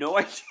have no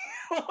idea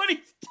what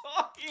he's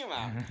talking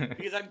about,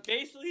 because I'm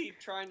basically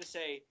trying to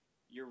say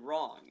you're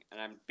wrong,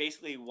 and I'm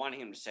basically wanting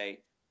him to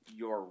say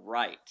you're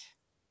right.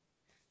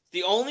 It's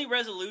the only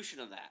resolution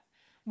of that.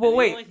 Well,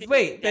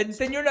 wait.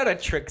 Then you're not a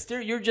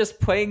trickster. You're just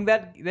playing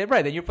that.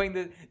 Right. Then you're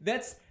playing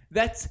that's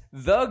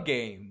the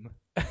game.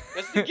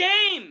 That's the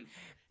game.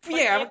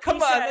 Yeah,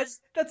 come on.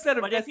 That's not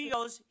a. But if he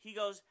goes,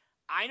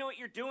 I know what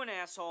you're doing,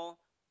 asshole.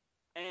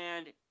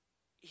 And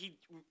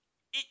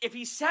if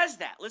he says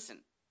that, listen,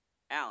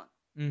 Alan.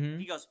 Mm-hmm.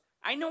 He goes,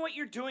 I know what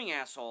you're doing,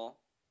 asshole.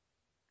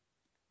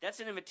 That's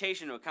an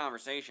invitation to a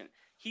conversation.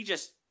 He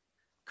just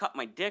cut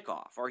my dick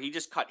off, or he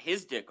just cut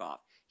his dick off.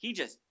 He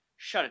just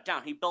shut it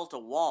down. He built a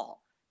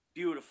wall.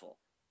 Beautiful.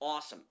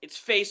 Awesome. It's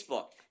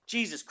Facebook.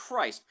 Jesus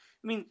Christ.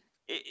 I mean,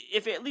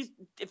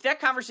 if that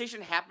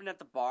conversation happened at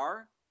the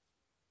bar,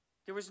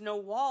 there was no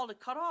wall to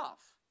cut off.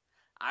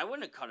 I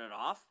wouldn't have cut it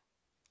off.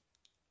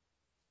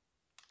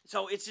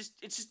 So it's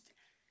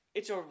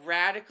a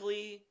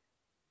radically.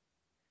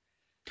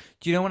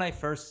 Do you know when I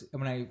first it's a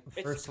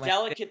went,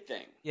 delicate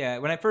thing. Yeah,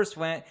 when I first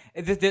went,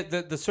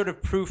 the sort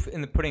of proof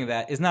in the pudding of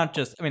that is not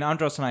just. I mean,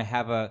 Andros and I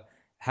have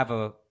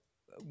a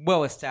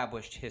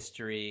well-established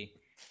history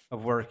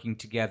of working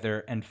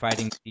together and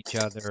fighting with each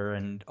other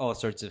and all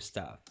sorts of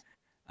stuff.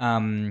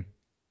 We've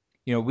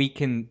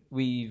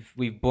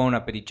blown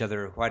up at each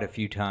other quite a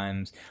few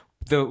times.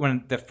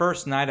 When the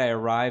first night I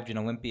arrived in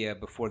Olympia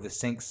before the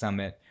Sync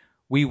Summit,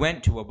 we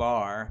went to a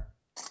bar.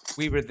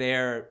 We were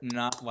there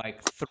not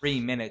like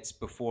 3 minutes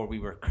before we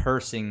were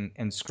cursing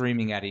and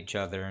screaming at each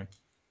other.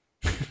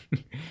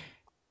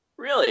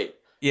 Really?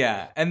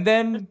 Yeah, and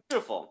then that's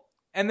beautiful.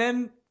 And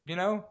then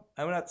I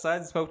went outside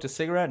and smoked a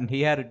cigarette, and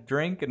he had a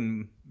drink,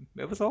 and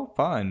it was all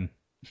fun.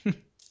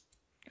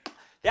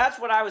 That's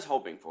what I was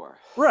hoping for.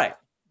 Right,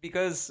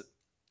 because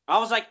I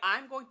was like,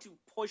 I'm going to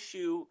push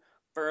you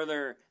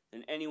further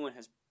than anyone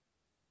has,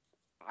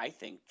 I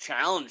think,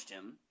 challenged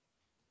him.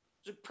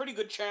 It was a pretty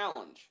good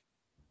challenge.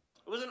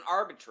 It wasn't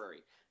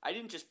arbitrary. I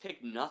didn't just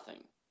pick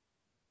nothing.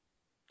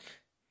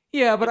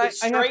 Yeah, but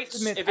if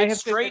it's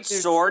straight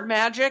sword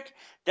magic,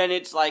 then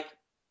it's like,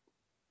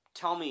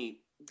 tell me.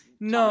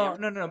 No.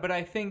 But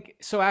I think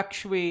so.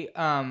 Actually,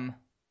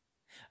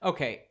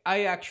 okay,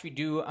 I actually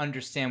do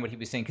understand what he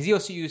was saying, because he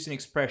also used an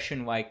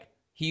expression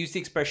he used the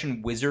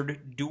expression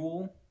 "wizard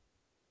duel."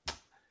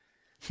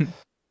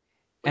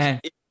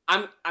 And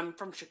I'm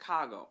from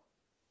Chicago.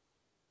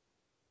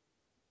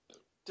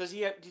 Did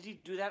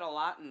he do that a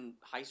lot in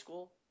high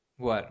school?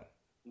 What?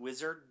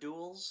 Wizard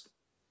duels?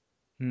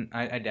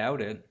 I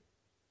doubt it.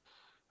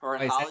 Or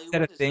in Hollywood? Is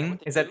that a thing?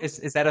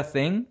 Is that a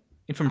thing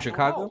from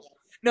Chicago?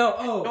 No.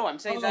 Oh, no. I'm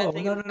saying that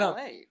thing in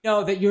LA.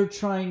 No, that you're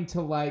trying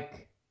to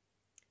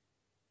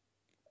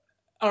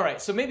All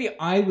right, so maybe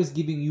I was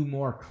giving you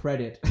more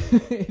credit.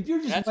 If you're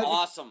just That's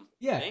awesome.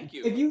 Yeah. Thank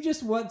you. If you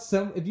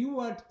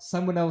want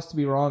someone else to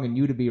be wrong and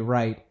you to be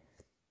right,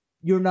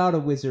 you're not a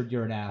wizard.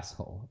 You're an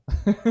asshole.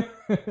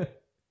 But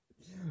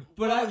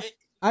Well,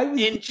 I was in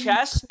giving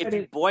chess, you if you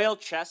credit. boil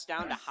chess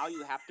down to how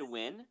you have to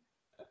win,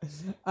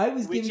 I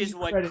was which giving is you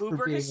what credit for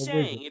Kubrick being is a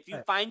wizard. saying, if you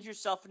find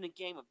yourself in a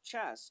game of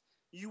chess,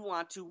 you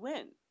want to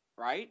win,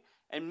 right?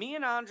 And me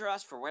and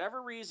Andras, for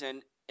whatever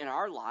reason in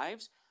our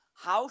lives,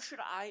 how should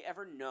I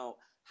ever know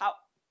how?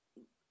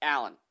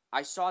 Alan,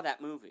 I saw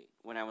that movie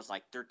when I was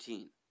like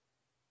 13.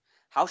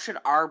 How should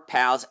our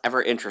paths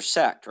ever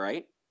intersect,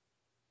 right?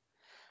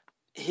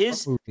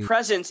 His movie?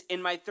 presence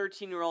in my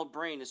 13-year-old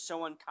brain is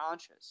so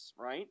unconscious,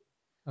 right?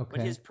 Okay.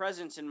 But his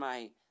presence in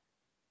my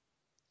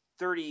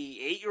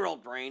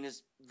 38-year-old brain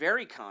is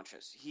very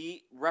conscious.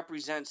 He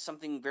represents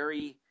something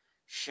very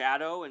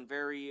shadow and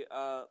very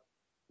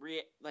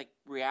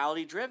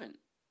reality driven.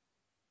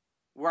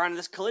 We're on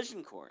this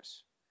collision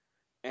course,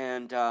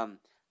 and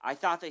I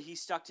thought that he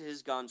stuck to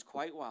his guns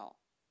quite well.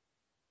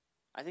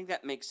 I think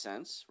that makes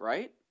sense,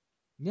 right?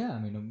 Yeah, I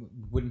mean,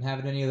 I wouldn't have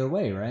it any other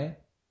way, right?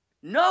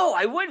 No,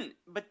 I wouldn't.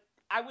 But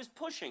I was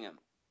pushing him.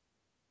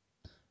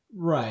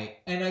 Right,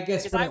 and I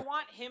guess because I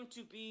want him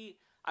to be.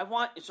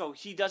 So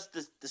he does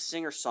the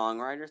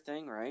singer-songwriter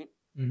thing, right?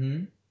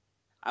 Mm-hmm.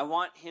 I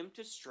want him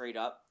to straight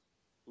up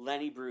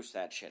Lenny Bruce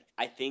that shit.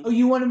 I think. Oh,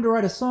 you want him to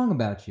write a song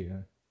about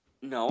you?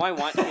 No, I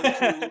want him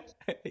to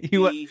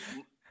be.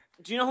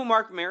 Do you know who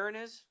Mark Maron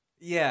is?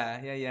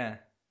 Yeah.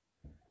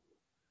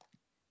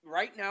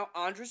 Right now,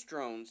 Andras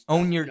Jones.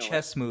 Own Your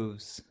Chess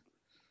Moves.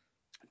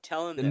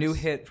 Tell him the this. new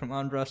hit from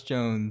Andras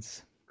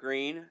Jones.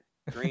 Green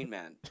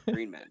Man.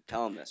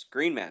 Tell him this.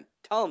 Green Man.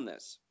 Tell him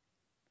this.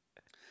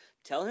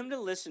 Tell him to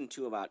listen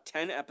to about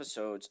 10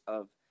 episodes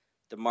of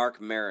the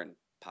Mark Maron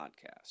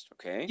podcast,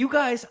 okay? You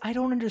guys, I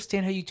don't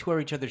understand how you two are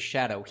each other's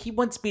shadow. He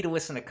wants me to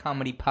listen to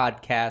comedy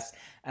podcasts,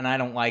 and I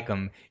don't like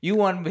them. You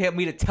want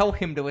me to tell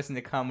him to listen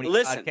to comedy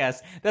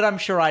podcasts that I'm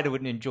sure I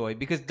wouldn't enjoy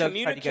because Doug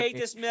tried to get me.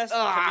 This message.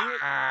 All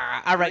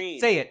right, Green.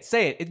 say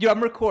it.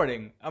 I'm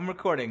recording.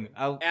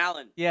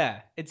 Alan.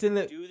 Yeah, it's in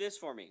the. Do this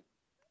for me.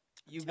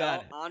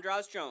 Got it.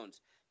 Andras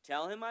Jones.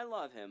 Tell him I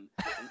love him,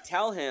 and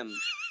tell him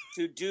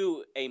to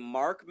do a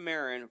Mark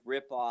Maron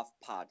ripoff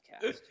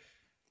podcast.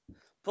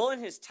 Pull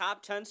in his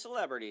top 10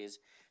 celebrities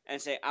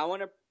and say, I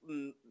want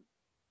to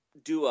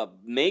do a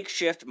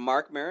makeshift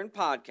Mark Maron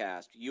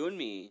podcast, you and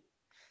me,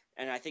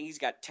 and I think he's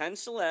got 10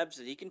 celebs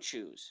that he can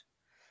choose.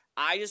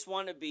 I just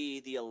want to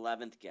be the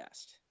 11th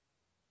guest.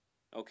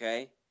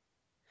 Okay?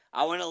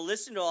 I want to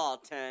listen to all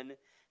 10,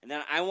 and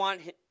then I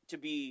want him to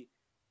be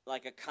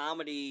like a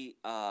comedy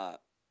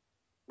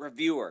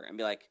reviewer and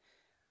be like,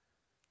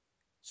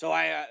 so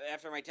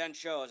after my 10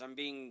 shows, I'm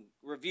being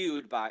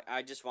reviewed by,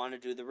 I just want to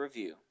do the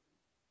review.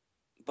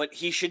 But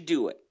he should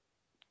do it.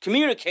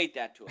 Communicate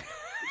that to him.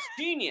 It's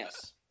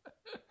genius.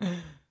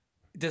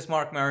 Does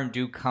Mark Maron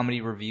do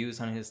comedy reviews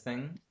on his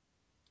thing?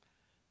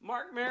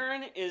 Mark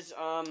Maron is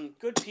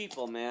good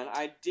people, man.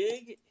 I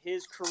dig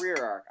his career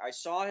arc. I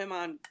saw him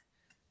on,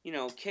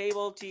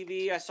 cable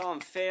TV. I saw him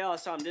fail. I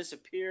saw him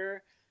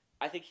disappear.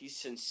 I think he's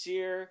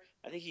sincere.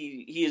 I think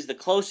he is the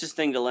closest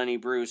thing to Lenny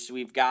Bruce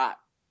we've got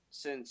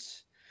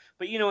since.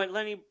 But you know what,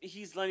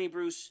 he's Lenny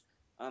Bruce.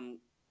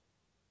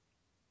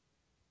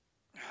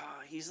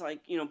 He's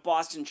like,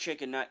 Boston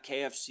Chicken, not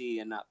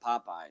KFC and not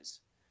Popeyes.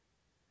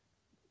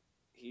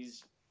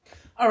 He's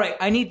all right.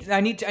 I need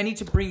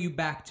to bring you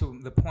back to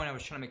the point I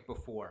was trying to make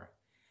before.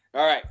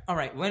 All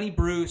right. Lenny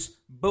Bruce,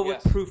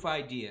 bulletproof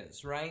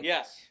ideas, right?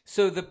 Yes.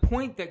 So the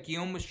point that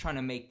Guillaume was trying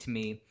to make to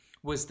me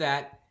was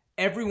that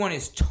everyone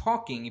is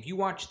talking. If you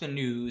watch the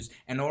news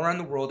and all around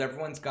the world,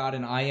 everyone's got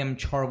an I Am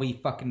Charlie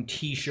fucking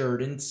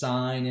T-shirt and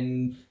sign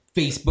and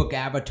Facebook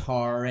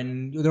avatar,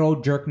 and they're all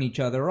jerking each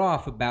other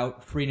off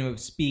about freedom of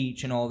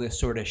speech and all this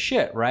sort of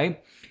shit,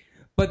 right?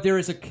 But there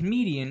is a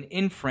comedian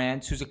in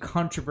France who's a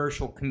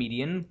controversial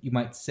comedian. You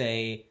might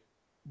say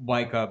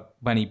like a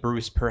Lenny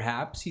Bruce,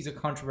 perhaps. He's a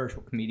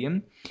controversial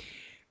comedian.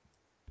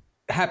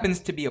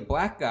 Happens to be a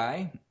black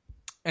guy,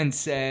 and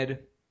said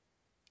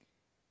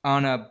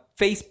on a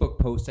Facebook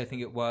post, I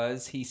think it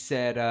was, he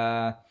said,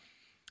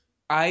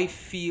 I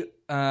feel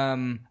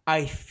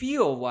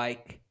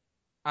like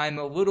I'm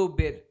a little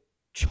bit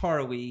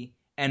Charlie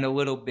and a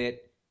little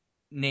bit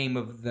name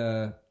of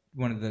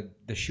one of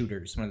the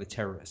shooters, one of the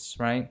terrorists,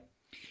 right?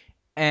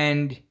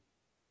 And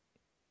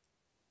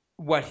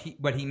what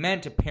he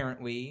meant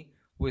apparently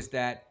was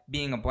that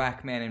being a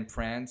black man in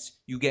France,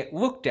 you get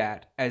looked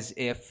at as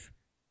if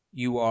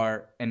you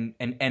are an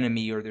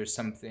enemy or there's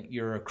something,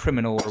 you're a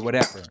criminal or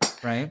whatever,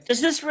 right? Does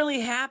this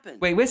really happen?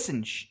 Wait,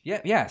 listen.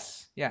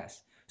 Yes.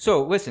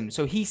 So listen.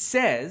 So he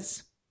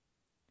says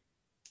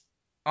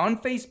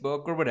on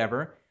Facebook or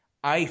whatever,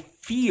 I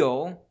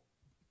feel,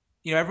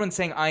 everyone's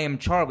saying I am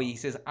Charlie. He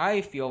says,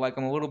 I feel like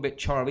I'm a little bit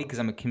Charlie because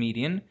I'm a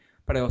comedian,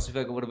 but I also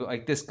feel like a little bit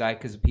like this guy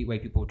because of the way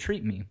people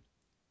treat me.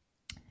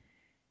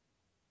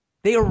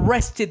 They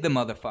arrested the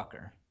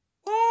motherfucker.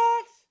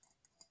 What?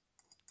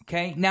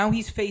 Okay? Now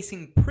he's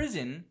facing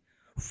prison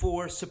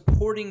for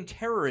supporting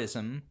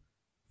terrorism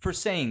for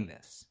saying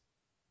this.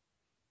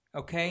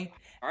 Okay?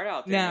 Hard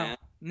out there, man.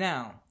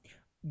 Now,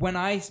 when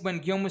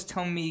Guillaume was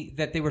telling me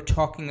that they were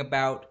talking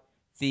about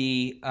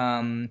the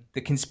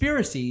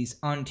conspiracies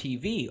on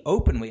TV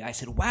openly, I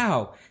said,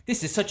 "Wow,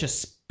 this is such a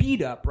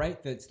speed up,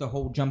 right? That's the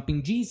whole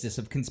jumping Jesus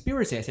of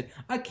conspiracy." I said,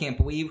 "I can't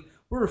believe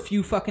we're a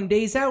few fucking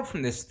days out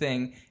from this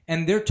thing,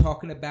 and they're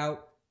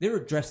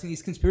addressing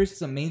these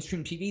conspiracies on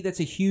mainstream TV.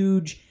 That's a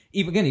huge,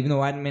 even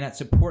though I may not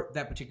support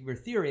that particular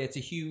theory, it's a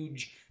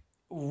huge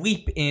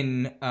leap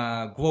in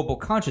global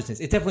consciousness.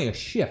 It's definitely a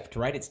shift,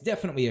 right? It's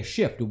definitely a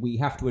shift. We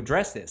have to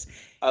address this."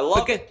 I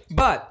love it.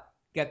 But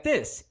get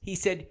this. He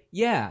said,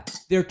 yeah,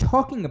 they're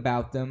talking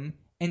about them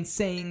and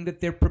saying that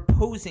they're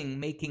proposing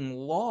making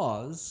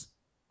laws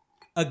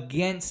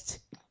against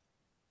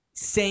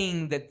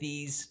saying that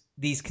these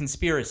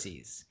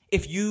conspiracies.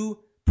 If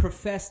you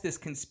profess this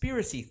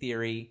conspiracy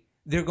theory,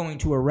 they're going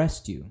to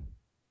arrest you.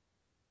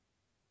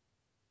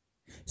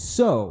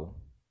 So,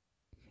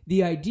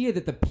 the idea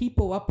that the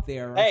people up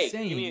there are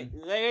saying...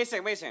 Wait a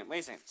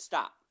second.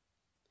 Stop.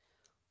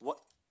 What?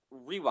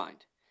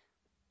 Rewind.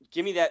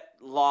 Give me that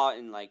law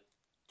in,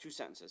 2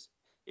 sentences.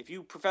 If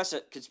you profess a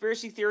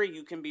conspiracy theory,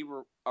 you can be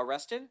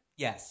arrested?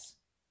 Yes.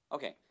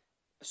 Okay.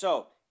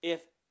 So,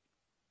 if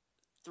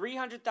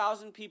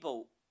 300,000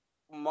 people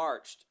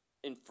marched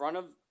in front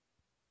of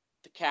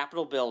the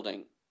Capitol building,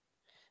 and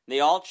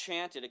they all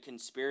chanted a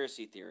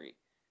conspiracy theory,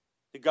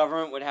 the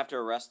government would have to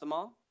arrest them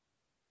all?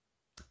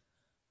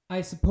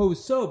 I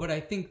suppose so, but I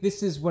think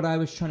this is what I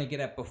was trying to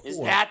get at before. Is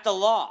that the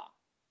law?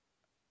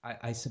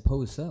 I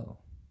suppose so.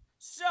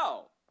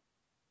 So,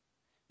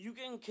 you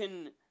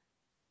can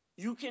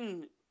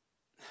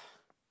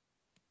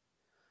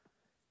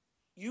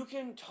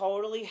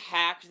totally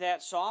hack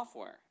that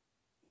software,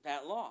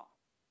 that law.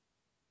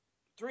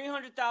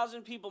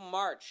 300,000 people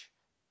march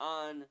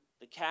on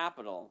the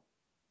Capitol,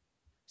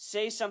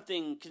 say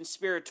something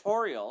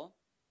conspiratorial,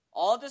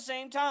 all at the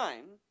same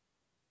time.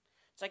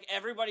 It's like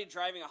everybody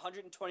driving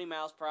 120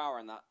 miles per hour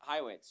on the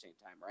highway at the same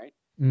time, right?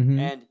 Mm-hmm.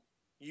 And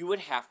you would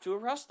have to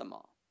arrest them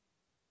all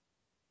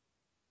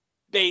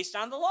based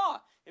on the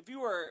law. If you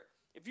were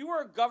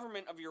a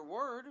government of your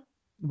word,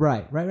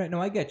 right.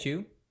 No, I get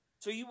you.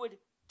 So you would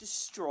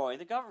destroy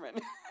the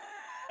government.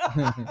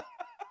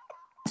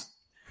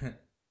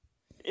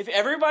 If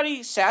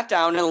everybody sat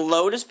down in a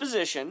lotus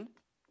position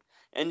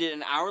and did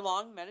an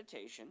hour-long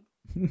meditation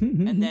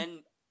and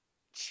then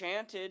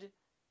chanted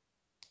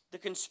the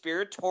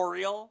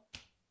conspiratorial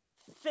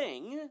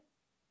thing,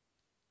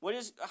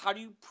 how do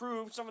you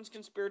prove someone's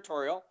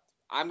conspiratorial?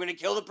 I'm going to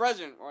kill the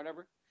president or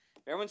whatever.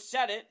 If everyone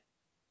said it,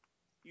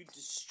 you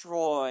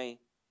destroy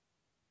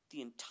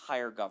the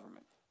entire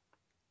government.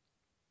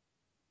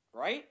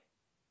 Right?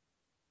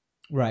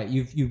 Right.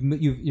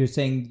 You're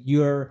saying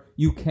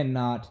you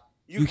cannot.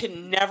 You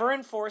can never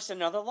enforce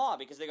another law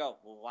because they go,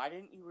 well, why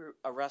didn't you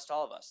arrest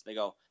all of us? They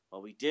go,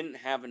 well, we didn't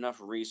have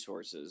enough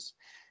resources.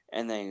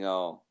 And they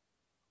go,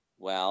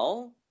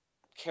 well,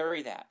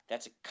 carry that.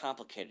 That's a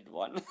complicated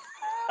one.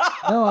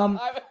 No,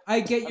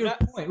 I get your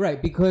point,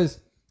 right? Because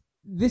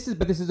this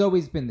has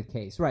always been the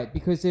case, right?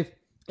 Because if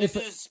this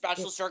is a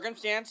special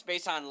circumstance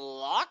based on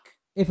luck.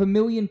 If 1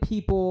 million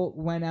people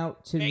went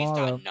out tomorrow,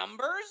 based on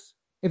numbers.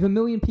 If 1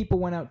 million people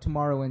went out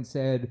tomorrow and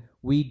said,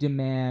 we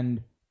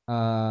demand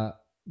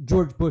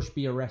George Bush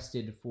be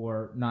arrested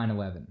for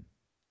 9/11,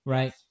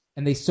 right? Yes.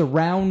 And they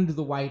surround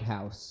the White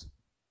House.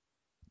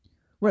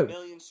 Right. 1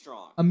 million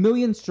strong. 1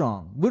 million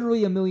strong.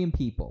 Literally 1 million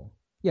people.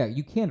 Yeah,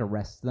 you can't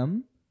arrest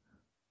them.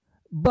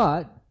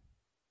 But,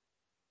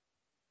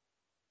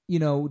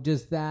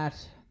 does that...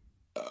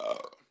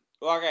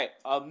 Okay,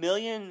 1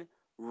 million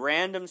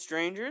random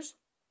strangers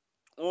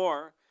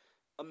or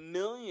 1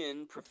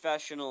 million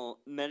professional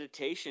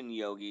meditation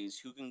yogis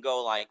who can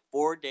go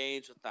 4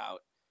 days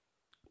without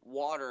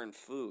water and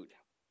food.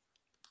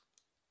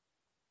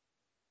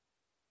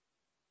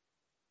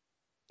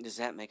 Does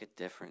that make a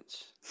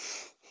difference?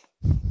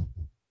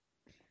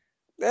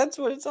 That's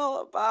what it's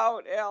all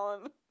about,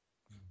 Alan.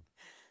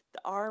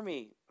 The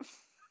army.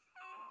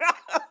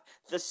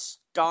 The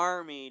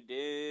Starmy,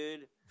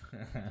 dude.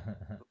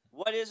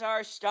 What is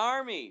our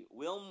Starmy?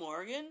 Will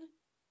Morgan?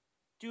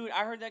 Dude,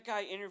 I heard that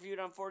guy interviewed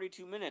on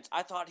 42 Minutes.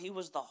 I thought he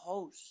was the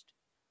host.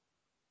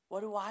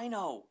 What do I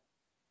know?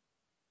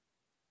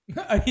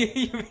 Are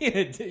you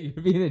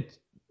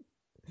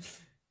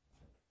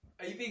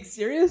being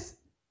serious?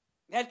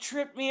 That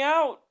tripped me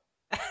out.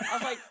 I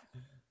was like,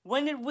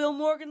 when did Will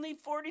Morgan leave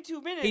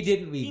 42 Minutes? He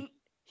didn't leave.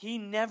 He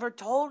never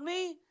told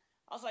me?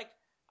 I was like,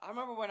 I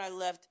remember when I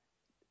left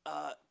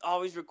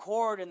Always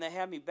Record and they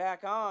had me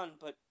back on,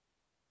 but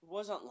it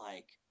wasn't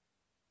like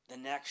the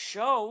next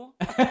show.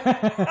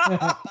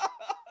 I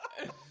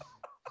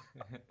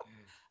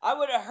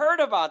would have heard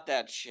about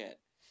that shit.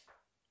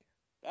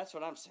 That's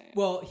what I'm saying.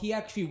 Well, he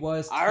actually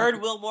was... I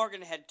heard Will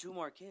Morgan had 2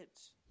 more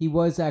kids. He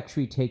was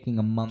actually taking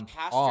a month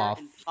off.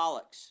 Castor and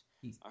Pollux.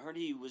 I heard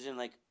he was in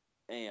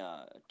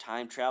a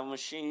time travel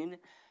machine,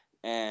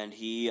 and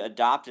he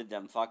adopted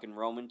them fucking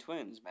Roman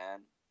twins,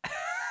 man.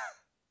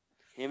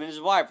 Him and his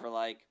wife were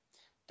like,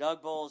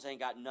 Doug Bowles ain't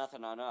got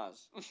nothing on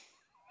us.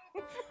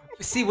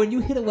 See, when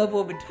you hit a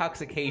level of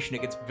intoxication,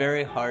 it gets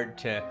very hard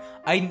to...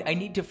 I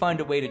need to find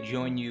a way to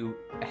join you.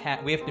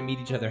 We have to meet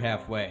each other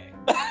halfway.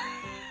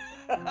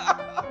 And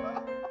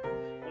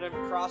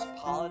I'm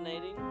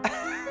cross-pollinating.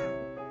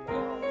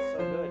 Oh, it's so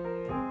good.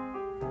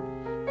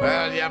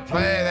 Well, you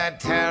play that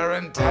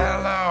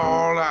tarantella,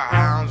 all the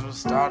hounds will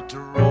start to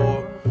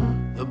roar.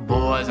 The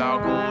boys all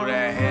go to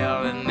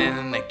hell, and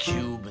then the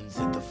Cubans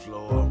hit the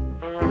floor.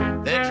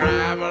 They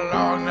drive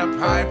along the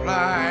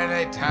pipeline,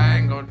 they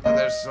tangle till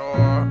they're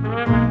sore.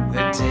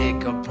 They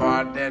take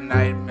apart their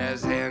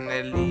nightmares and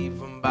they leave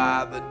them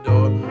by the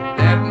door.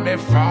 Let me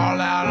fall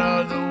out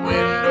of the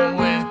window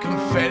with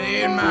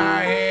confetti in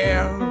my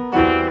hair.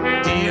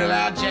 Deal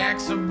out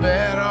jacks of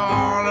better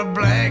on a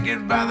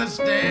blanket by the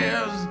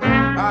stairs.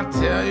 I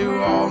tell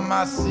you all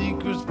my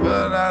secrets,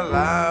 but I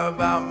lie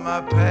about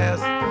my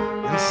past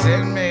and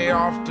send me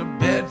off to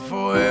bed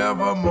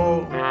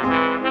forevermore.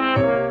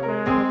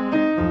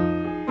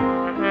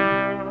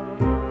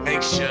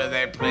 Make sure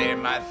they play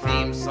my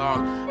theme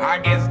song. I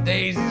guess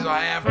Daisy's all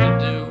I have to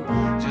do.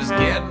 Just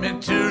get me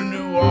to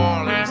New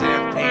Orleans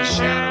and paint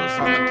shadows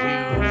on the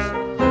pews.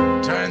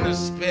 Turn the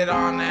spit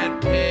on that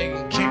pig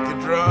and kick the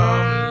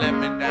drum and let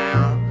me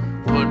down.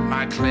 Put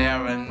my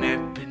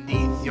clarinet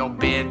beneath your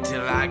bed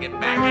till I get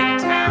back in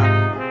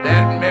town.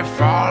 Let me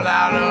fall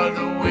out of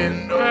the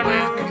window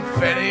with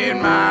confetti in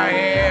my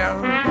hair.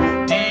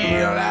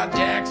 Deal out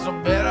jacks or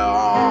better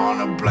on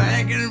a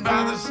blanket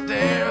by the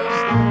stairs.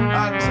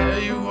 I tell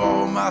you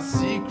all my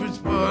secrets,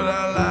 but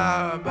I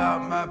lie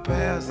about my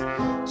past.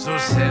 So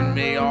send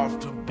me off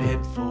to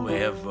bed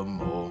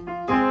forevermore.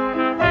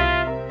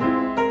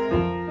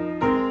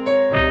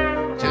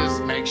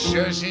 Just make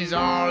sure she's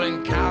all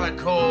in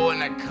calico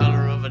and the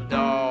color of a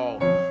doll.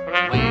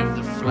 Wave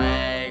the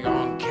flag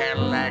on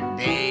Cadillac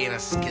Day and a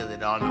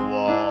skillet on the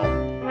wall.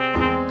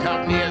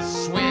 Cut me a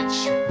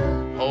switch,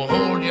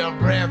 hold your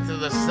breath till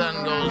the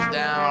sun goes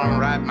down.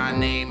 Write my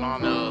name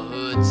on the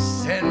hood,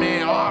 send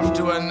me off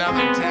to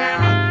another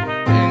town.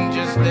 And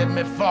just let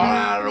me fall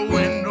out the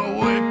window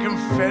with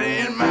confetti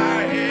in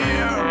my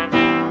hair.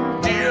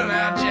 Deal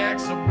out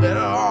jacks are better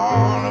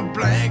on a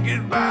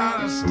blanket by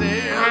the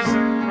stairs.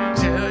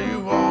 Tell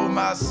you all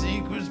my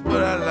secrets,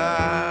 but I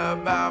lie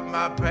about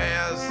my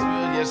past.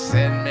 Will you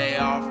send me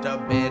off to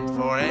bed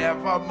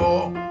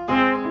forevermore?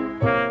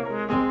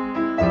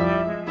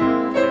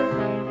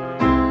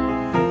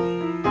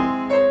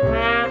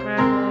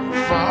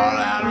 Fall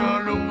out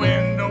of the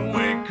window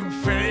with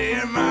confetti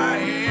in my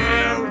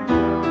hair.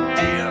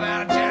 Deal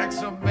out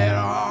jacks are better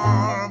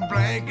on a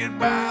blanket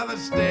by the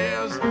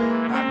stairs.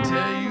 I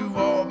tell you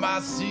all my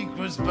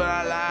secrets, but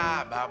I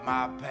lie about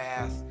my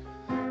past.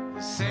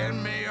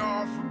 Send me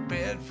off to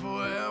bed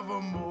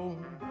forevermore.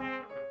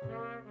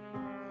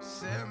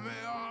 Send me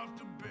off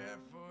to bed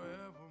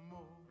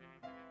forevermore.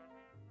 Send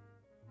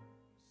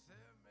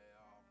me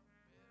off to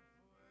bed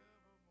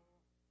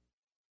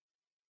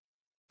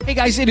forevermore. Hey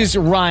guys, it is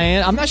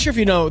Ryan. I'm not sure if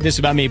you know this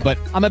about me, but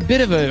I'm a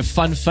bit of a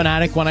fun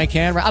fanatic when I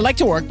can. I like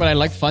to work, but I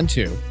like fun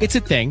too. It's a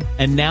thing.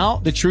 And now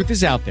the truth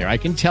is out there. I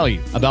can tell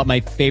you about my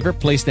favorite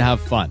place to have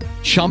fun.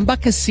 Chumba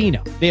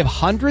Casino. They have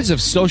hundreds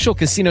of social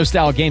casino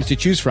style games to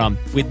choose from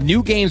with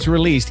new games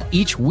released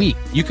each week.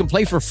 You can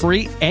play for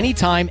free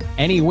anytime,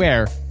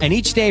 anywhere. And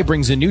each day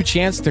brings a new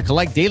chance to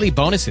collect daily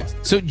bonuses.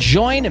 So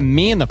join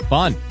me in the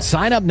fun.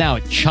 Sign up now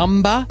at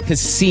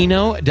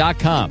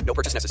ChumbaCasino.com. No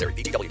purchase necessary.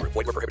 VGW Group.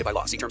 Void where prohibited by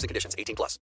law. See terms and conditions. 18+.